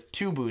considering with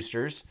 2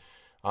 boosters.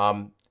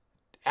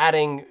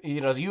 Adding,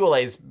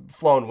 ULA's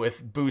flown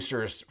with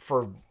boosters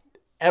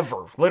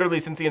forever. Literally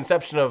since the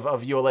inception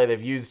of ULA,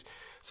 they've used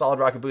solid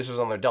rocket boosters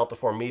on their Delta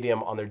IV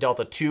medium, on their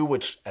Delta II,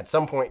 which at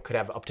some point could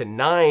have up to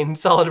 9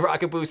 solid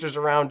rocket boosters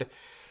around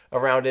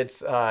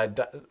its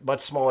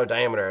much smaller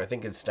diameter. I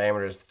think its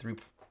diameter is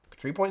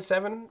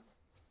 3.7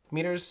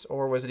 meters,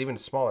 or was it even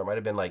smaller? It might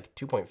have been like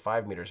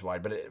 2.5 meters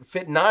wide, but it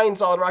fit 9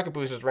 solid rocket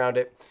boosters around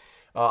it.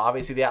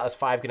 Obviously, the Atlas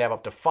V can have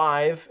up to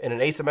 5 in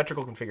an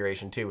asymmetrical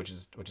configuration too, which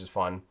is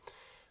fun.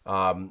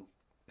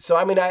 So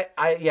I mean,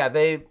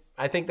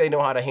 I think they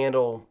know how to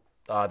handle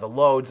the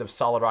loads of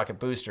solid rocket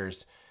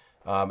boosters.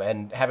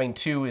 And having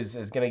 2 is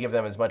going to give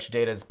them as much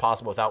data as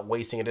possible without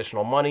wasting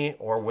additional money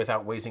or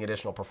without wasting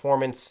additional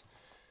performance.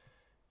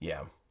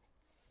 Yeah.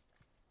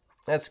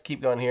 Let's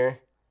keep going here.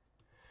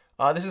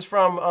 This is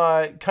from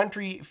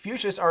Country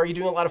Fuchsias. Are you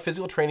doing a lot of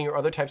physical training or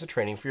other types of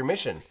training for your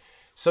mission?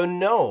 So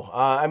no.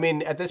 I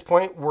mean, at this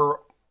point, we're,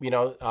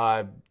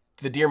 the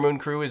Deer Moon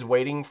crew is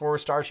waiting for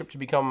Starship to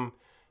become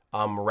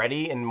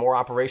ready and more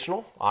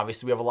operational.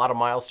 Obviously, we have a lot of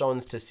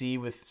milestones to see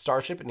with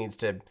Starship. It needs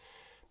to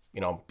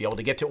be able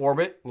to get to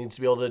orbit, needs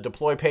to be able to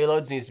deploy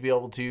payloads, needs to be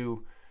able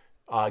to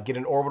get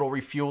an orbital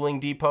refueling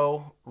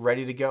depot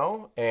ready to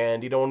go.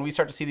 And, when we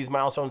start to see these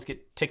milestones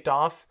get ticked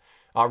off,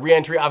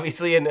 re-entry,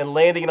 obviously, and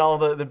landing and all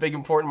the big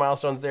important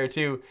milestones there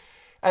too.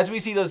 As we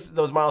see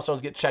those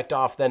milestones get checked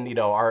off, then,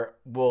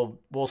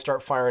 we'll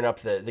start firing up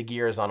the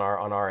gears on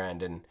our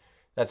end. And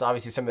that's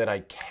obviously something that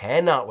I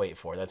cannot wait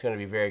for. That's going to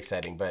be very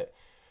exciting. But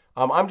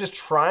I'm just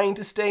trying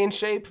to stay in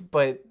shape,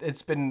 but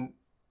it's been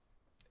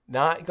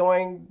not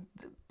going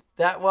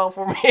that well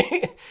for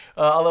me.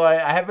 Although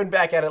I have been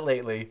back at it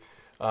lately.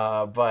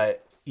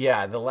 But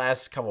yeah, the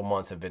last couple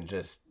months have been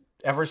just,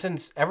 ever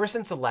since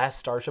the last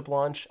Starship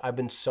launch, I've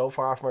been so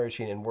far off my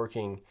routine and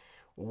working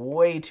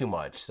way too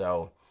much.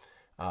 So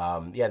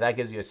yeah, that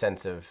gives you a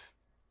sense of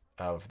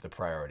the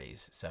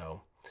priorities.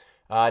 So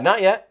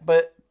not yet,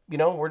 but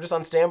we're just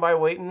on standby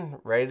waiting,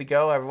 ready to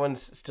go.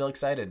 Everyone's still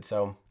excited.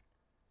 So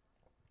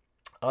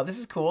this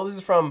is cool. This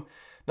is from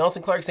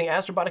Nelson Clark saying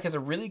Astrobotic has a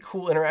really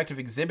cool interactive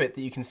exhibit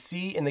that you can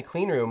see in the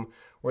clean room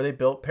where they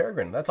built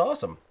Peregrine. That's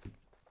awesome.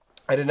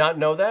 I did not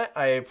know that.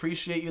 I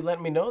appreciate you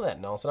letting me know that,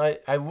 Nelson.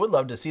 I would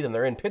love to see them.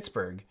 They're in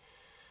Pittsburgh.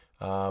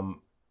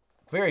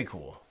 Very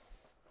cool.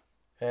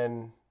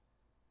 And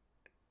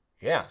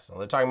yeah, so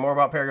they're talking more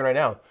about Peregrine right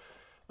now.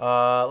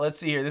 Let's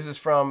see here. This is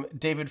from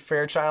David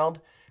Fairchild.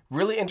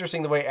 Really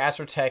interesting the way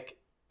Astrotech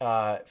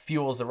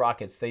fuels the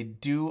rockets. They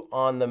do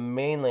on the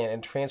mainland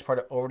and transport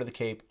it over to the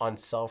Cape on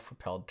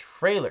self-propelled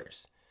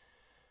trailers.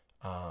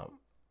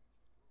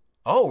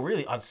 Oh,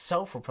 really? On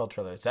self-propelled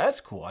trailers?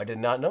 That's cool. I did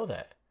not know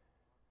that.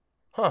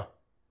 Huh.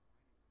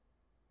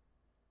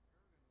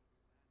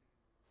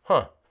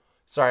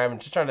 Sorry, I'm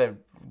just trying to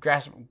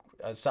grasp.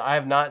 So I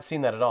have not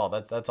seen that at all.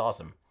 That's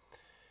awesome.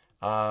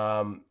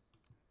 Oh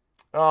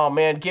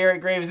man,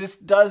 Garrett Graves, this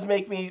does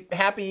make me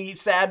happy,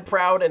 sad,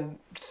 proud, and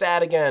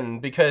sad again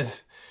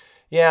because,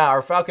 yeah,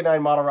 our Falcon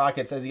 9 model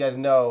rockets, as you guys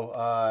know,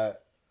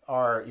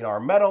 are our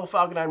metal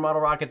Falcon 9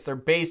 model rockets. They're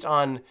based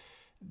on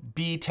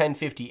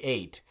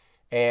B1058,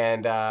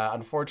 and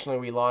unfortunately,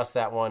 we lost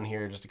that one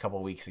here just a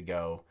couple weeks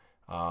ago.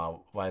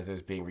 As it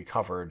was being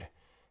recovered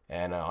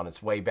and on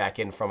its way back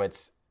in from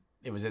it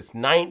was its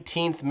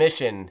 19th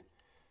mission.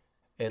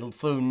 It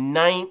flew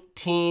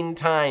 19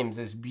 times,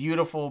 this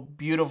beautiful,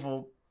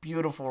 beautiful,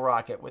 beautiful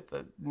rocket with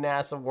the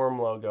NASA worm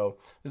logo.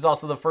 This is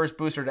also the first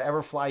booster to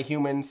ever fly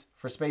humans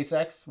for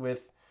SpaceX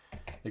with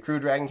the Crew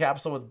Dragon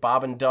capsule with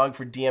Bob and Doug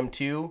for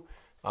DM2.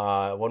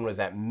 When was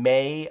that?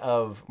 May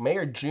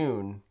or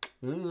June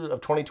of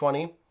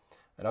 2020.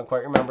 I don't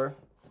quite remember.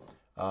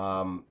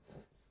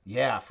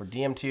 Yeah, for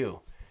DM2.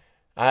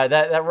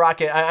 That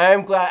rocket,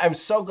 I'm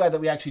so glad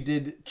that we actually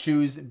did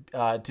choose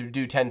to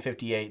do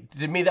 1058.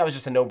 To me, that was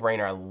just a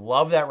no-brainer. I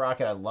love that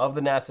rocket. I love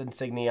the NASA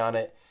insignia on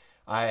it.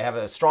 I have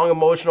a strong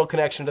emotional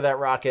connection to that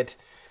rocket.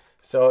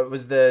 So it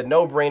was the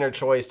no-brainer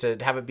choice to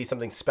have it be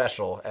something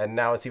special. And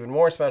now it's even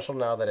more special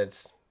now that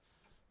it's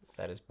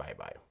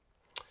bye-bye.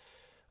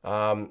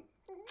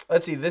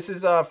 Let's see. This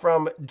is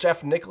from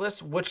Jeff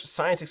Nicholas. Which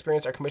science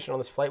experiments are commissioned on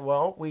this flight?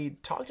 Well, we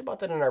talked about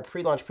that in our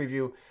pre-launch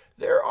preview.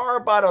 There are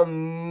about a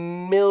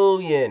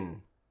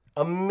million,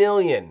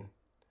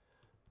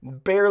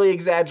 barely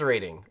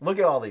exaggerating. Look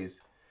at all these.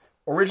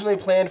 Originally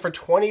planned for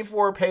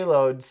 24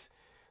 payloads,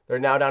 they're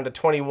now down to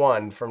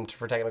 21 for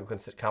technical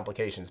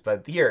complications.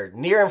 But here,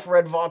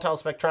 near-infrared volatile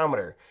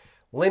spectrometer,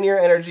 linear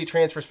energy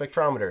transfer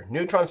spectrometer,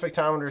 neutron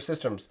spectrometer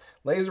systems,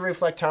 laser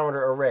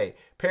reflectometer array,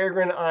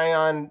 Peregrine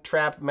ion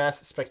trap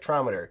mass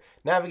spectrometer,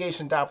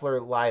 navigation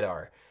Doppler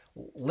LiDAR,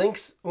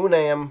 Lynx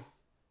UNAM,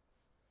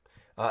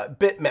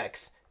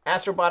 BitMEX,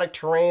 Astrobotic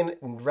terrain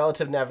and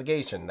relative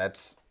navigation.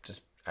 That's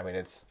just, I mean,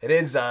 it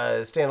is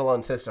a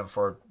standalone system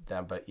for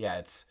them, but yeah,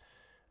 it's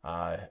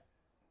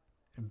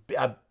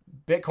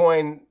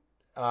Bitcoin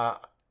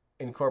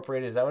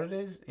Incorporated. Is that what it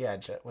is? Yeah.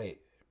 Wait,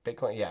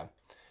 Bitcoin. Yeah.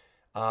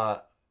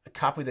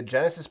 Copy the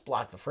Genesis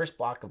block, the first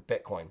block of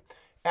Bitcoin.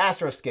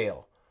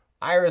 Astroscale,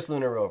 Iris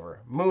Lunar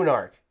Rover,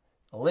 Moonarch,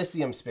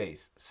 Elysium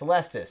Space,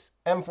 Celestis,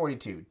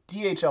 M42,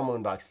 DHL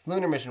Moonbox,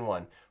 Lunar Mission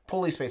 1,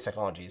 Pulley Space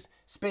Technologies,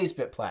 Space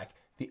Bit Plaque,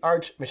 the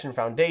Arch Mission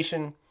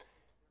Foundation.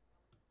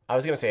 I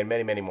was going to say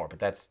many, many more, but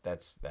that's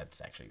it.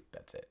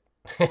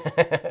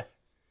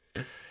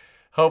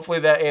 Hopefully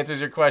that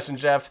answers your question,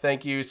 Jeff.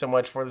 Thank you so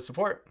much for the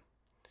support.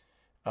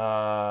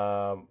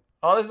 Oh,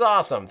 this is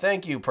awesome.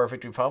 Thank you,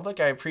 Perfect Republic.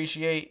 I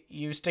appreciate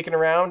you sticking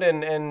around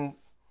and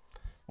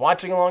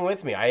watching along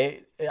with me.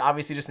 I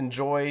obviously just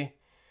enjoy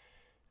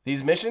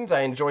these missions.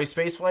 I enjoy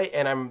spaceflight,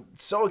 and I'm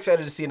so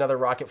excited to see another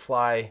rocket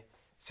fly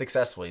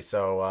successfully.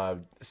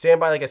 So stand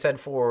by, like I said,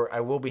 I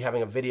will be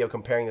having a video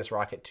comparing this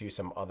rocket to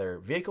some other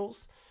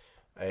vehicles.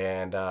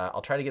 And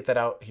I'll try to get that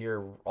out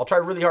here. I'll try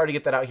really hard to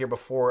get that out here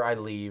before I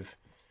leave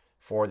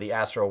for the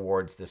Astro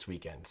Awards this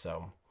weekend.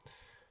 So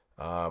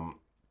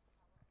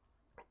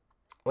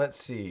let's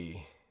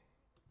see.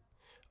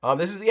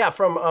 This is,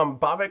 from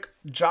Bavik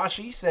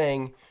Joshi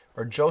saying,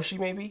 or Joshi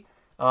maybe,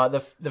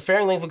 the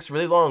fairing length looks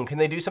really long. Can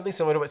they do something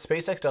similar to what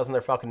SpaceX does in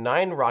their Falcon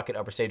 9 rocket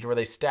upper stage where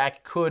they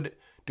could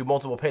do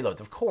multiple payloads?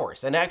 Of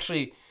course. And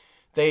actually,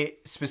 they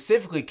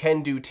specifically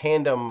can do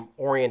tandem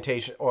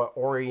orientation,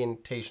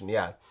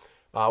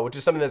 which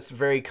is something that's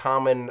very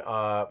common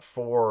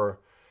for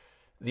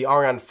the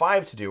Ariane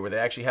 5 to do, where they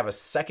actually have a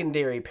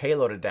secondary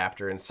payload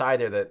adapter inside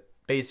there that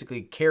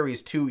basically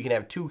carries you can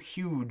have two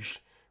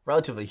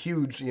relatively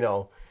huge,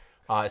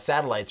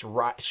 satellites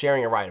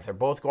sharing a ride. If they're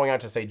both going out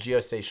to, say,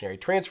 geostationary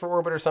transfer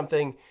orbit or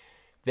something,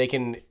 they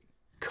can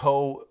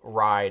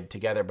co-ride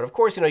together. But of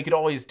course, you could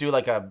always do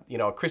like a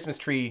Christmas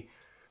tree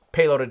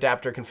payload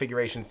adapter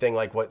configuration thing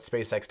like what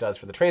SpaceX does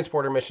for the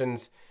transporter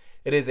missions.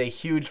 It is a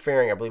huge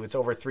fairing. I believe it's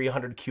over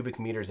 300 cubic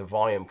meters of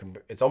volume.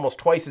 It's almost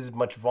twice as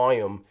much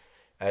volume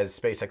as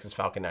SpaceX's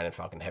Falcon 9 and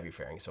Falcon Heavy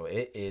fairing. So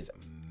it is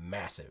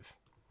massive.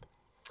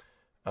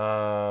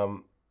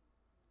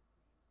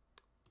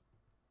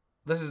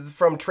 This is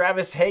from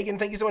Travis Hagen.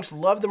 Thank you so much.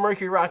 Love the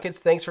Mercury rockets.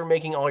 Thanks for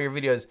making all your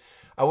videos.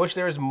 I wish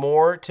there was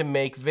more to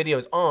make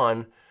videos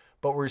on,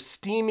 but we're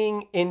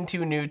steaming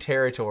into new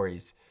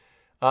territories.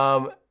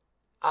 I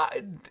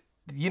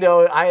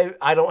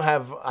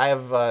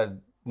have a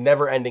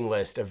never-ending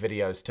list of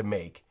videos to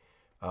make.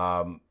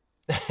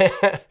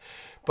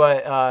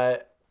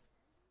 But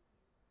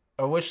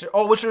I wish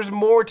there's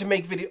more to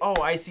make video.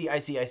 Oh, I see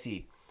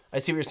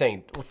what you're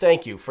saying. Well,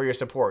 thank you for your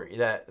support.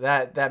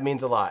 That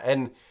means a lot.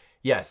 And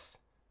yes,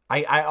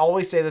 I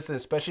always say this, and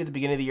especially at the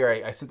beginning of the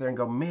year, I sit there and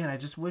go, man, I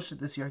just wish that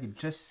this year I could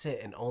just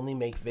sit and only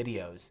make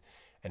videos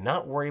and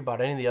not worry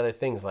about any of the other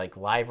things like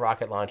live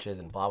rocket launches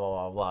and blah, blah,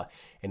 blah, blah.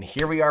 And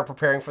here we are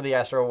preparing for the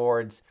Astro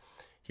Awards.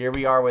 Here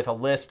we are with a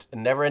list, a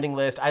never-ending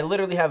list. I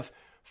literally have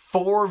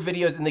 4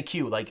 videos in the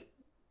queue. Like,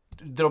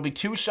 there'll be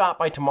 2 shot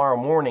by tomorrow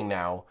morning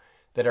now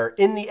that are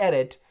in the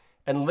edit,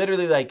 and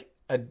literally like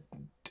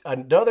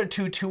another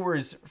 2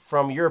 tours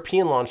from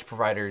European launch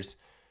providers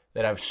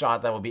that I've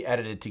shot that will be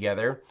edited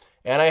together.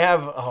 And I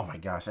have, oh my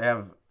gosh,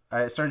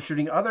 I started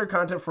shooting other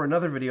content for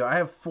another video. I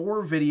have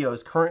 4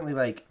 videos currently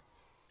like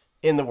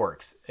in the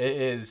works.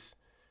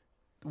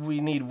 We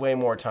need way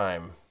more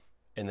time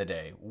in the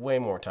day, way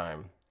more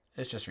time.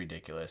 It's just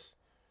ridiculous.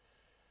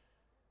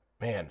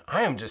 Man,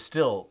 I am just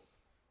still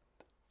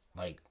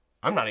like,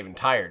 I'm not even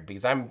tired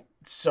because I'm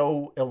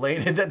so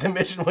elated that the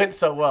mission went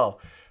so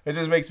well. It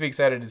just makes me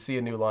excited to see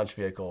a new launch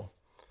vehicle.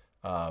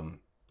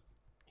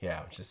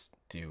 Just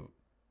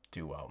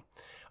do well.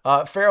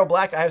 Pharaoh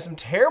Black, I have some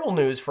terrible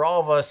news for all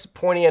of us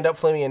pointy end up,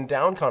 flaming end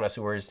down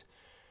connoisseurs.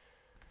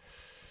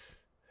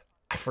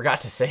 I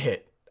forgot to say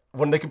it.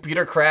 When the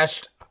computer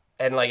crashed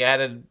and like I had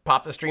to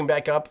pop the stream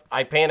back up.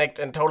 I panicked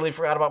and totally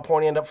forgot about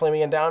Porny, ended up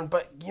flaming it down.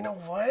 But you know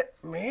what?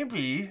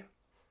 Maybe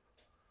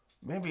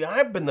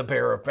I've been the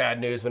bearer of bad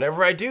news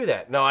whenever I do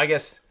that. No, I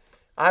guess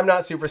I'm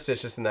not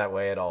superstitious in that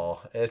way at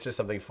all. It's just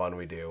something fun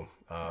we do.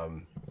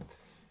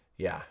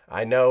 Yeah,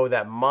 I know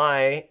that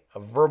my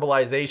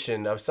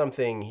verbalization of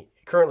something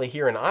currently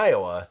here in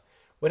Iowa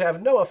would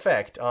have no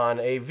effect on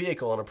a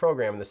vehicle and a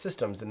program in the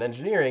systems and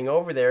engineering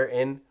over there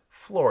in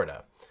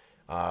Florida.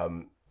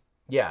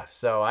 Yeah,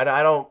 so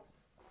I don't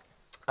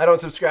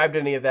subscribe to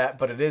any of that,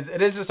 but it is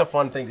just a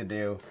fun thing to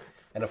do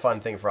and a fun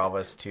thing for all of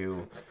us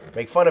to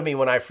make fun of me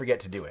when I forget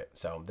to do it.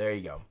 So there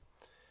you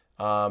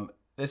go.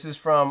 This is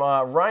from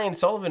Ryan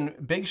Sullivan.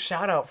 Big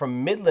shout out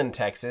from Midland,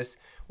 Texas.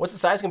 What's the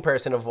size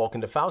comparison of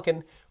Vulcan to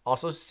Falcon?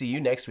 Also, see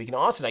you next week in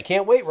Austin. I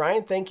can't wait,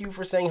 Ryan. Thank you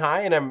for saying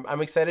hi, and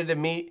I'm excited to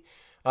meet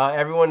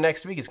everyone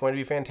next week. It's going to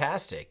be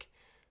fantastic.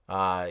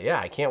 Yeah,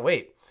 I can't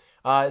wait.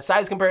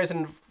 Size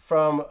comparison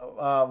from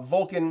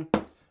Vulcan.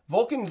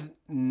 Vulcan's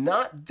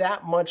not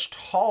that much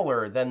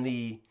taller than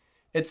the.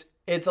 It's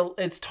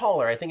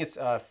taller. I think it's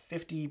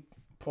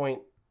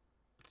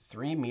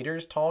 50.3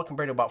 meters tall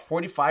compared to about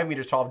 45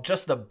 meters tall of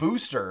just the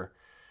booster.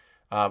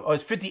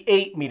 It's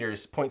 58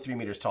 meters, 0.3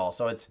 meters tall.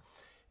 So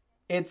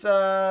it's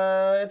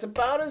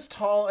about as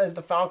tall as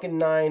the Falcon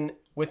 9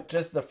 with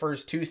just the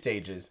first two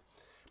stages.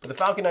 But the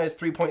Falcon 9 is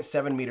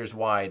 3.7 meters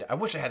wide. I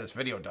wish I had this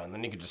video done,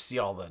 then you could just see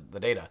all the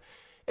data.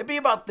 It'd be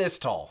about this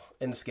tall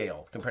in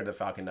scale compared to the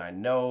Falcon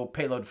 9. No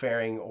payload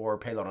fairing or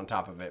payload on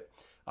top of it.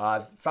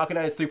 Falcon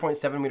 9 is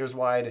 3.7 meters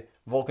wide.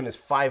 Vulcan is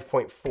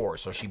 5.4,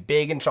 so she's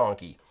big and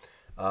chonky.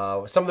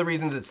 Some of the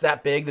reasons it's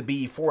that big,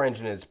 the BE4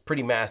 engine is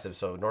pretty massive,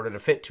 so in order to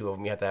fit two of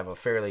them, you have to have a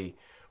fairly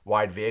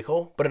wide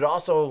vehicle. But it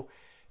also,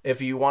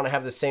 if you want to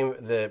have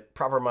the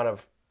proper amount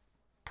of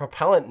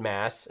propellant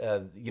mass,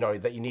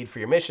 that you need for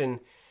your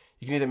mission,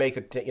 you can either make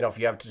if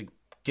you have to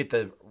get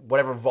the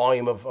whatever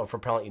volume of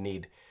propellant you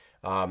need,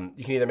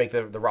 you can either make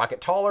the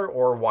rocket taller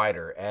or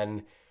wider.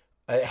 And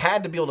it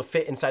had to be able to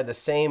fit inside the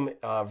same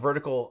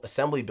vertical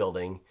assembly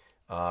building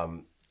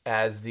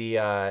as the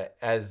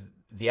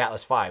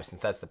Atlas V,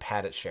 since that's the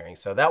pad it's sharing.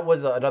 So that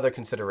was another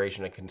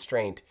consideration, a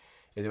constraint,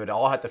 is it would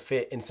all have to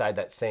fit inside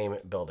that same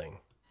building.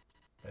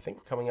 I think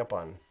we're coming up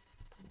on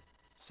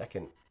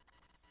second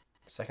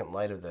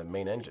light of the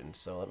main engine,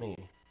 so let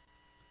me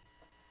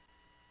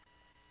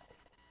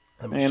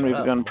and we've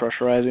begun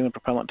pressurizing the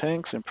propellant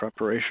tanks in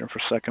preparation for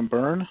second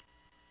burn.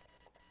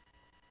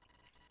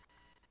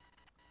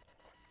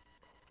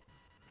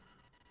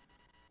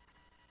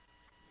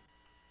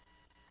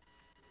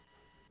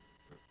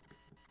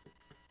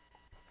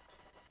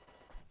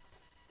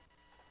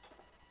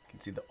 You can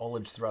see the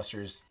ullage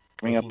thrusters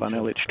coming up on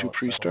LH2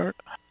 pre-start.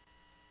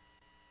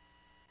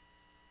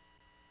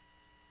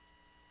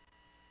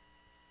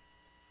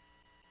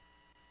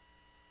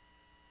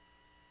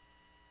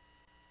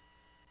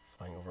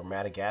 Flying over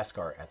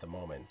Madagascar at the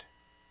moment.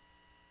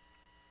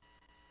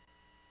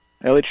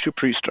 LH2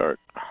 pre-start.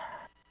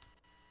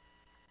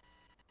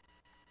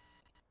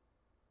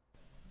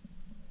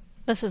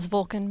 This is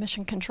Vulcan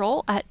Mission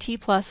Control at T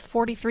plus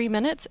 43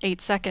 minutes,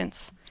 8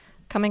 seconds.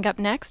 Coming up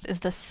next is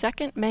the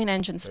second main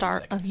engine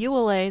start of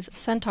ULA's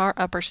Centaur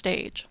upper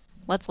stage.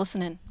 Let's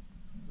listen in.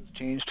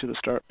 Change to the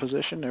start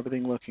position,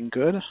 everything looking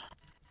good.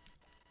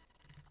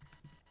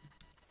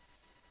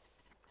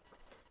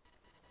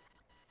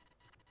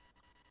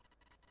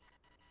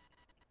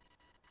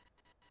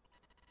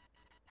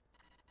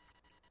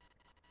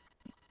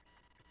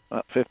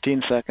 About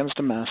 15 seconds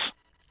to mess.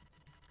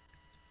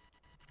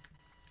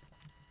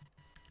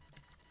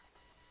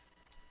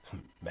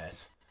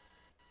 Mess.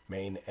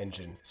 Main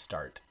engine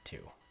start 2.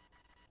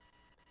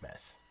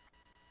 Mess.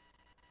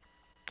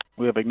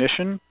 We have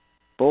ignition,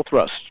 full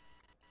thrust.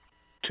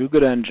 2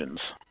 good engines.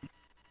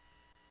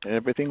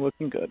 Everything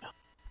looking good.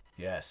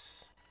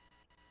 Yes.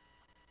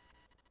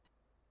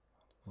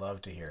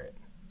 Love to hear it.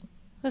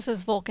 This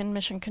is Vulcan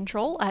Mission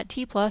Control at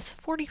T plus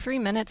 43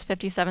 minutes,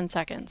 57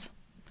 seconds.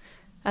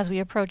 As we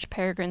approach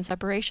Peregrine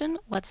separation,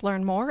 let's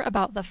learn more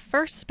about the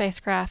first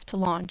spacecraft to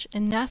launch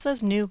in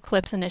NASA's new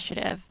CLIPS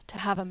initiative to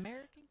have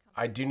American...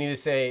 I do need to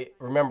say,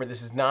 remember,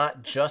 this is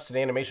not just an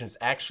animation. It's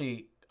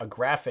actually a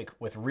graphic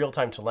with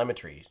real-time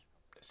telemetry.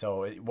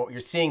 So what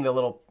you're seeing, the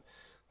little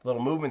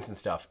movements and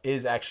stuff,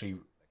 is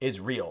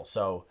real.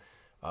 So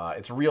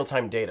it's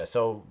real-time data.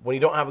 So when you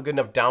don't have a good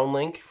enough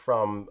downlink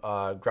from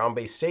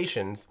ground-based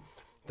stations,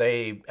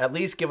 they at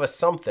least give us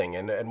something.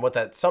 And what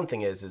that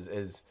something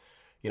is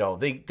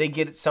they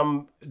get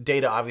some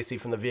data, obviously,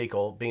 from the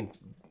vehicle being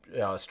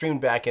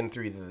streamed back in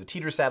through either the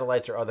teeter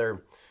satellites or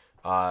other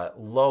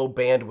low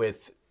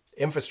bandwidth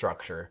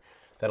infrastructure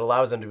that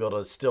allows them to be able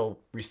to still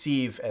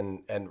receive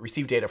and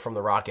receive data from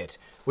the rocket,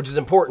 which is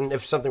important.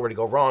 If something were to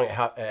go wrong, it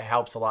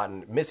helps a lot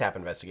in mishap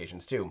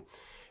investigations too.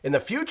 In the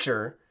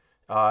future,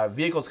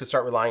 vehicles could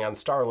start relying on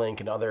Starlink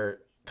and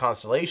other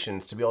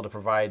constellations to be able to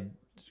provide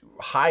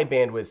high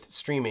bandwidth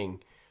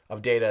streaming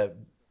of data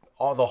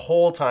the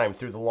whole time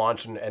through the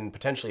launch and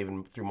potentially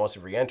even through most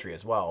of re-entry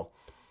as well,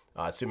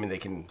 assuming they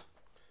can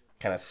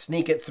kind of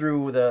sneak it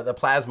through the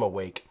plasma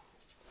wake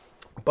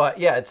But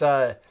yeah, it's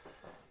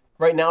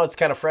right now it's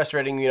kind of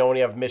frustrating, you know, when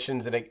you have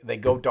missions and they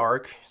go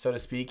dark, so to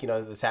speak. You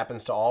know, this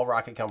happens to all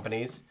rocket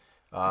companies.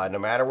 No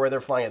matter where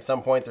they're flying, at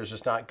some point there's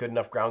just not good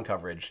enough ground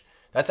coverage.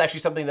 That's actually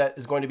something that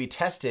is going to be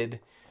tested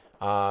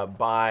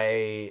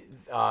by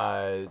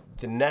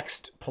the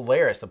next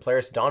Polaris, the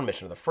Polaris Dawn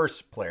mission, or the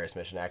first Polaris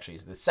mission, actually.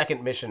 It's the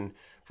second mission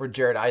for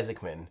Jared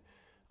Isaacman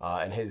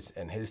and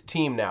his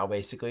team now,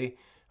 basically.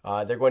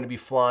 They're going to be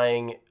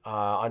flying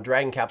on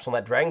Dragon Capsule,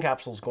 and that Dragon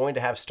Capsule is going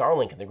to have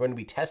Starlink, and they're going to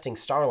be testing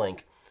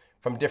Starlink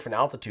from different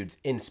altitudes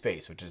in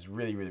space, which is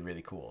really, really,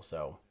 really cool.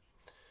 So,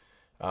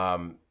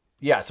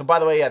 yeah. So, by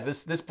the way, yeah,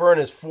 this burn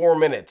is 4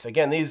 minutes.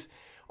 Again, these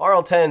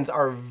RL-10s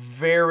are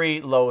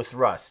very low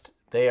thrust.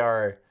 They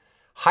are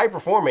high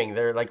performing.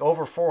 They're like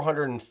over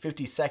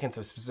 450 seconds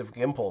of specific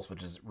impulse,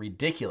 which is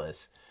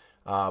ridiculous.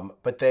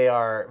 But they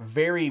are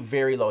very,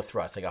 very low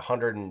thrust, like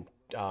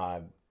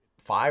 105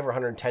 or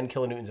 110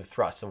 kilonewtons of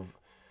thrust.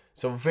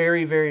 So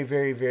very, very,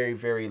 very, very,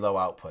 very low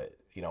output.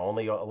 You know,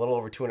 only a little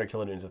over 200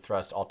 kilonewtons of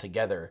thrust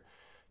altogether,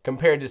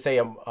 compared to,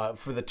 say,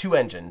 for the two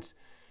engines,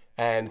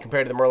 and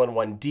compared to the Merlin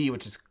 1D,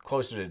 which is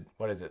closer to,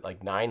 what is it,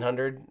 like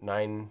 900?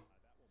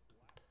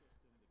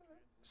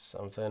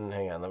 Something.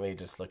 Hang on, let me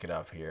just look it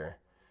up here.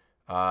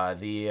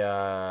 That's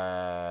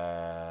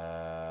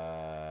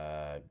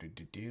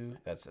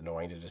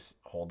annoying to just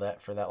hold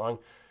that for that long.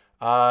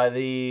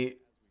 The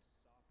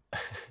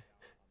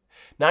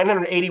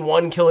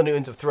 981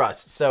 kilonewtons of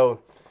thrust.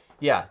 So,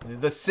 yeah,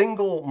 the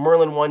single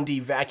Merlin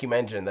 1D vacuum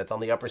engine that's on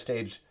the upper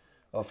stage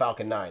of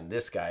Falcon 9,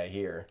 this guy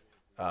here,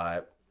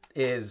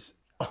 is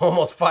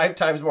almost 5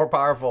 times more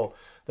powerful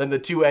than the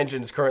two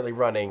engines currently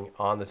running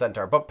on the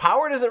Centaur. But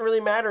power doesn't really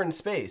matter in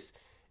space.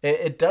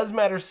 It does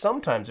matter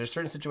sometimes. There's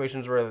certain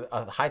situations where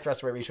a high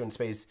thrust weight ratio in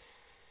space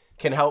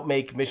can help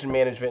make mission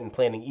management and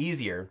planning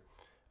easier.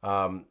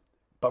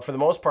 But for the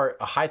most part,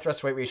 a high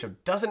thrust weight ratio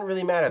doesn't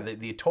really matter.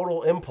 The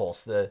total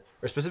impulse, or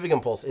specific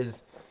impulse,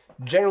 is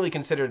generally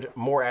considered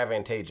more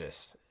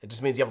advantageous. It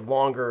just means you have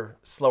longer,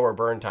 slower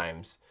burn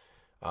times,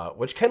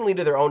 which can lead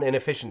to their own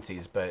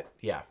inefficiencies. But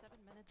yeah.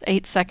 7 minutes,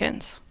 8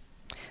 seconds.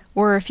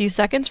 We're a few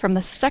seconds from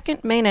the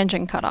second main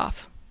engine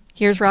cutoff.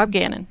 Here's Rob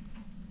Gannon.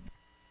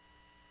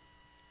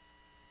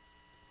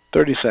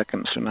 30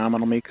 seconds to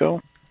nominal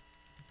MECO.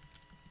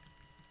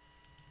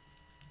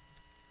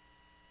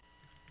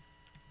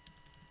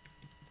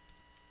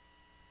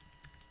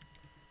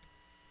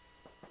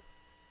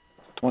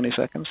 $20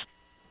 seconds.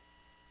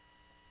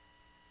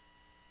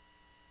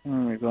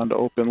 And we're going to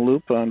open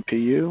loop on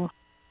PU.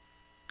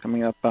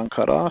 Coming up on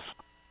cutoff.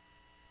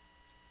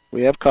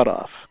 We have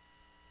cutoff.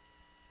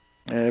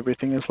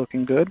 Everything is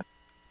looking good.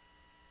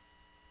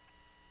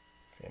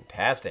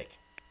 Fantastic.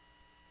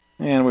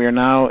 And we are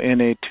now in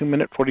a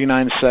 2-minute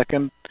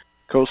 49-second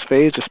coast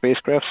phase of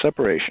spacecraft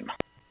separation.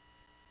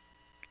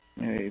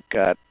 We've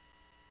got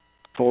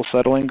full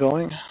settling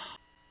going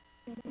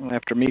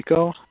after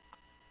MECO.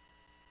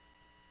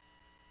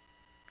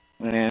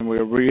 And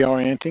we're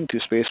reorienting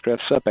to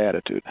spacecraft SEP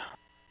attitude.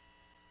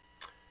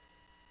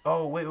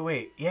 Oh,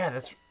 wait. Yeah,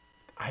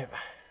 I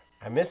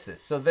missed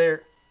this. So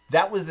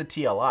that was the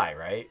TLI,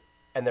 right?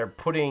 And they're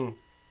putting,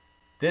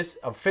 this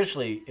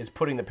officially is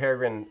putting the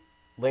Peregrine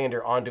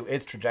lander onto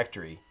its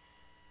trajectory,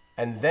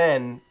 and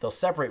then they'll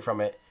separate from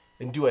it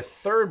and do a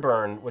third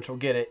burn, which will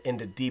get it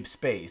into deep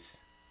space.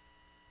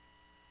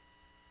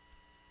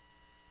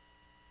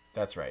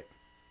 That's right.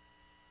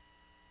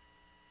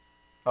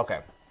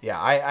 Okay. Yeah,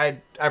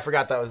 I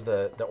forgot that was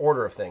the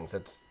order of things.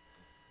 That's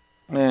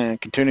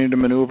and continue to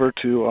maneuver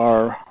to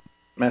our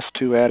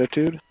MES-2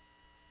 attitude.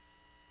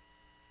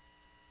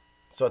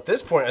 So at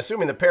this point,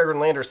 assuming the Peregrine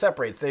lander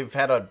separates, they've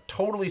had a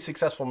totally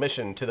successful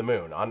mission to the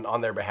moon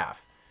on their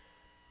behalf.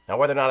 Now,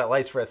 whether or not it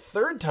lights for a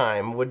third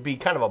time would be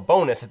kind of a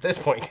bonus at this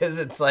point, because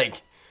it's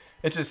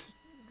just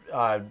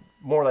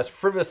more or less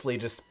frivolously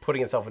just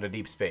putting itself into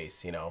deep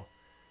space, you know.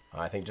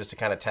 I think just to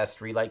kind of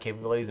test relight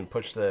capabilities and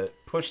push the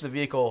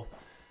vehicle,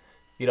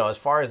 you know, as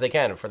far as they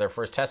can for their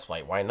first test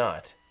flight. Why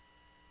not?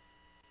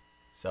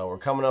 So we're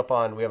coming up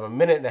on, we have 1.5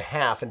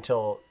 minutes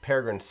until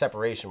Peregrine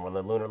separation, when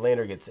the lunar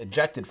lander gets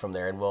ejected from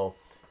there, and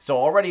so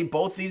already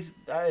both these,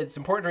 it's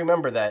important to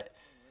remember that.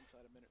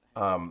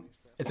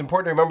 It's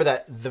important to remember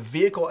that the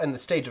vehicle and the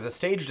stage, if the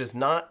stage does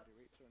not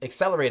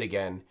accelerate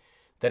again,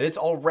 that it's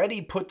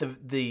already put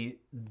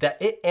that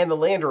it and the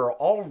lander are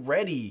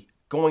already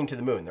going to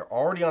the moon. They're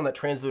already on that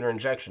translunar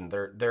injection.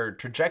 Their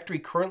trajectory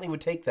currently would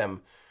take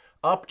them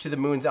up to the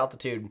moon's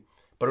altitude,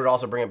 but it would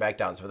also bring it back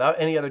down. So without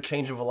any other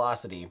change in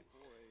velocity,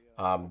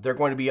 they're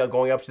going to be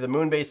going up to the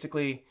moon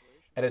basically,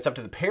 and it's up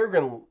to the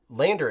Peregrine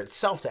lander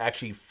itself to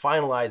actually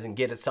finalize and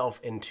get itself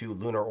into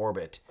lunar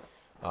orbit.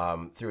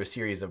 Through a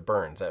series of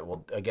burns that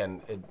will,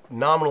 again,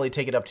 nominally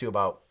take it up to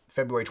about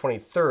February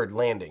 23rd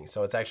landing.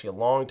 So it's actually a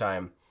long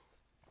time.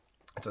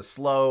 It's a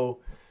slow,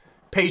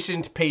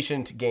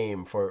 patient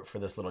game for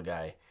this little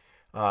guy.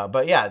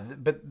 But yeah,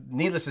 but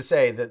needless to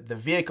say, that the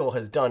vehicle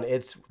has done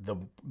the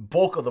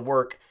bulk of the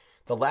work.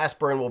 The last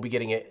burn will be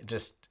getting it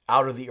just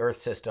out of the Earth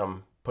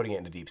system, putting it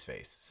into deep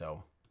space.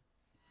 So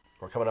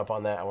we're coming up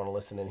on that. I want to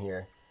listen in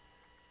here.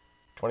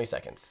 20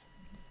 seconds.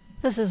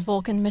 This is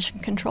Vulcan Mission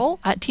Control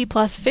at T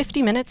plus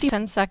 50 minutes,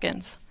 10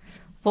 seconds.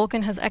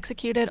 Vulcan has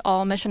executed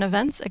all mission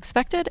events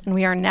expected, and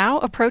we are now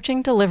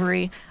approaching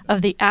delivery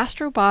of the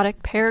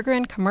Astrobotic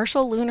Peregrine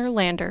commercial lunar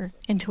lander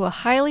into a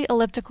highly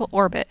elliptical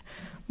orbit,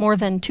 more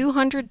than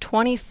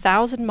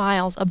 220,000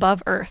 miles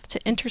above Earth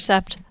to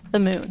intercept the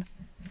moon.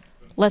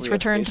 Let's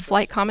return to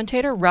flight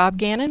commentator Rob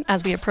Gannon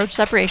as we approach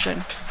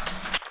separation.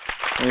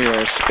 We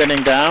are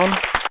spinning down.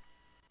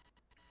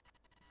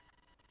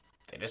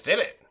 They just did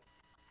it.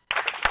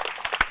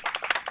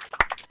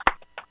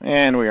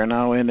 And we are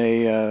now in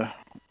a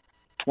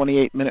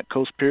 28-minute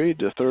coast period,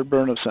 the third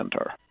burn of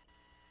Centaur.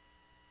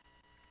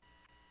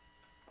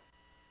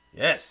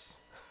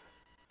 Yes.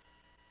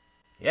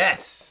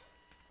 Yes.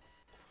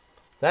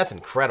 That's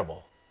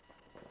incredible.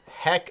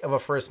 Heck of a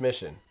first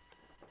mission.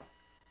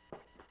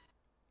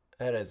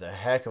 That is a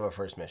heck of a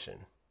first mission.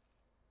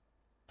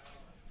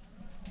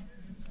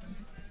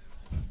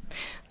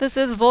 This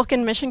is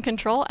Vulcan Mission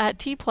Control at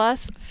T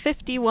plus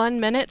 51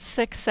 minutes,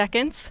 6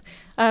 seconds.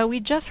 We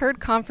just heard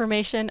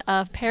confirmation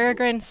of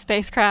Peregrine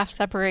spacecraft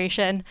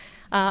separation.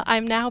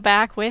 I'm now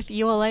back with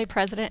ULA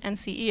President and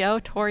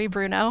CEO Tori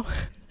Bruno.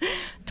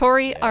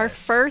 Tori, yes. Our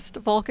first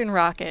Vulcan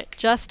rocket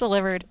just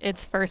delivered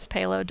its first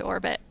payload to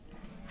orbit.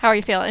 How are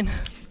you feeling?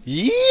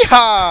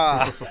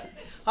 Yeehaw!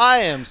 I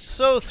am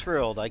so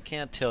thrilled. I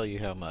can't tell you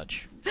how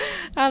much.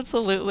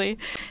 Absolutely.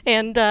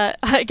 And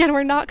again,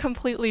 we're not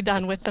completely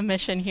done with the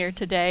mission here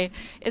today.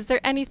 Is there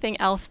anything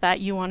else that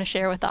you want to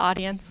share with the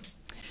audience?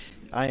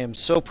 I am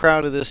so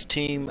proud of this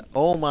team.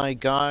 Oh my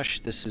gosh,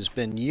 this has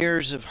been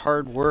years of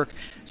hard work.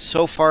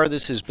 So far,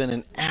 this has been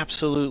an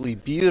absolutely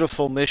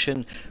beautiful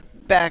mission.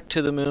 Back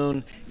to the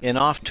moon and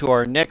off to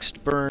our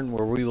next burn,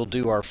 where we will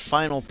do our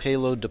final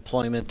payload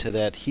deployment to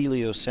that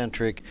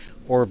heliocentric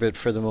orbit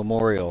for the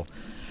memorial.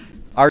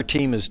 Our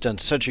team has done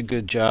such a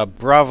good job.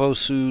 Bravo,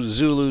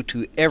 Zulu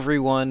to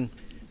everyone.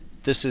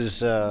 This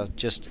is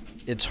just,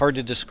 it's hard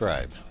to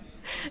describe.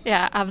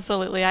 Yeah,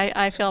 absolutely.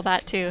 I feel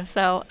that too.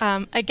 So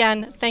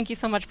again, thank you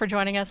so much for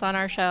joining us on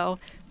our show.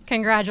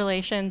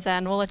 Congratulations,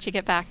 and we'll let you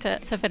get back to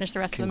finish the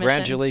rest of the mission.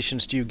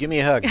 Congratulations to you. Give me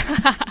a hug.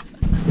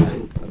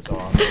 That's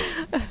awesome.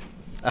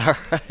 All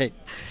right.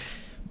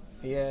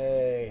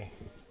 Yay.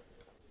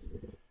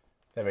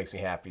 That makes me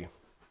happy.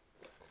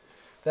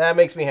 That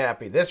makes me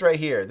happy. This right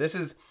here. This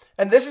is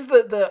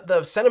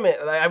the sentiment.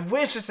 I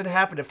wish this had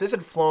happened. If this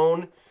had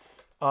flown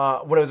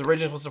when it was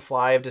originally supposed to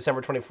fly of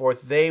December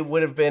 24th, they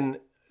would have been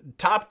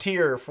top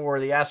tier for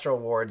the Astro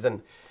Awards.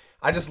 And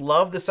I just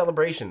love the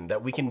celebration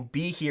that we can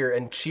be here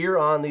and cheer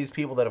on these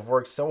people that have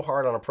worked so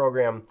hard on a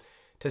program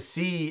to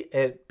see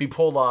it be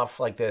pulled off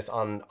like this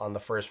on the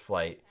first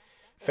flight.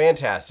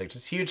 Fantastic.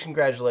 Just huge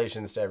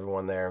congratulations to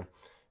everyone there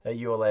at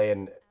ULA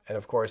and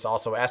of course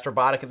also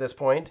Astrobotic at this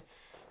point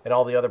and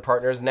all the other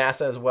partners,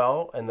 NASA as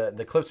well, and the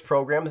CLPS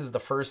program. This is the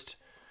first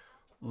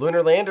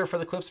lunar lander for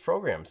the CLPS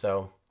program.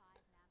 So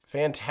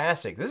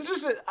fantastic. This is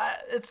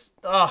just,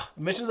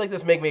 missions like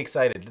this make me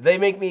excited. They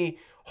make me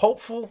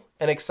hopeful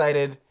and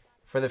excited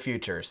for the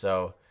future.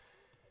 So,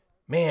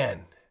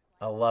 man,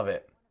 I love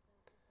it.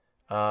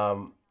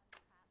 All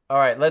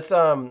right, let's,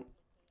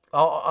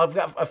 I've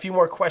got a few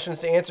more questions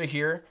to answer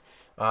here.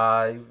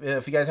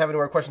 If you guys have any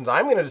more questions,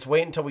 I'm going to just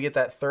wait until we get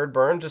that third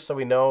burn just so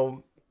we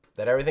know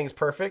that everything's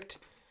perfect.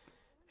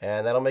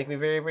 And that'll make me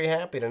very, very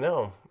happy to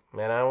know.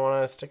 Man, I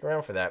want to stick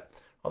around for that.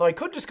 Although I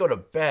could just go to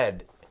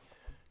bed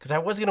because I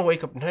was going to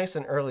wake up nice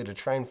and early to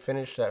try and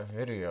finish that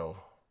video.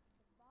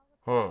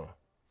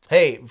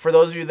 Hey, for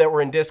those of you that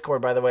were in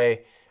Discord, by the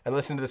way, and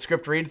listened to the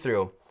script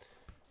read-through,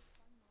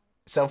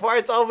 so far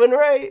it's all been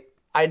right.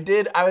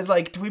 I was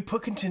like, do we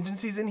put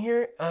contingencies in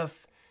here?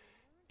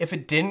 If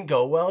it didn't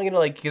go well,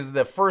 because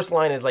the first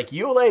line is like,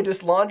 ULA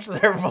just launched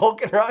their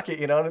Vulcan rocket,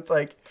 and it's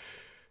like,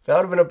 that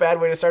would have been a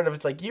bad way to start if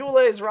it's like,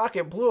 ULA's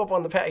rocket blew up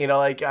on the pad,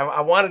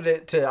 I wanted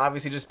it to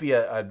obviously just be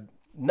a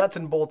nuts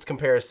and bolts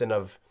comparison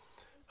of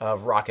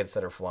rockets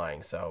that are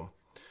flying. So,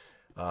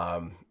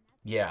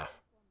 yeah,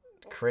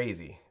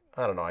 crazy.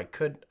 I don't know. I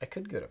could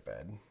go to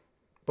bed,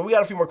 but we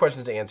got a few more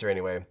questions to answer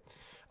anyway.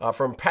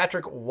 From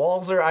Patrick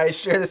Walzer, I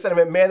share the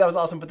sentiment. Man, that was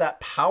awesome, but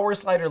that power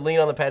slider lean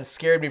on the pad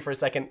scared me for a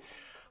second.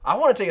 I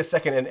want to take a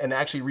second and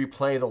actually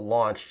replay the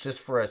launch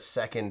just for a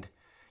second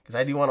because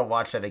I do want to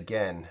watch that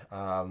again.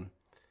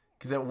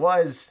 Because it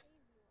was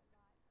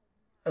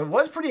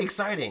pretty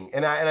exciting,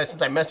 and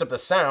since I messed up the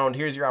sound,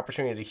 here's your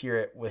opportunity to hear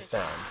it with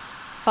sound.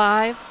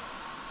 5,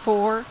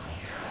 4,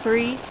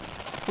 3.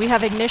 We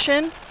have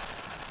ignition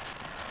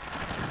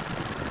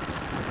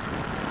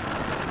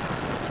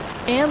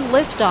and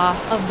liftoff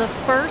of the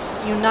first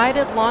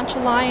United Launch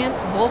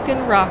Alliance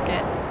Vulcan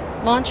rocket,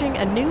 launching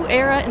a new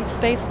era in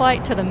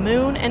spaceflight to the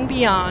moon and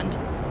beyond.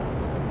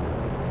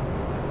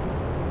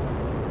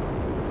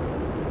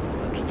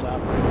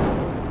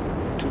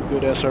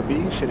 Good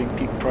SRBs, hitting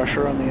peak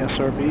pressure on the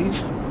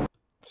SRBs.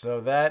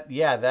 So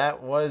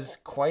that was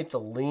quite the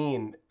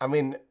lean. I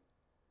mean,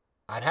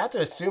 I'd have to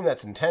assume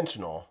that's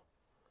intentional.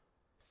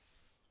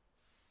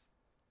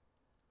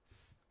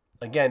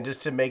 Again,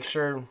 just to make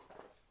sure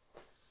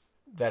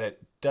that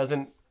it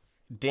doesn't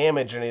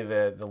damage any of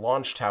the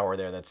launch tower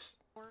there. That's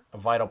a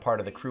vital part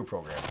of the crew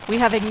program. We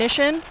have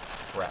ignition.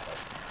 For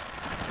Atlas.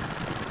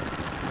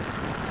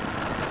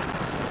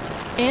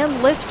 And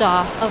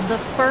liftoff of the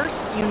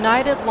first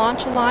United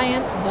Launch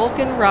Alliance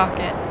Vulcan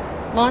rocket,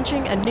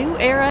 launching a new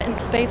era in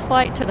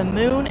spaceflight to the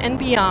moon and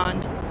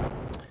beyond.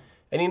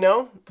 And you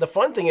know, the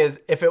fun thing is,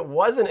 if it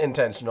wasn't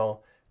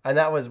intentional and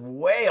that was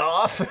way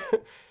off,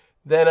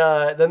 then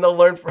they'll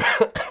learn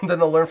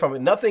from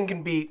it. Nothing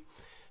can beat.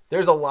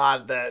 There's a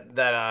lot that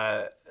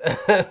that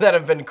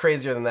have been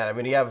crazier than that. I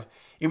mean, you have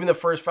even the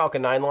first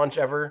Falcon 9 launch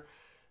ever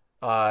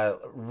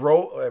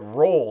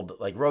rolled,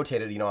 like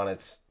rotated, you know, on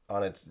its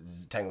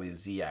technically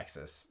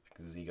z-axis,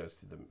 because z goes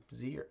to the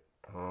z.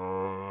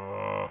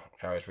 I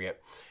always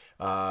forget.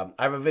 I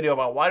have a video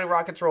about why do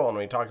rockets roll, and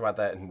we talk about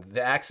that, and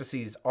the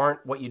axes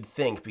aren't what you'd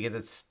think because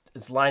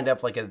it's lined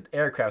up like an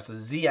aircraft. So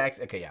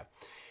z-axis. Okay, yeah.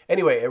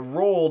 Anyway, it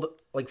rolled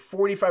like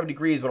 45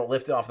 degrees when it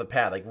lifted off the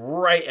pad, like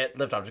right at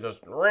liftoff. It goes,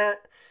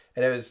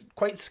 and it was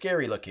quite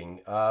scary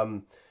looking.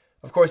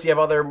 Of course, you have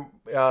other,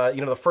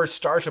 the first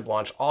Starship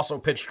launch also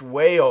pitched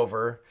way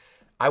over.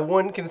 I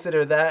wouldn't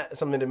consider that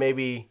something to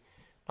maybe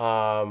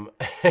to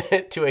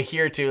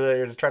adhere to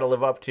or to try to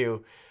live up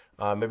to.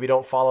 Maybe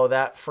don't follow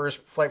that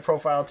first flight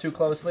profile too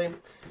closely.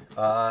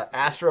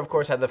 Astro, of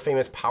course, had the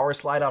famous power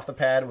slide off the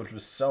pad, which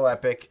was so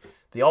epic.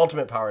 The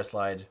ultimate power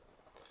slide.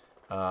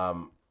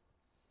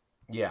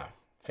 Yeah,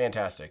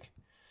 fantastic.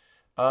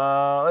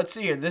 Let's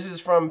see here. This is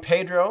from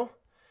Pedro.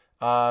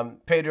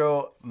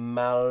 Pedro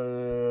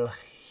Malheiros.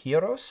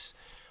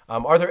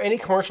 Are there any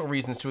commercial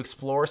reasons to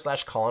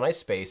explore/colonize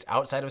space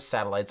outside of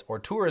satellites or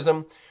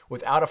tourism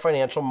without a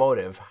financial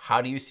motive? How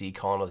do you see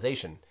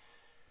colonization?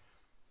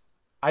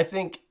 I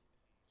think...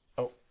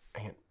 Oh,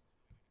 hang on.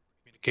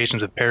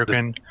 Communications with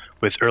Peregrine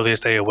with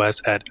earliest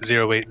AOS at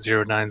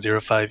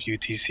 080905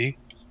 UTC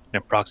in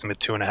approximate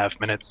 2.5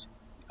 minutes.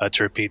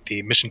 To repeat,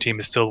 the mission team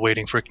is still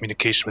waiting for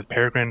communication with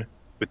Peregrine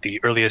with the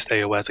earliest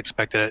AOS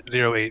expected at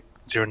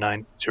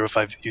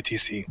 080905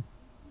 UTC.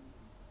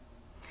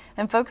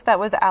 And folks, that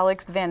was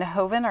Alex Van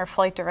Hoven, our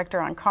flight director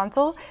on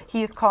console.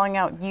 He is calling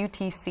out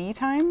UTC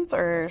times,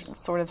 or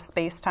sort of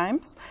space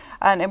times,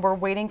 and we're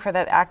waiting for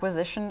that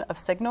acquisition of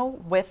signal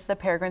with the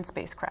Peregrine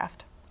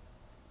spacecraft.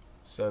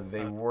 So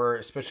they were,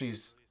 especially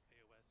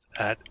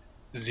at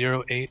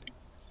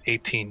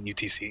 0818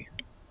 UTC.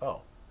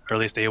 Oh.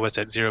 Earliest AOS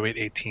at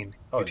 0818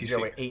 UTC.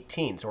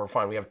 0818, so we're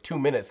fine. We have 2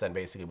 minutes then,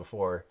 basically,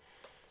 before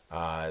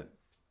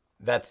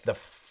that's the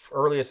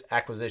earliest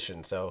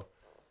acquisition, so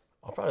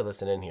I'll probably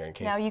listen in here in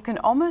case. Now you can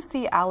almost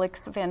see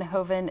Alex Van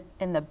Hoven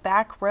in the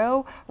back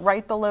row,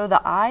 right below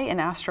the eye in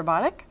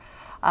Astrobotic.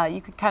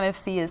 You can kind of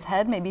see his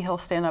head. Maybe he'll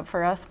stand up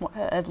for us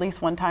at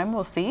least one time.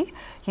 We'll see.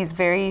 He's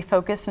very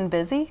focused and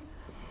busy.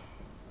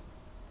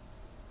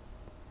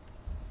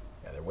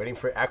 Yeah, they're waiting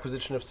for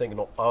acquisition of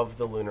signal of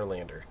the lunar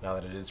lander now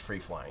that it is free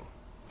flying.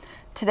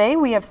 Today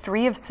we have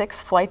 3 of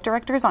 6 flight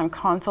directors on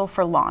console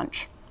for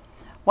launch.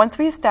 Once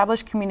we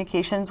establish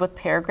communications with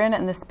Peregrine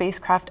and the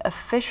spacecraft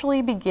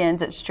officially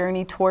begins its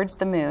journey towards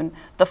the moon,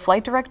 the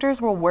flight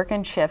directors will work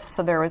in shifts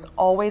so there is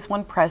always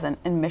one present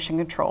in mission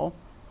control.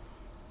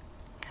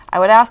 I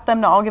would ask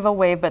them to all give a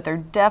wave, but they're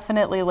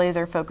definitely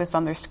laser focused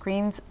on their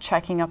screens,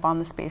 checking up on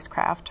the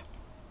spacecraft.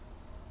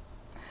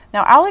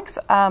 Now Alex,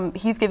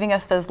 he's giving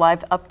us those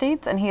live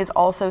updates, and he is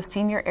also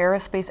senior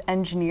aerospace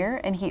engineer,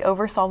 and he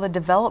oversaw the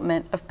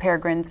development of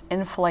Peregrine's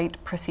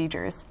in-flight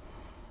procedures.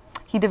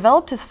 He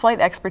developed his flight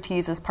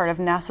expertise as part of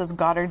NASA's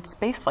Goddard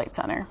Space Flight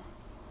Center.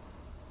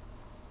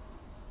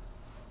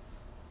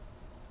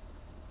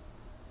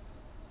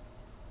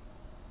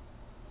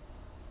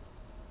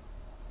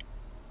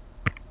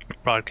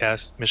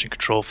 Broadcast Mission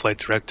Control Flight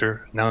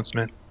Director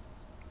announcement.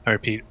 I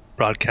repeat,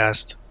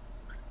 broadcast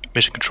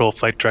Mission Control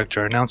Flight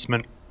Director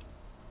announcement.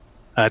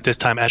 At this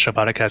time,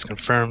 Astrobotic has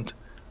confirmed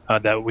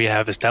that we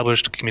have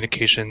established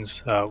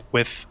communications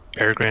with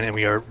Peregrine, and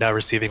we are now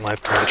receiving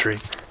live telemetry.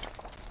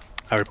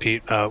 I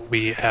repeat,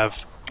 we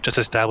have just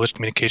established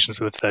communications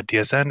with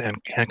DSN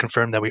and can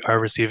confirm that we are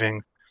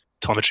receiving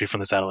telemetry from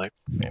the satellite.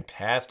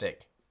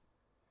 Fantastic.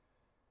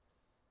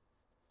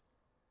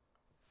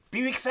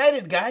 Be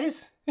excited,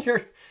 guys.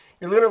 Your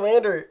lunar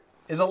lander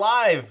is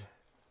alive.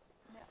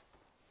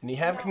 And you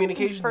have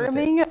communications with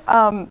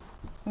it.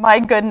 My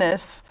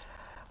goodness.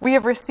 We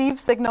have received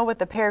signal with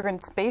the Peregrine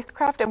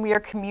spacecraft, and we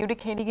are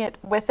communicating it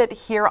with it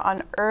here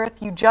on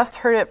Earth. You just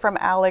heard it from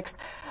Alex.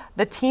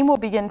 The team will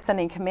begin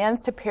sending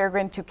commands to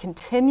Peregrine to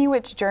continue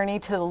its journey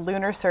to the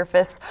lunar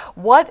surface.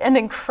 What an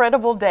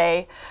incredible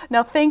day.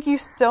 Now, thank you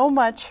so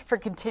much for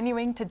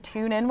continuing to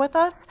tune in with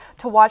us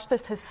to watch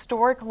this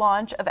historic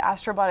launch of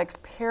Astrobotic's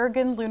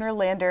Peregrine lunar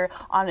lander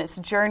on its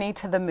journey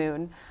to the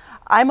moon.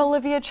 I'm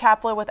Olivia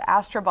Chaplow with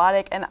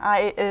Astrobotic, and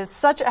it is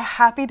such a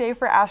happy day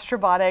for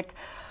Astrobotic.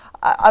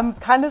 I'm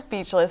kind of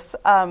speechless.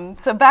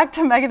 So back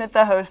to Megan at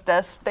the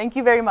hostess. Thank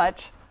you very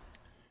much.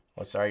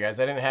 Well, sorry, guys.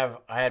 I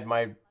had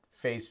my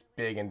face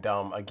big and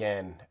dumb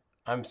again.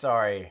 I'm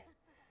sorry.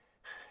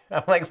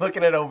 I'm like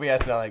looking at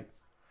OBS and I'm like,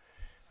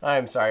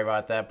 I'm sorry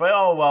about that, but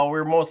oh well,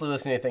 we're mostly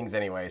listening to things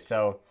anyway.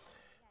 So,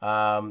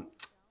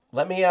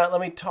 let me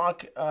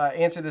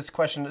answer this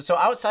question. So,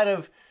 outside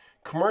of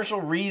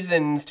commercial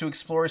reasons to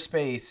explore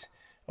space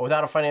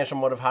without a financial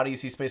motive, how do you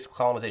see space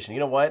colonization? You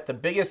know what? The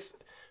biggest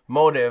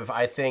motive,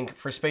 I think,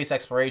 for space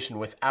exploration,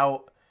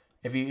 without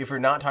if you're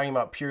not talking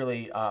about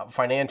purely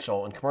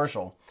financial and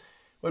commercial,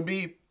 would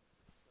be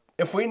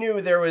if we knew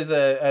there was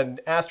an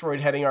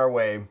asteroid heading our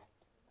way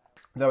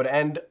that would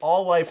end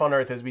all life on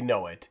Earth as we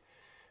know it.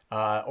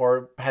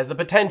 Or has the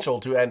potential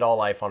to end all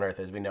life on Earth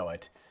as we know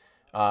it.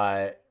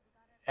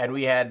 And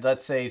we had,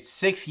 let's say,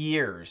 6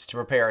 years to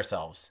prepare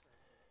ourselves.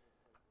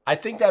 I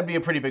think that'd be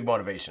a pretty big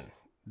motivation.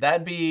 I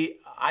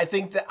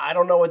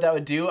don't know what that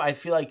would do. I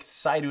feel like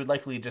society would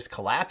likely just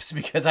collapse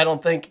because I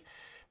don't think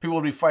people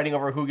would be fighting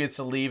over who gets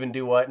to leave and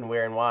do what and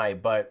where and why.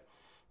 But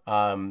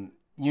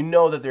you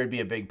know that there'd be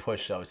a big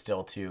push, though,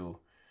 still to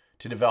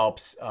develop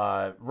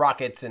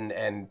rockets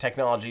and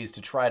technologies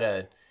to try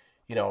to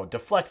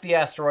deflect the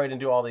asteroid and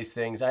do all these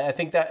things. I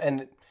think that,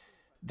 and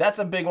that's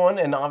a big one.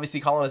 And obviously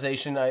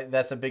colonization,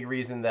 that's a big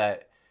reason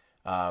that,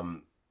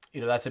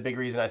 that's a big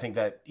reason I think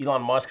that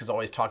Elon Musk has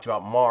always talked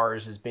about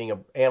Mars as being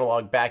an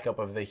analog backup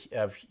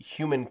of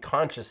human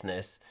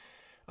consciousness.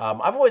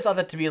 I've always thought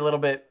that to be a little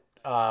bit,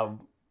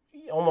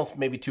 almost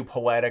maybe too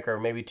poetic or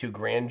maybe too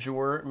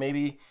grandeur,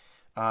 maybe.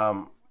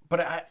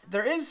 But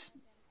there is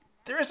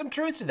some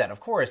truth to that, of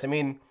course. I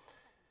mean,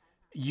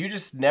 you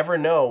just never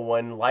know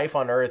when life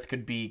on Earth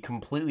could be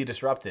completely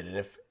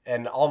disrupted.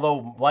 And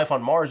although life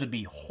on Mars would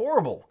be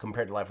horrible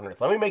compared to life on Earth,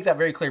 let me make that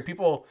very clear.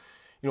 People,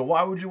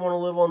 why would you want to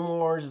live on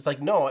Mars? It's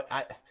like, no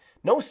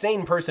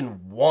sane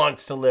person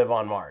wants to live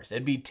on Mars.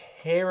 It'd be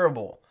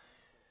terrible.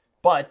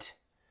 But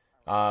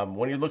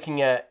when you're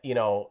looking at,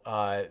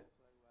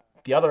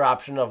 the other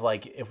option of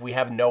like, if we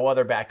have no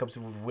other backups,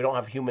 if we don't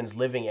have humans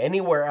living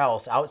anywhere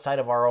else outside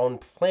of our own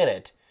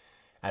planet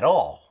at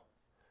all,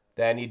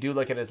 then you do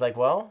look at it as like,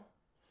 well,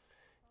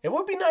 it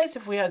would be nice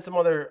if we had some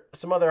other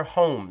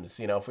homes,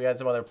 if we had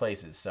some other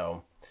places.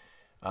 So,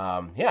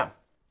 yeah.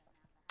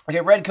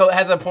 Okay, Redcoat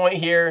has a point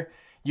here.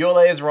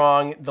 ULA is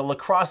wrong. The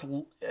lacrosse,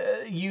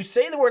 you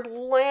say the word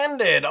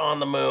landed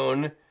on the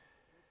moon,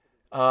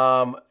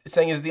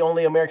 saying is the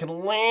only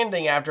American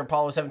landing after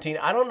Apollo 17.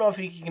 I don't know if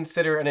you can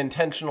consider an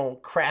intentional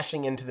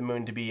crashing into the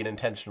moon to be an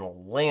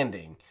intentional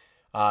landing.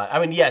 I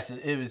mean, yes,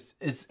 it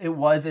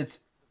was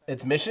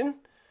its mission.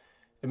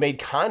 It made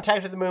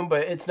contact with the moon,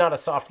 but it's not a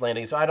soft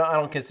landing, so I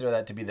don't consider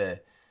that to be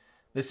the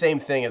same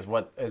thing as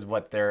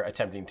what they're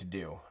attempting to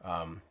do.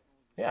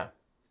 Yeah.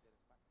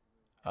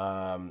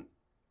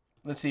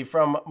 Let's see,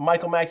 from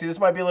Michael Maxey.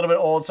 This might be a little bit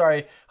old.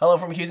 Sorry. Hello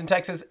from Houston,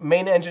 Texas.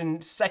 Main engine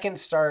second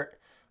start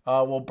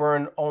will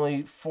burn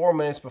only 4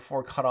 minutes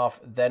before cutoff,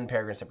 then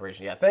Peregrine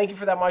separation. Yeah. Thank you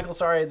for that, Michael.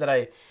 Sorry that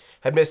I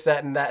had missed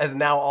that, and that has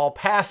now all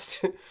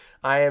passed.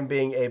 I am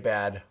being a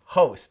bad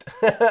host.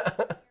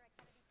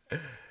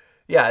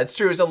 Yeah, it's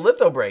true. It's a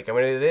litho break. I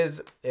mean, it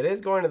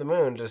is going to the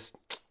moon just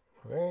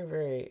very,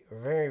 very,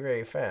 very,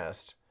 very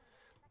fast.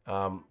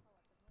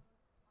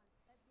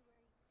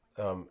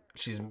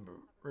 She's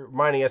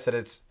reminding us that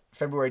it's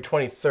February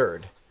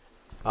 23rd.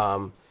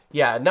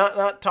 Yeah,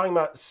 not talking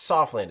about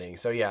soft landing.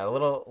 So yeah, a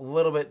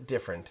little bit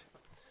different.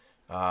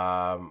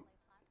 So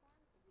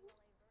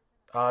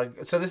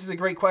this is a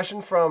great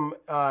question from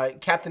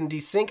Captain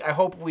Desync. I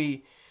hope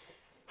we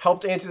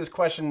helped answer this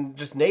question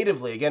just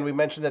natively. Again, we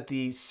mentioned that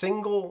the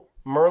single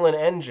Merlin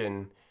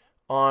engine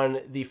on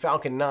the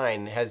Falcon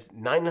 9 has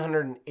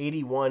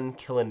 981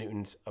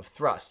 kilonewtons of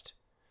thrust.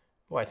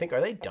 Oh, I think,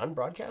 are they done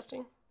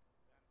broadcasting?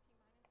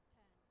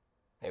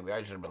 Maybe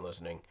I should have been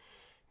listening.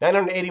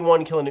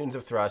 981 kilonewtons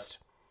of thrust.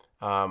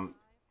 And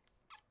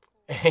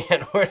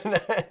where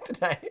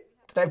did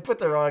I put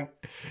the wrong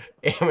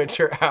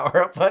amateur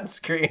hour up on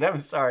screen?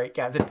 I'm sorry,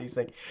 Captain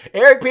Desync.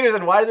 Eric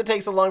Peterson, why does it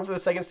take so long for the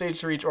second stage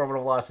to reach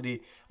orbital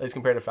velocity, at least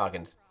compared to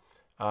Falcons?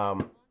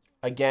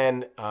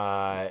 Again,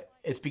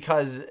 it's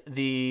because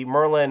the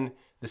Merlin,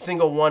 the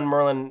single one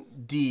Merlin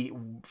D,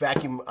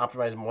 vacuum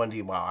optimized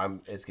 1D, wow,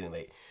 it's getting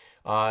late,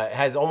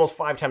 has almost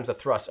 5 times the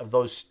thrust of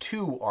those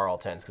two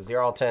RL-10s, because the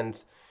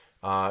RL-10s,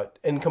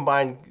 in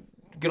combined,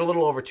 get a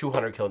little over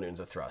 200 kilonewtons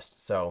of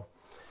thrust. So,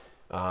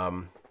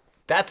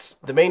 that's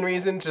the main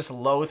reason, just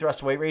low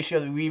thrust weight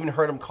ratio. We even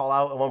heard them call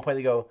out at one point,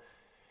 they go,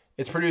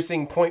 it's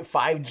producing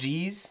 0.5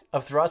 Gs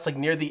of thrust, like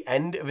near the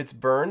end of its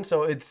burn.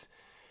 So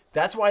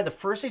that's why the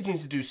first stage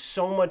needs to do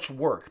so much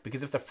work,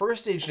 because if the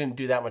first stage didn't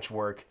do that much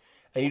work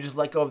and you just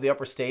let go of the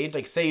upper stage,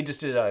 like say you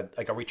just did a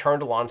return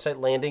to launch site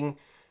landing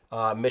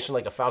mission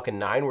like a Falcon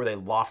 9 where they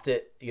loft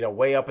it,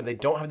 way up and they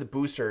don't have the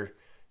booster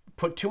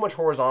put too much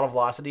horizontal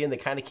velocity and they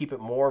kind of keep it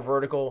more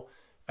vertical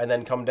and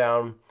then come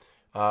down.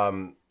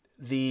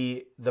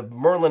 The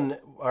Merlin,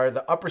 or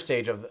the upper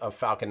stage of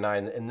Falcon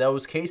 9, in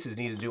those cases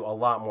need to do a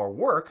lot more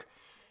work,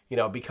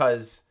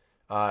 because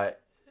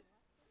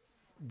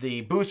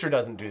the booster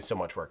doesn't do so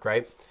much work,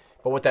 right?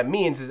 But what that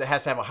means is it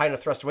has to have a high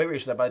enough thrust to weight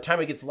ratio that by the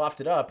time it gets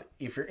lofted up,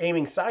 if you're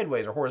aiming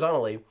sideways or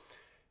horizontally,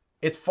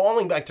 it's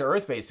falling back to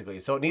Earth basically.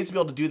 So it needs to be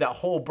able to do that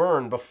whole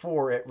burn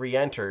before it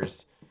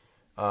re-enters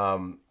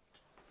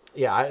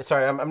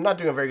Sorry, I'm not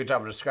doing a very good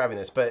job of describing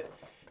this, but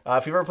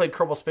if you've ever played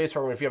Kerbal Space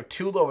Program, if you have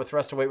too low of a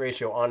thrust-to-weight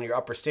ratio on your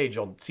upper stage,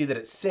 you'll see that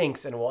it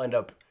sinks and will end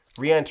up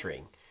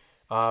re-entering.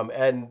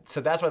 And so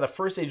that's why the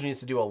first stage needs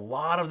to do a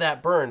lot of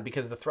that burn,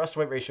 because the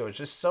thrust-to-weight ratio is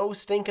just so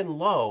stinking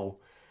low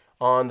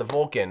on the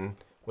Vulcan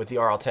with the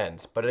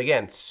RL-10s. But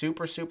again,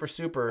 super, super,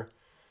 super...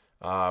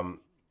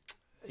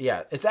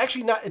 it's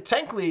actually not... It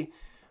technically...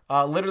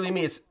 literally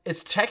me,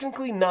 it's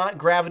technically not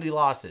gravity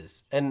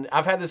losses. And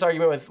I've had this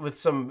argument with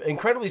some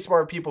incredibly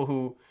smart people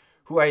who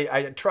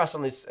I trust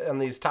on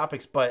these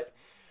topics, but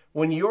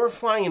when you're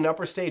flying an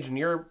upper stage and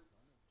you're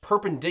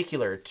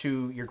perpendicular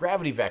to your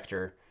gravity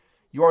vector,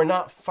 you are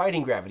not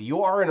fighting gravity.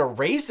 You are in a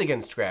race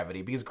against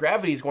gravity, because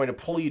gravity is going to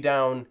pull you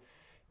down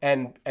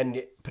and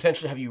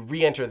potentially have you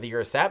re-enter the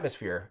Earth's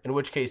atmosphere, in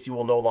which case you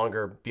will no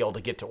longer be able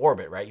to get to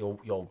orbit, right?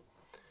 You'll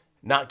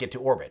not get to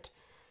orbit.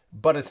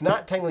 But it's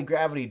not technically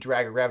gravity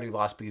drag or gravity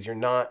loss, because you're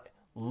not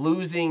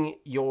losing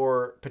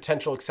your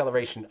potential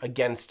acceleration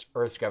against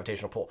Earth's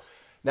gravitational pull.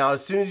 Now,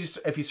 as soon as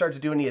if you start to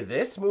do any of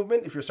this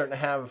movement, if you're starting to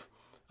have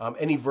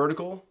any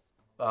vertical,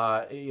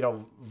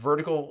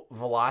 vertical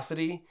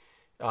velocity,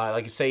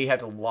 like you say you had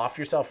to loft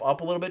yourself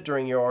up a little bit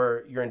during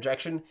your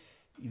injection,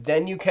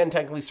 then you can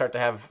technically start to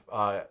have,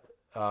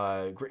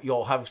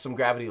 you'll have some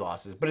gravity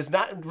losses. But it's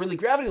not really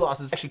gravity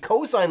losses, it's actually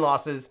cosine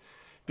losses,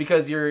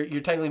 because you're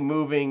technically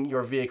moving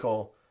your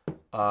vehicle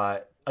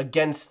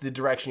against the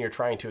direction you're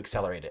trying to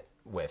accelerate it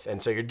with. And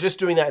so you're just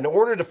doing that in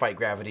order to fight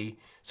gravity.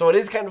 So it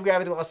is kind of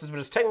gravity losses, but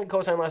it's technically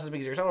cosine losses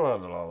because you're blah,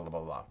 blah,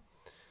 blah,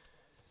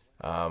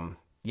 blah.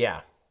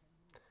 Yeah.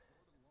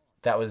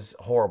 That was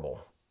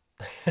horrible.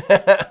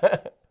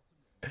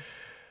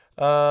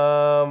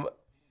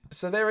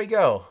 So there we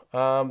go.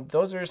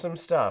 Those are some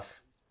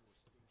stuff.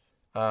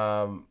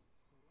 Yeah.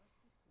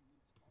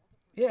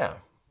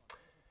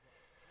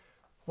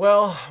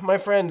 Well, my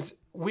friends,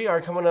 we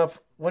are coming up.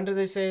 When do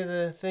they say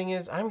the thing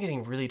is? I'm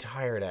getting really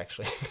tired,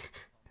 actually.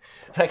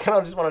 And I kind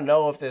of just want to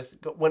know if this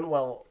went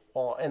well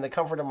in the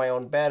comfort of my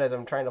own bed as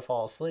I'm trying to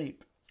fall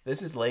asleep.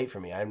 This is late for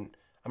me. I'm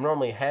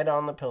normally head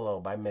on the pillow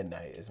by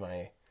midnight is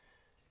my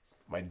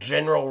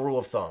general rule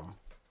of thumb.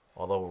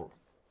 Although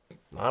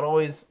not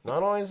always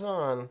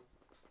on.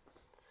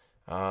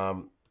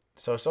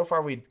 So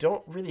far we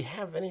don't really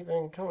have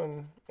anything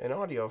coming in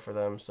audio for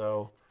them,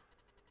 so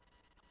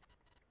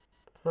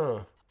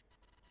when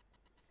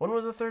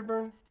was the third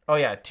burn? Oh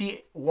yeah,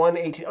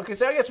 T118. Okay,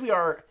 so I guess we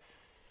are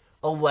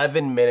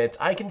 11 minutes.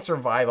 I can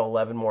survive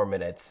 11 more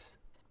minutes.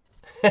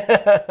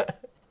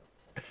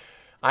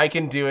 I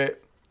can do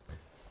it.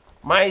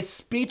 My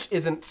speech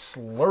isn't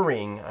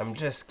slurring. I'm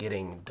just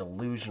getting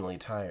delusionally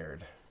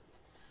tired.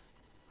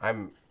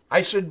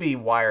 I should be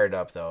wired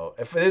up though.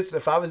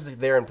 If I was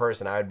there in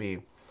person, I'd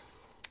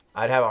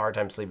have a hard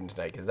time sleeping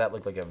tonight, because that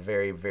looked like a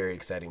very, very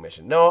exciting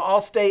mission. No,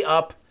 I'll stay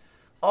up.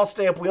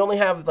 We only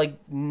have like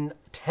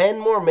 10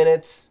 more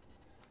minutes.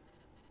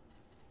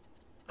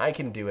 I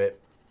can do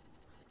it.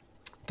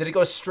 Did it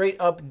go straight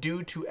up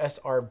due to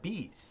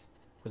SRBs?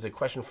 Was a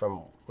question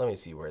from, let me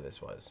see where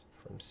this was.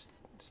 From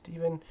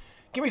Steven.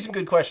 Give me some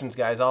good questions,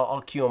 guys.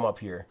 I'll queue them up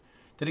here.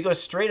 Did it go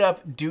straight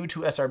up due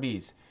to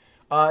SRBs?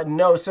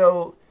 No,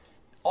 so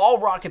all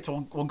rockets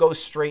will go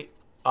straight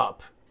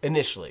up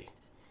initially.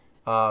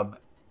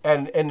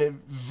 And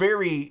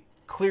very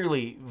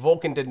clearly,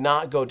 Vulcan did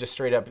not go just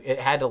straight up. It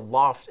had to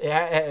loft. It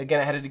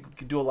had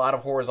to do a lot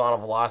of horizontal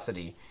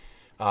velocity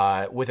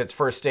with its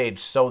first stage,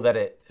 so that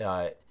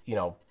it,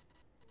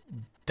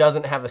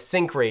 doesn't have a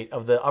sink rate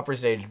of the upper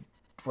stage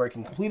where it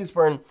can complete its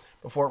burn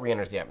before it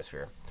re-enters the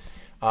atmosphere.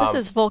 This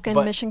is Vulcan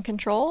Mission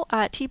Control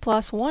at T+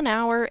 1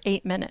 hour,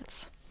 8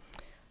 minutes.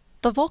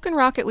 The Vulcan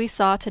rocket we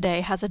saw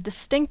today has a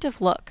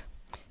distinctive look.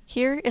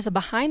 Here is a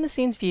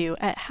behind-the-scenes view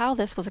at how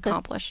this was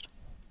accomplished.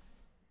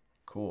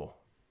 Cool.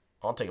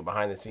 I'll take a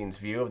behind-the-scenes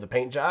view of the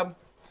paint job.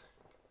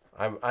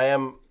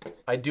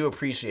 I do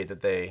appreciate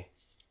that they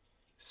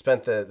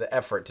spent the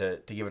effort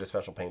to give it a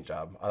special paint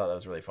job. I thought that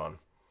was really fun.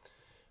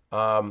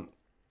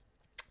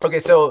 Okay,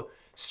 so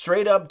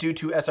straight up due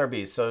to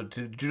SRBs, so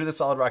due to the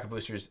solid rocket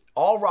boosters,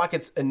 all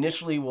rockets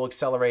initially will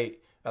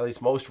accelerate, at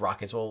least most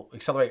rockets will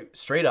accelerate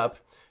straight up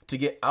to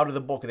get out of the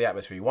bulk of the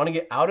atmosphere. You want to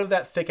get out of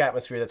that thick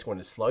atmosphere that's going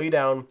to slow you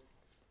down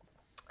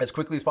as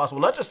quickly as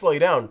possible. Not just slow you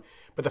down,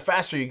 but the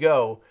faster you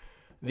go,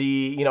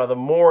 the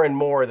more and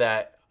more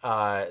that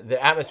the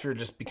atmosphere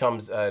just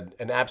becomes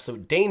an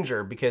absolute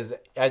danger, because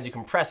as you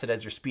compress it,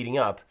 as you're speeding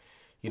up,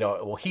 it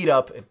will heat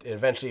up. It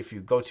eventually, if you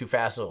go too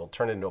fast, it'll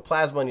turn it into a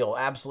plasma, and you'll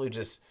absolutely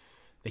just,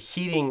 the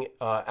heating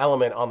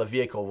element on the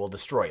vehicle will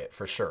destroy it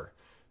for sure.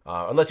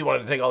 Unless you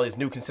wanted to take all these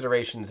new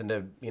considerations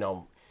into,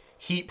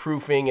 heat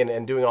proofing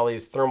and doing all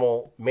these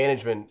thermal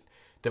management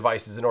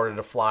devices in order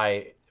to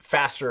fly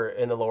faster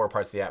in the lower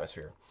parts of the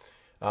atmosphere.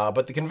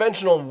 But the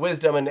conventional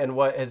wisdom and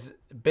what has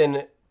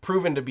been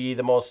proven to be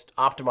the most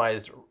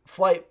optimized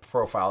flight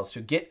profiles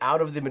to get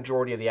out of the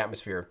majority of the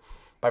atmosphere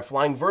by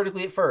flying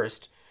vertically at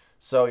first.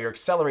 So you're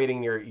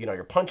accelerating,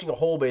 you're punching a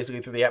hole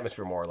basically through the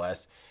atmosphere more or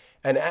less.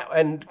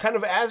 And kind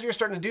of as you're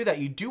starting to do that,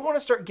 you do want to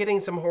start getting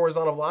some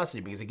horizontal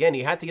velocity, because again,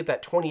 you have to get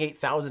that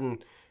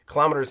 28,000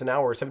 kilometers an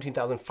hour,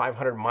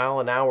 17,500 mile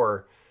an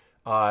hour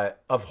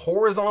of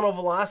horizontal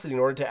velocity in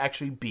order to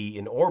actually be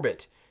in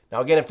orbit.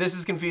 Now, again, if this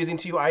is confusing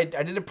to you, I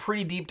did a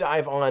pretty deep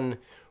dive on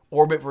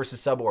orbit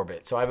versus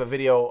suborbit. So I have a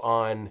video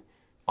on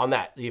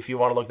that if you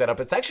want to look that up.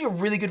 It's actually a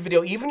really good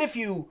video. Even if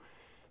you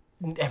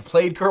have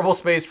played Kerbal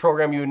Space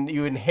Program,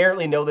 you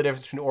inherently know the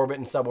difference between orbit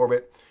and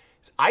suborbit.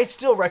 I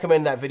still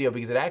recommend that video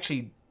because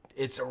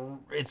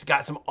it's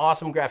got some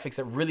awesome graphics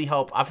that really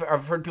help.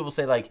 I've heard people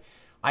say, like,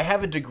 I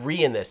have a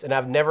degree in this and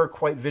I've never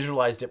quite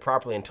visualized it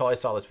properly until I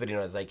saw this video,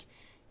 and I was like,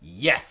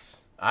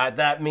 yes,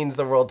 that means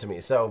the world to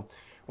me. So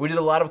we did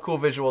a lot of cool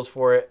visuals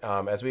for it,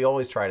 as we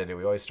always try to do.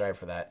 We always strive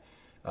for that.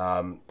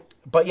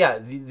 But yeah,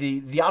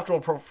 the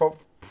optimal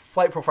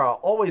flight profile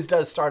always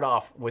does start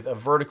off with a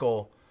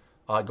vertical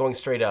going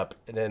straight up,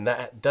 and then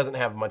that doesn't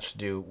have much to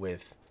do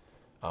with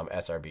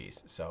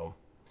SRBs. So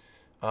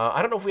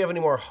I don't know if we have any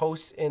more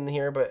hosts in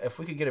here, but if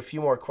we could get a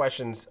few more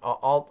questions,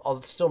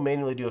 I'll still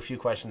manually do a few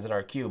questions in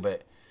our queue.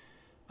 But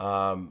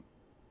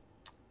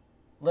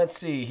let's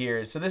see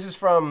here. So this is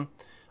from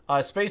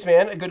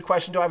Spaceman. A good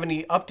question. Do I have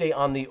any update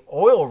on the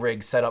oil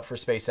rig setup for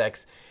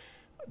SpaceX?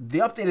 The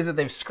update is that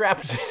they've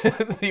scrapped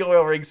the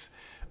oil rigs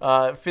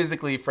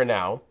physically for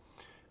now.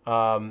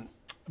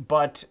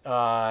 But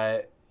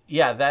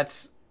yeah,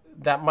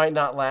 that might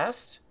not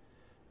last.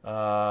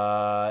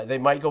 They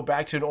might go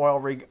back to an oil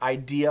rig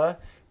idea,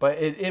 but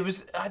it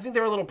was, I think they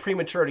were a little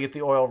premature to get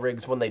the oil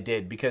rigs when they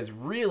did, because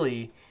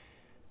really,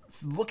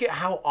 look at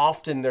how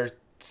often they're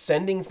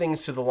sending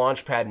things to the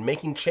launch pad,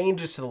 making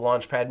changes to the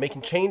launch pad,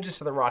 making changes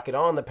to the rocket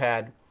on the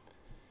pad.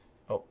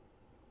 Oh.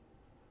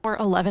 For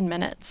 11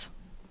 minutes.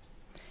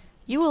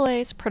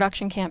 ULA's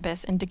production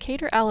campus in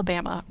Decatur,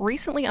 Alabama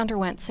recently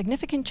underwent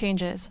significant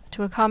changes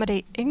to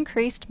accommodate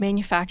increased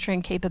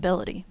manufacturing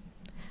capability.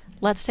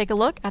 Let's take a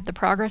look at the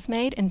progress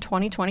made in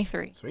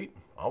 2023. Sweet.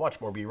 I'll watch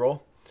more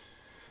B-roll.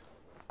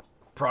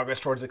 Progress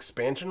towards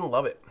expansion.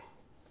 Love it.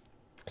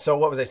 So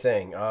what was I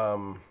saying?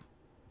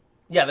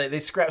 Yeah, they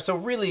scrapped. So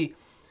really,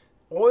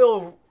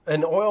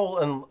 an oil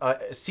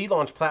and sea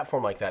launch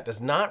platform like that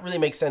does not really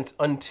make sense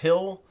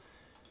until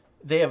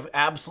they have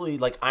absolutely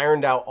like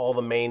ironed out all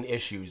the main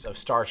issues of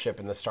Starship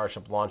and the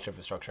Starship launch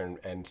infrastructure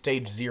and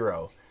stage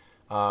 0.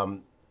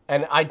 And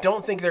I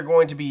don't think they're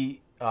going to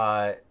be...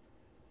 it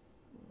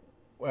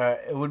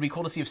would be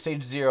cool to see if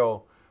stage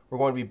 0 were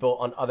going to be built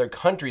on other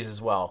countries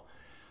as well.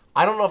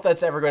 I don't know if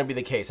that's ever going to be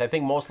the case. I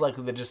think most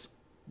likely they just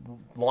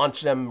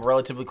launch them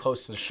relatively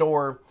close to the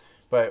shore,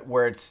 but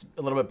where it's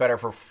a little bit better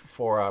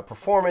for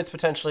performance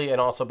potentially, and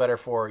also better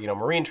for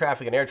marine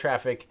traffic and air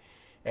traffic,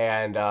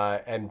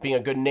 and being a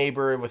good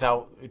neighbor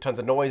without tons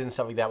of noise and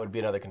stuff like that would be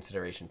another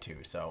consideration too.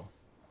 So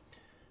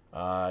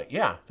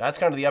yeah, that's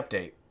kind of the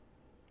update.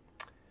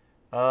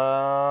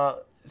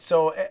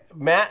 So,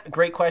 Matt,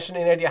 great question.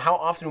 Any idea how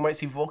often we might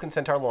see Vulcan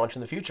Centaur launch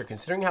in the future?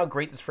 Considering how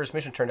great this first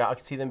mission turned out, I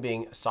can see them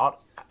being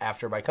sought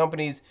after by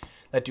companies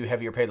that do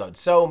heavier payloads.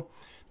 So,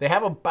 they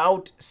have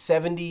about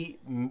 70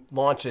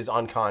 launches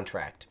on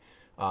contract.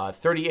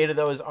 38 of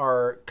those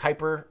are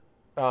Kuiper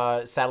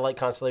satellite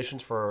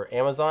constellations for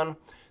Amazon.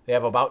 They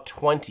have about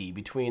 20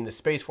 between the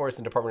Space Force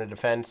and Department of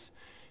Defense.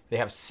 They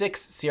have 6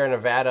 Sierra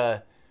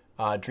Nevada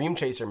Dream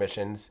Chaser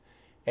missions.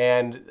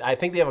 And I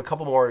think they have a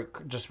couple more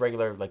just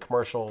regular, like,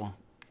 commercial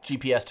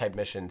GPS type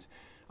missions.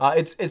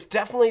 It's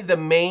definitely the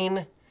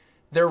main.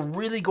 They're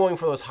really going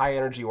for those high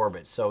energy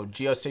orbits. So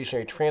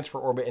geostationary transfer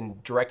orbit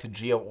and direct to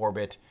geo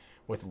orbit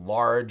with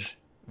large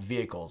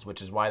vehicles,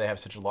 which is why they have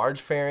such a large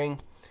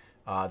fairing.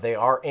 They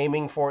are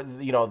aiming for,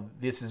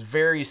 this is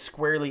very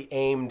squarely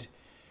aimed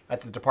at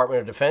the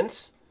Department of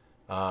Defense.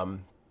 Yeah,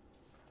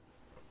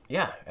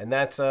 and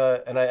that's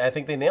and I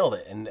think they nailed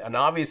it. And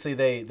obviously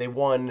they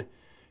won,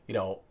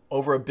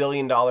 over $1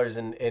 billion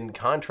in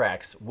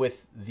contracts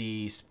with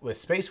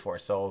Space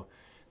Force. So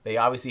they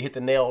obviously hit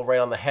the nail right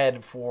on the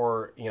head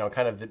for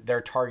kind of their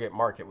target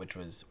market, which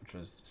was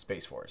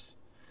Space Force.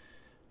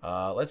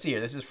 Let's see here.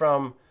 This is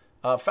from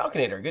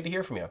Falconator. Good to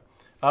hear from you.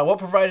 What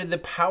provided the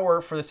power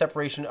for the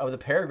separation of the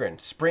Peregrine?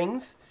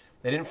 Springs.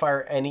 They didn't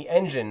fire any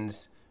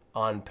engines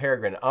on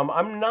Peregrine.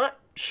 I'm not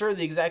sure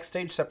the exact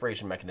stage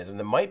separation mechanism.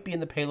 That might be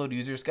in the payload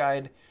user's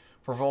guide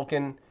for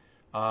Vulcan.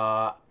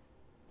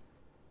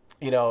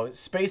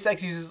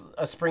 SpaceX uses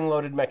a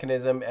spring-loaded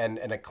mechanism and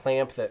a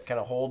clamp that kind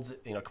of holds,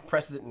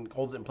 compresses it and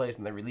holds it in place,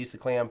 and then release the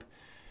clamp.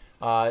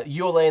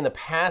 ULA in the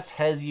past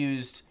has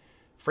used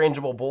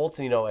frangible bolts,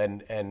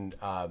 and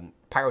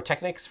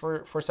pyrotechnics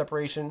for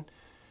separation.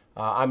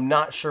 I'm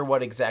not sure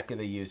what exactly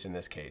they used in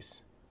this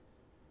case.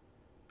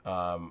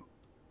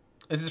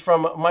 This is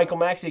from Michael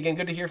Maxey again.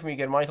 Good to hear from you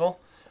again, Michael.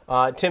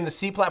 Tim, the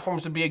sea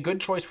platforms would be a good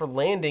choice for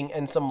landing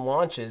and some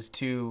launches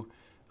to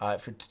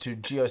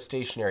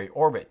geostationary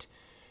orbit.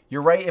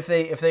 You're right.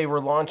 If they were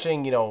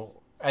launching,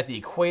 at the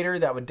equator,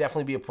 that would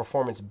definitely be a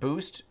performance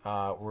boost.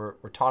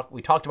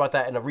 We talked about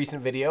that in a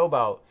recent video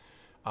about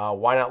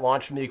why not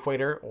launch from the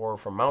equator or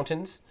from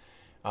mountains.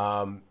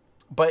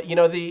 But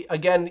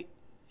again,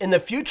 in the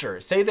future,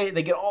 say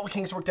they get all the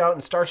kinks worked out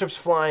and Starship's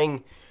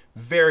flying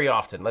very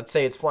often. Let's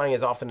say it's flying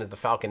as often as the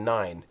Falcon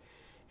 9.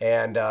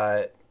 And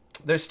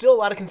there's still a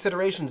lot of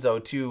considerations, though,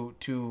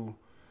 to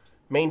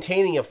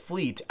maintaining a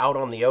fleet out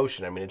on the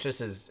ocean. I mean,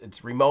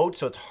 it's remote,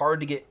 so it's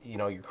hard to get, you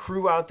know, your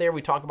crew out there.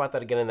 We talk about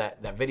that again in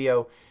that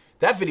video.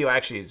 That video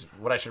actually is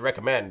what I should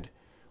recommend.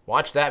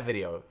 Watch that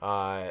video.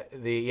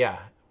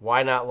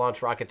 Why not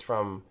launch rockets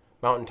from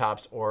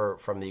mountaintops or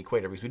from the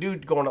equator? Because we do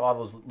go into all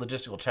those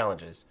logistical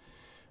challenges.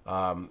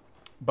 But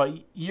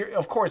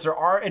of course, there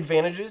are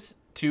advantages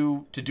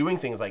to doing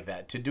things like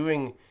that, to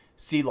doing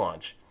sea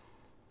launch.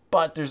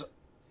 But there's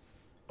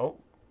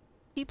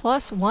T+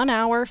 1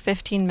 hour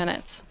 15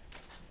 minutes.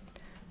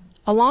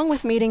 Along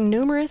with meeting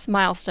numerous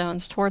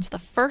milestones towards the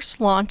first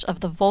launch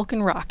of the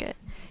Vulcan rocket,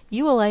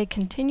 ULA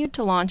continued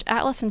to launch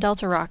Atlas and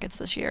Delta rockets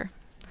this year.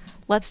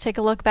 Let's take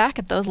a look back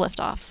at those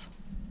liftoffs.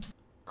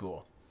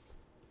 Cool.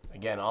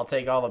 Again, I'll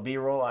take all the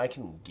B-roll I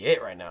can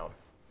get right now.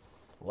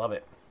 Love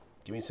it.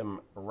 Give me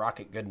some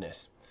rocket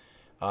goodness.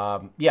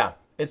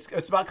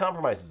 It's about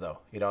compromises, though.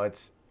 You know,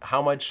 it's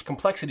how much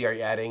complexity are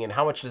you adding, and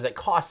how much does it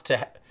cost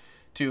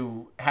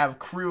to have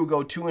crew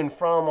go to and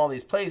from all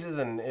these places,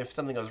 and if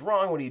something goes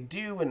wrong, what do you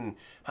do, and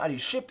how do you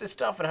ship this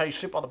stuff, and how do you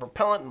ship all the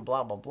propellant, and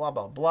blah, blah, blah,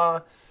 blah,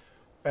 blah.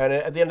 And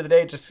at the end of the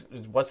day, just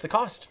what's the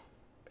cost?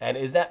 And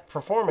is that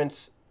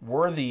performance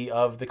worthy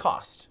of the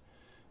cost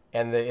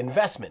and the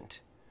investment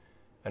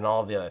and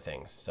all of the other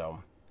things?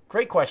 So,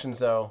 great questions,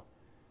 though.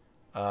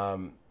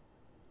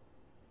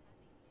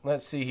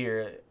 Let's see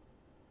here.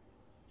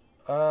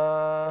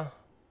 I'll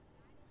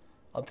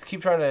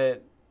keep trying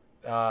to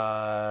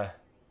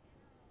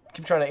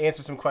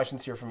answer some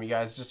questions here from you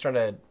guys. Just trying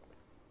to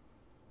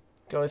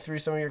go through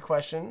some of your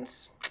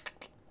questions.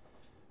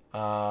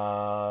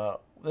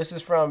 This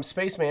is from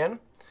Spaceman.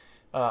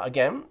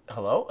 Again,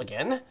 hello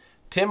again.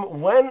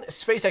 Tim, when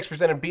SpaceX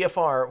presented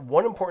BFR,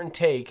 one important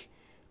take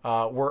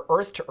were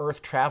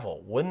Earth-to-Earth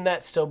travel. Wouldn't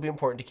that still be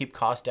important to keep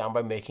costs down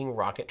by making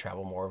rocket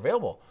travel more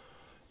available?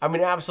 I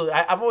mean, absolutely.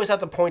 I've always thought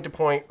the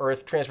point-to-point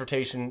Earth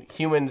transportation,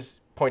 humans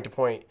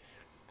point-to-point,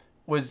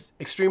 was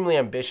extremely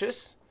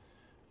ambitious.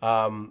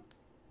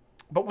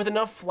 But with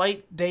enough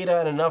flight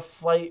data and enough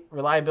flight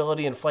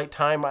reliability and flight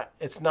time,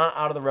 it's not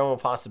out of the realm of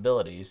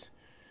possibilities.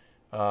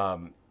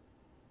 I'm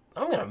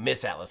going to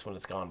miss Atlas when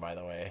it's gone, by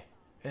the way.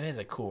 It is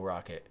a cool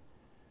rocket.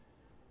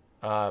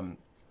 But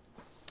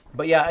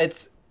yeah,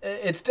 it's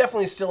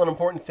definitely still an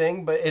important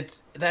thing,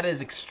 but that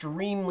is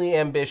extremely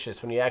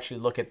ambitious when you actually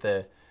look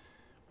at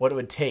what it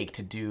would take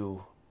to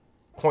do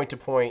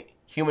point-to-point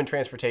human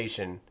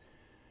transportation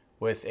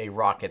with a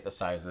rocket the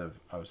size of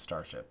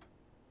Starship.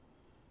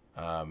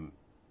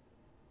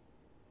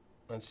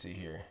 Let's see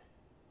here.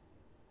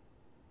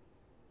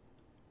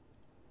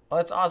 Oh,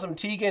 that's awesome,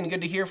 Tegan.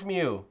 Good to hear from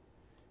you.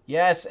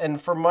 Yes,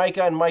 and for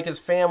Micah and Micah's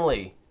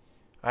family.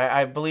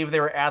 I believe they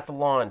were at the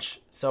launch.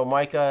 So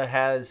Micah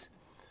is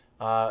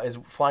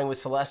flying with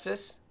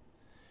Celestis,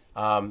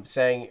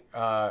 saying,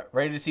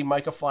 ready to see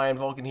Micah fly in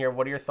Vulcan here.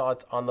 What are your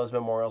thoughts on those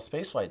memorial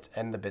space flights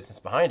and the business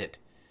behind it?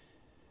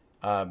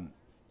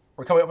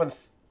 We're coming up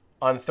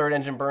on third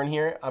engine burn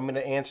here. I'm going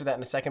to answer that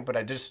in a second, but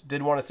I just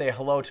did want to say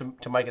hello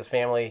to Micah's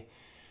family,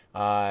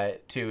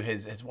 to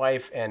his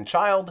wife and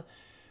child.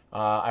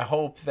 I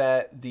hope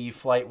that the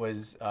flight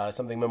was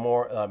something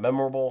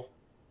memorable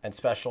and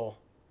special.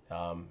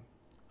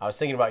 I was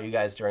thinking about you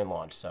guys during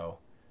launch, so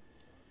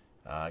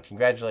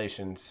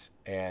congratulations.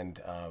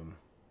 And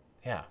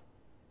yeah,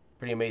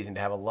 pretty amazing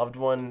to have a loved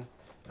one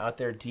out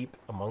there deep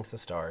amongst the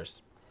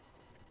stars.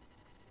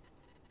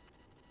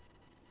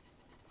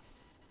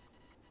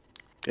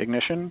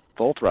 Ignition,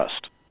 full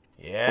thrust.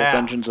 Yeah. Both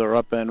engines are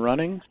up and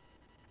running.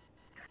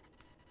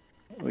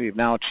 We've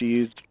now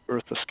achieved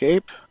Earth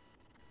escape.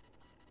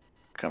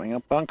 Coming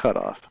up on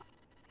cutoff.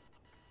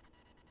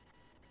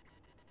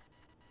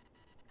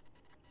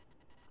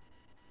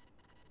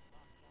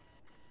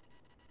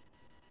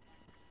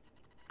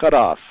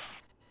 Cutoff.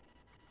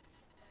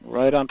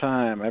 Right on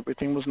time.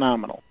 Everything was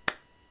nominal.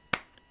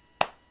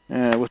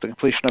 And with the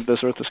completion of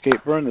this Earth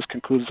escape burn, this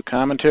concludes the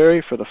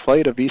commentary for the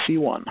flight of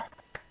VC-1.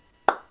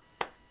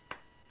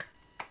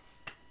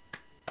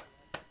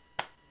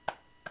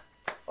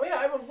 Oh yeah,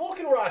 I have a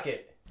Vulcan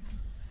rocket.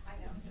 I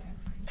know, sir.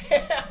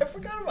 I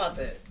forgot about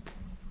this.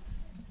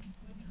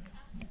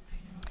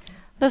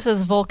 This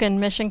is Vulcan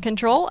Mission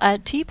Control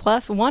at T+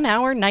 1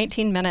 hour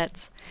 19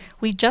 minutes.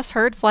 We just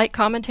heard flight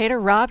commentator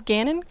Rob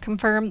Gannon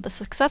confirm the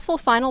successful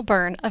final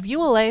burn of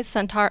ULA's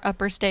Centaur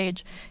upper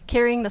stage,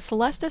 carrying the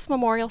Celestis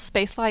Memorial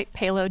spaceflight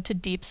payload to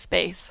deep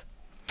space.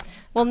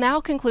 We'll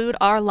now conclude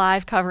our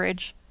live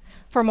coverage.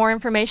 For more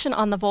information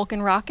on the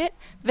Vulcan rocket,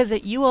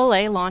 visit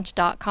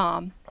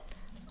ulalaunch.com.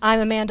 I'm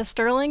Amanda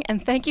Sterling,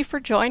 and thank you for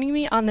joining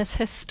me on this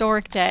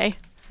historic day.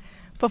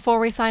 Before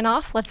we sign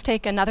off, let's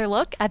take another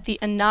look at the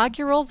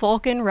inaugural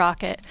Vulcan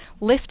rocket,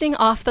 lifting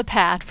off the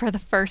pad for the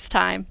first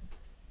time.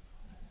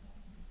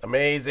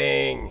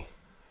 Amazing.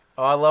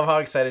 Oh, I love how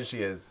excited she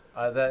is.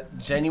 That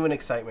genuine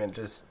excitement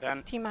just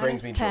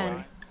brings me 10,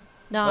 joy.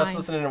 9, Let's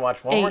listen in and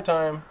watch one more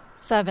time.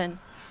 7,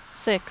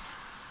 6,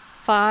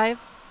 5,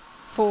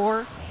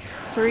 4,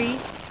 3.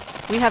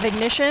 We have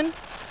ignition.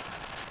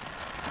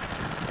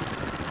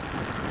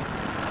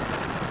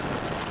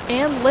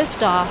 And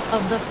liftoff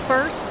of the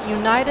first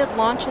United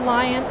Launch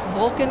Alliance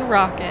Vulcan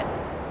rocket,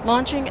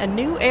 launching a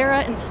new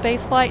era in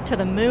spaceflight to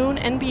the moon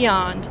and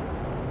beyond.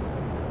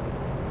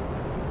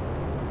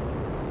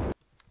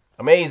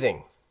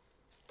 Amazing.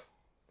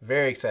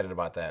 Very excited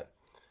about that.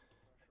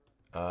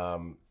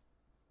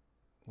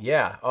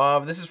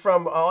 This is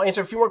from, I'll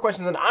answer a few more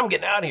questions and I'm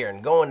getting out of here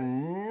and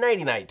going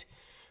nighty-night.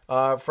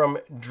 From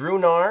Drew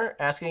Nar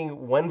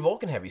asking, when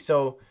Vulcan Heavy?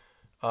 So,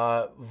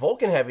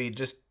 Vulcan Heavy,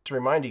 just to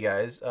remind you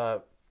guys,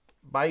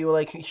 by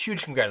ULA,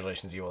 huge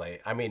congratulations, ULA.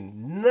 I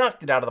mean,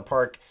 knocked it out of the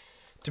park.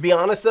 To be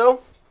honest,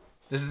 though,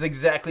 this is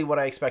exactly what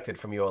I expected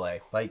from ULA.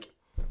 Like,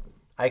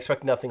 I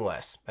expect nothing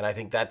less. And I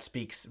think that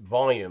speaks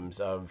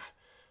volumes of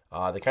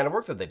the kind of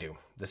work that they do.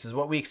 This is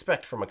what we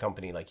expect from a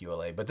company like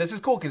ULA. But this is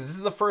cool because this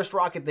is the first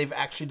rocket they've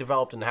actually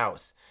developed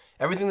in-house.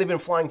 Everything they've been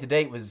flying to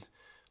date was,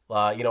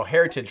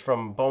 heritage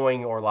from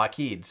Boeing or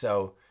Lockheed.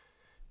 So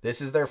this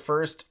is their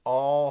first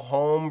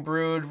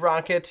all-home-brewed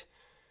rocket.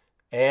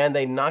 And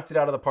they knocked it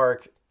out of the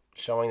park,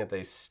 showing that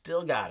they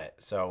still got it.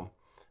 So,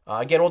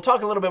 again, we'll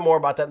talk a little bit more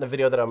about that in the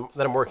video that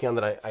I'm working on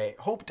that I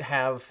hope to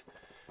have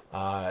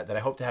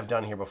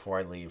done here before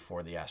I leave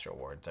for the Astro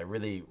Awards. I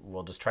really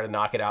will just try to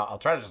knock it out. I'll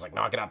try to just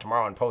knock it out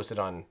tomorrow and post it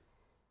on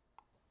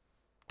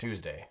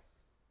Tuesday.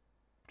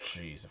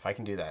 Jeez, if I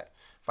can do that.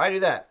 If I do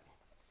that,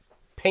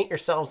 paint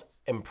yourselves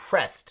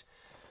impressed.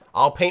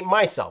 I'll paint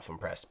myself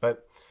impressed.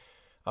 But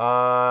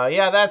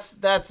that's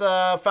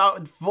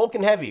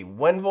Vulcan Heavy.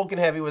 When Vulcan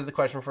Heavy was the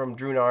question from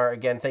Drew Nar.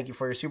 Again, thank you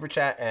for your super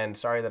chat and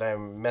sorry that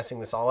I'm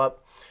messing this all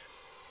up.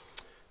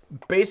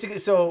 Basically,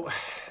 so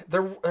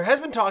there has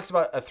been talks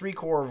about a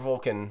 3-core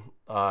Vulcan,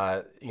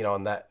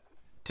 in that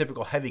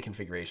typical heavy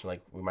configuration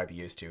like we might be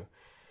used to.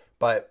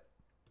 But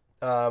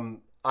I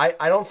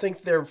don't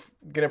think they're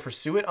going to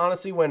pursue it,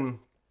 honestly, when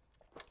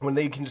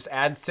they can just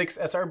add 6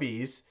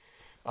 SRBs.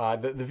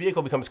 The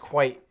vehicle becomes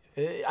quite,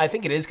 I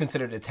think it is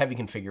considered its heavy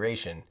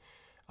configuration.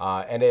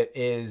 And it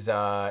is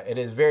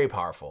very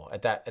powerful.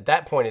 At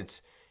that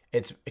point,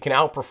 it can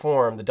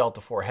outperform the Delta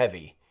IV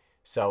Heavy.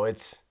 So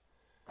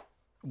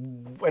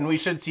and we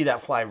should see that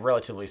fly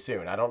relatively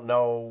soon. I don't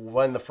know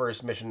when the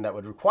first mission that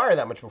would require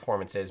that much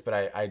performance is,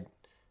 but I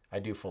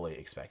do fully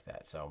expect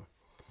that. So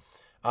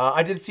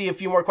I did see a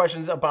few more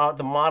questions about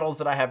the models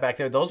that I have back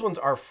there. Those ones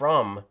are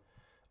from,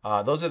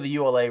 those are the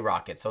ULA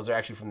rockets. Those are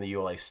actually from the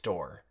ULA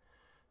store.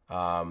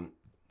 For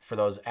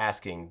those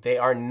asking, they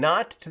are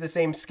not to the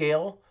same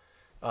scale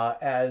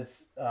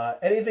as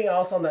anything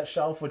else on that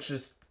shelf, which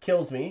just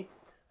kills me.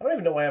 I don't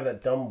even know why I have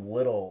that dumb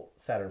little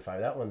Saturn V.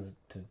 That one's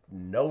to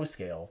no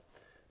scale.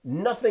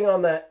 Nothing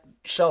on that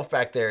shelf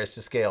back there is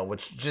to scale,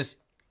 which just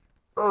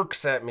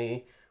irks at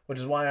me, which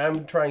is why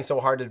I'm trying so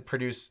hard to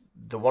produce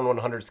the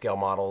 1/100 scale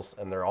models,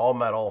 and they're all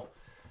metal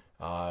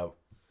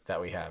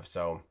that we have.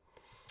 So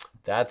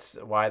that's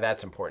why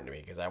that's important to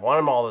me, because I want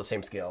them all the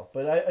same scale.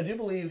 But I do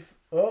believe,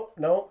 oh,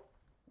 no,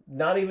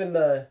 not even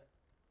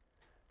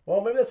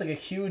well, maybe that's like a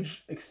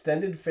huge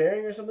extended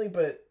fairing or something,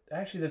 but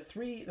actually the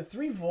three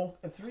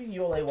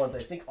ULA ones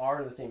I think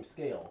are the same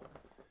scale.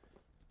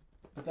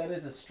 But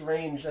that's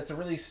a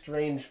really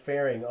strange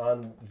fairing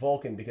on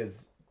Vulcan,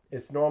 because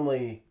it's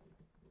normally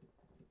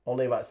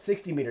only about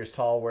 60 meters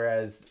tall,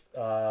 whereas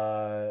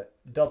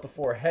Delta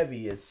IV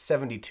Heavy is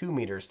 72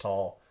 meters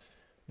tall.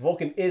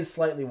 Vulcan is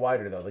slightly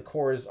wider, though. The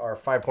cores are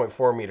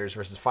 5.4 meters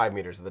versus 5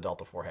 meters of the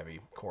Delta IV Heavy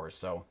cores.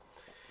 So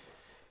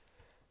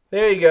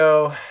there you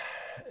go.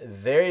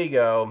 There you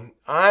go.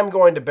 I'm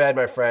going to bed,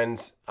 my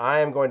friends. I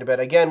am going to bed.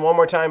 Again, one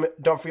more time,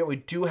 don't forget we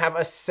do have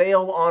a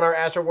sale on our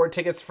Astro Award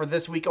tickets for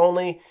this week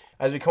only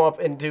as we come up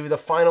into the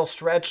final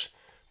stretch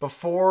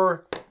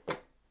before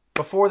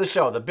the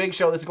show, the big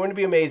show. This is going to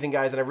be amazing,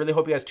 guys, and I really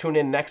hope you guys tune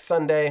in next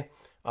Sunday.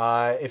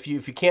 If you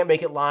can't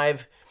make it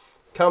live,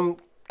 come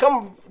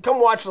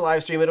watch the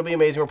live stream. It'll be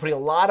amazing. We're putting a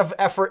lot of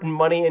effort and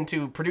money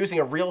into producing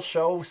a real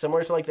show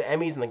similar to like the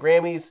Emmys and the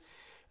Grammys.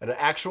 An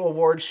actual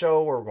award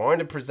show where we're going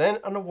to present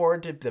an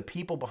award to the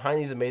people behind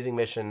these amazing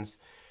missions.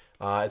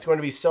 It's going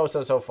to be so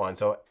fun.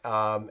 So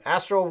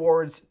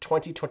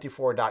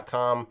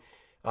AstroAwards2024.com.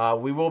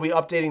 We will be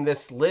updating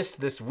this list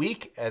this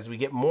week as we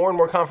get more and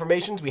more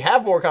confirmations. We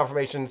have more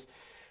confirmations,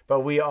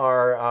 but we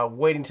are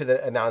waiting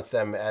to announce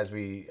them as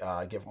we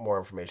get more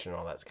information and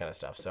all that kind of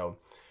stuff. So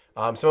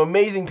some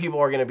amazing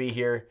people are going to be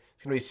here.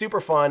 It's going to be super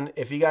fun.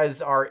 If you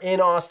guys are in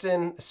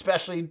Austin,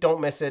 especially,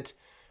 don't miss it.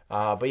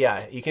 But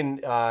yeah, you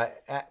can,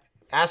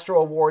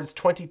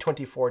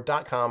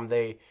 AstroAwards2024.com.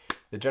 The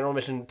general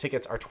admission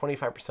tickets are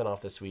 25%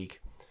 off this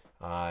week.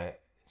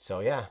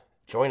 So yeah,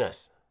 join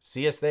us.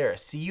 See us there.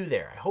 See you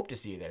there. I hope to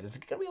see you there. There's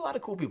going to be a lot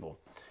of cool people.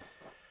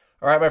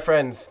 All right, my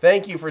friends,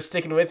 thank you for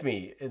sticking with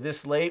me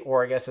this late,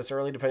 or I guess this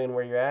early, depending on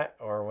where you're at,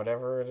 or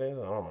whatever it is.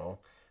 I don't know.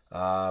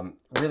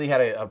 Really had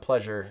a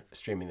pleasure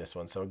streaming this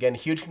one. So again,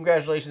 huge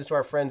congratulations to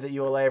our friends at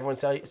ULA. Everyone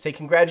say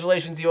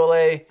congratulations,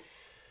 ULA.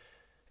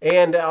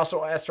 And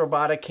also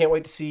Astrobotic, can't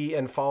wait to see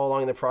and follow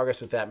along the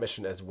progress with that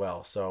mission as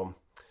well. So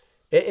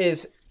It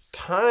is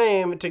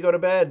time to go to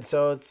bed.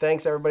 So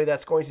thanks, everybody.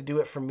 That's going to do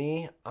it for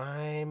me.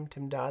 I'm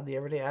Tim Dodd, the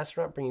Everyday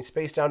Astronaut, bringing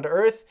space down to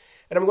Earth.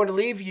 And I'm going to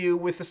leave you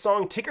with the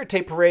song Ticker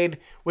Tape Parade,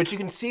 which you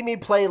can see me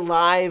play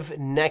live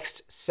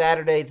this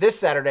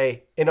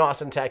Saturday in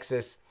Austin,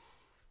 Texas,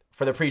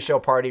 for the pre-show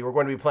party. We're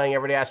going to be playing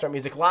Everyday Astronaut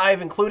music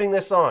live, including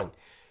this song.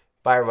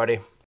 Bye, everybody.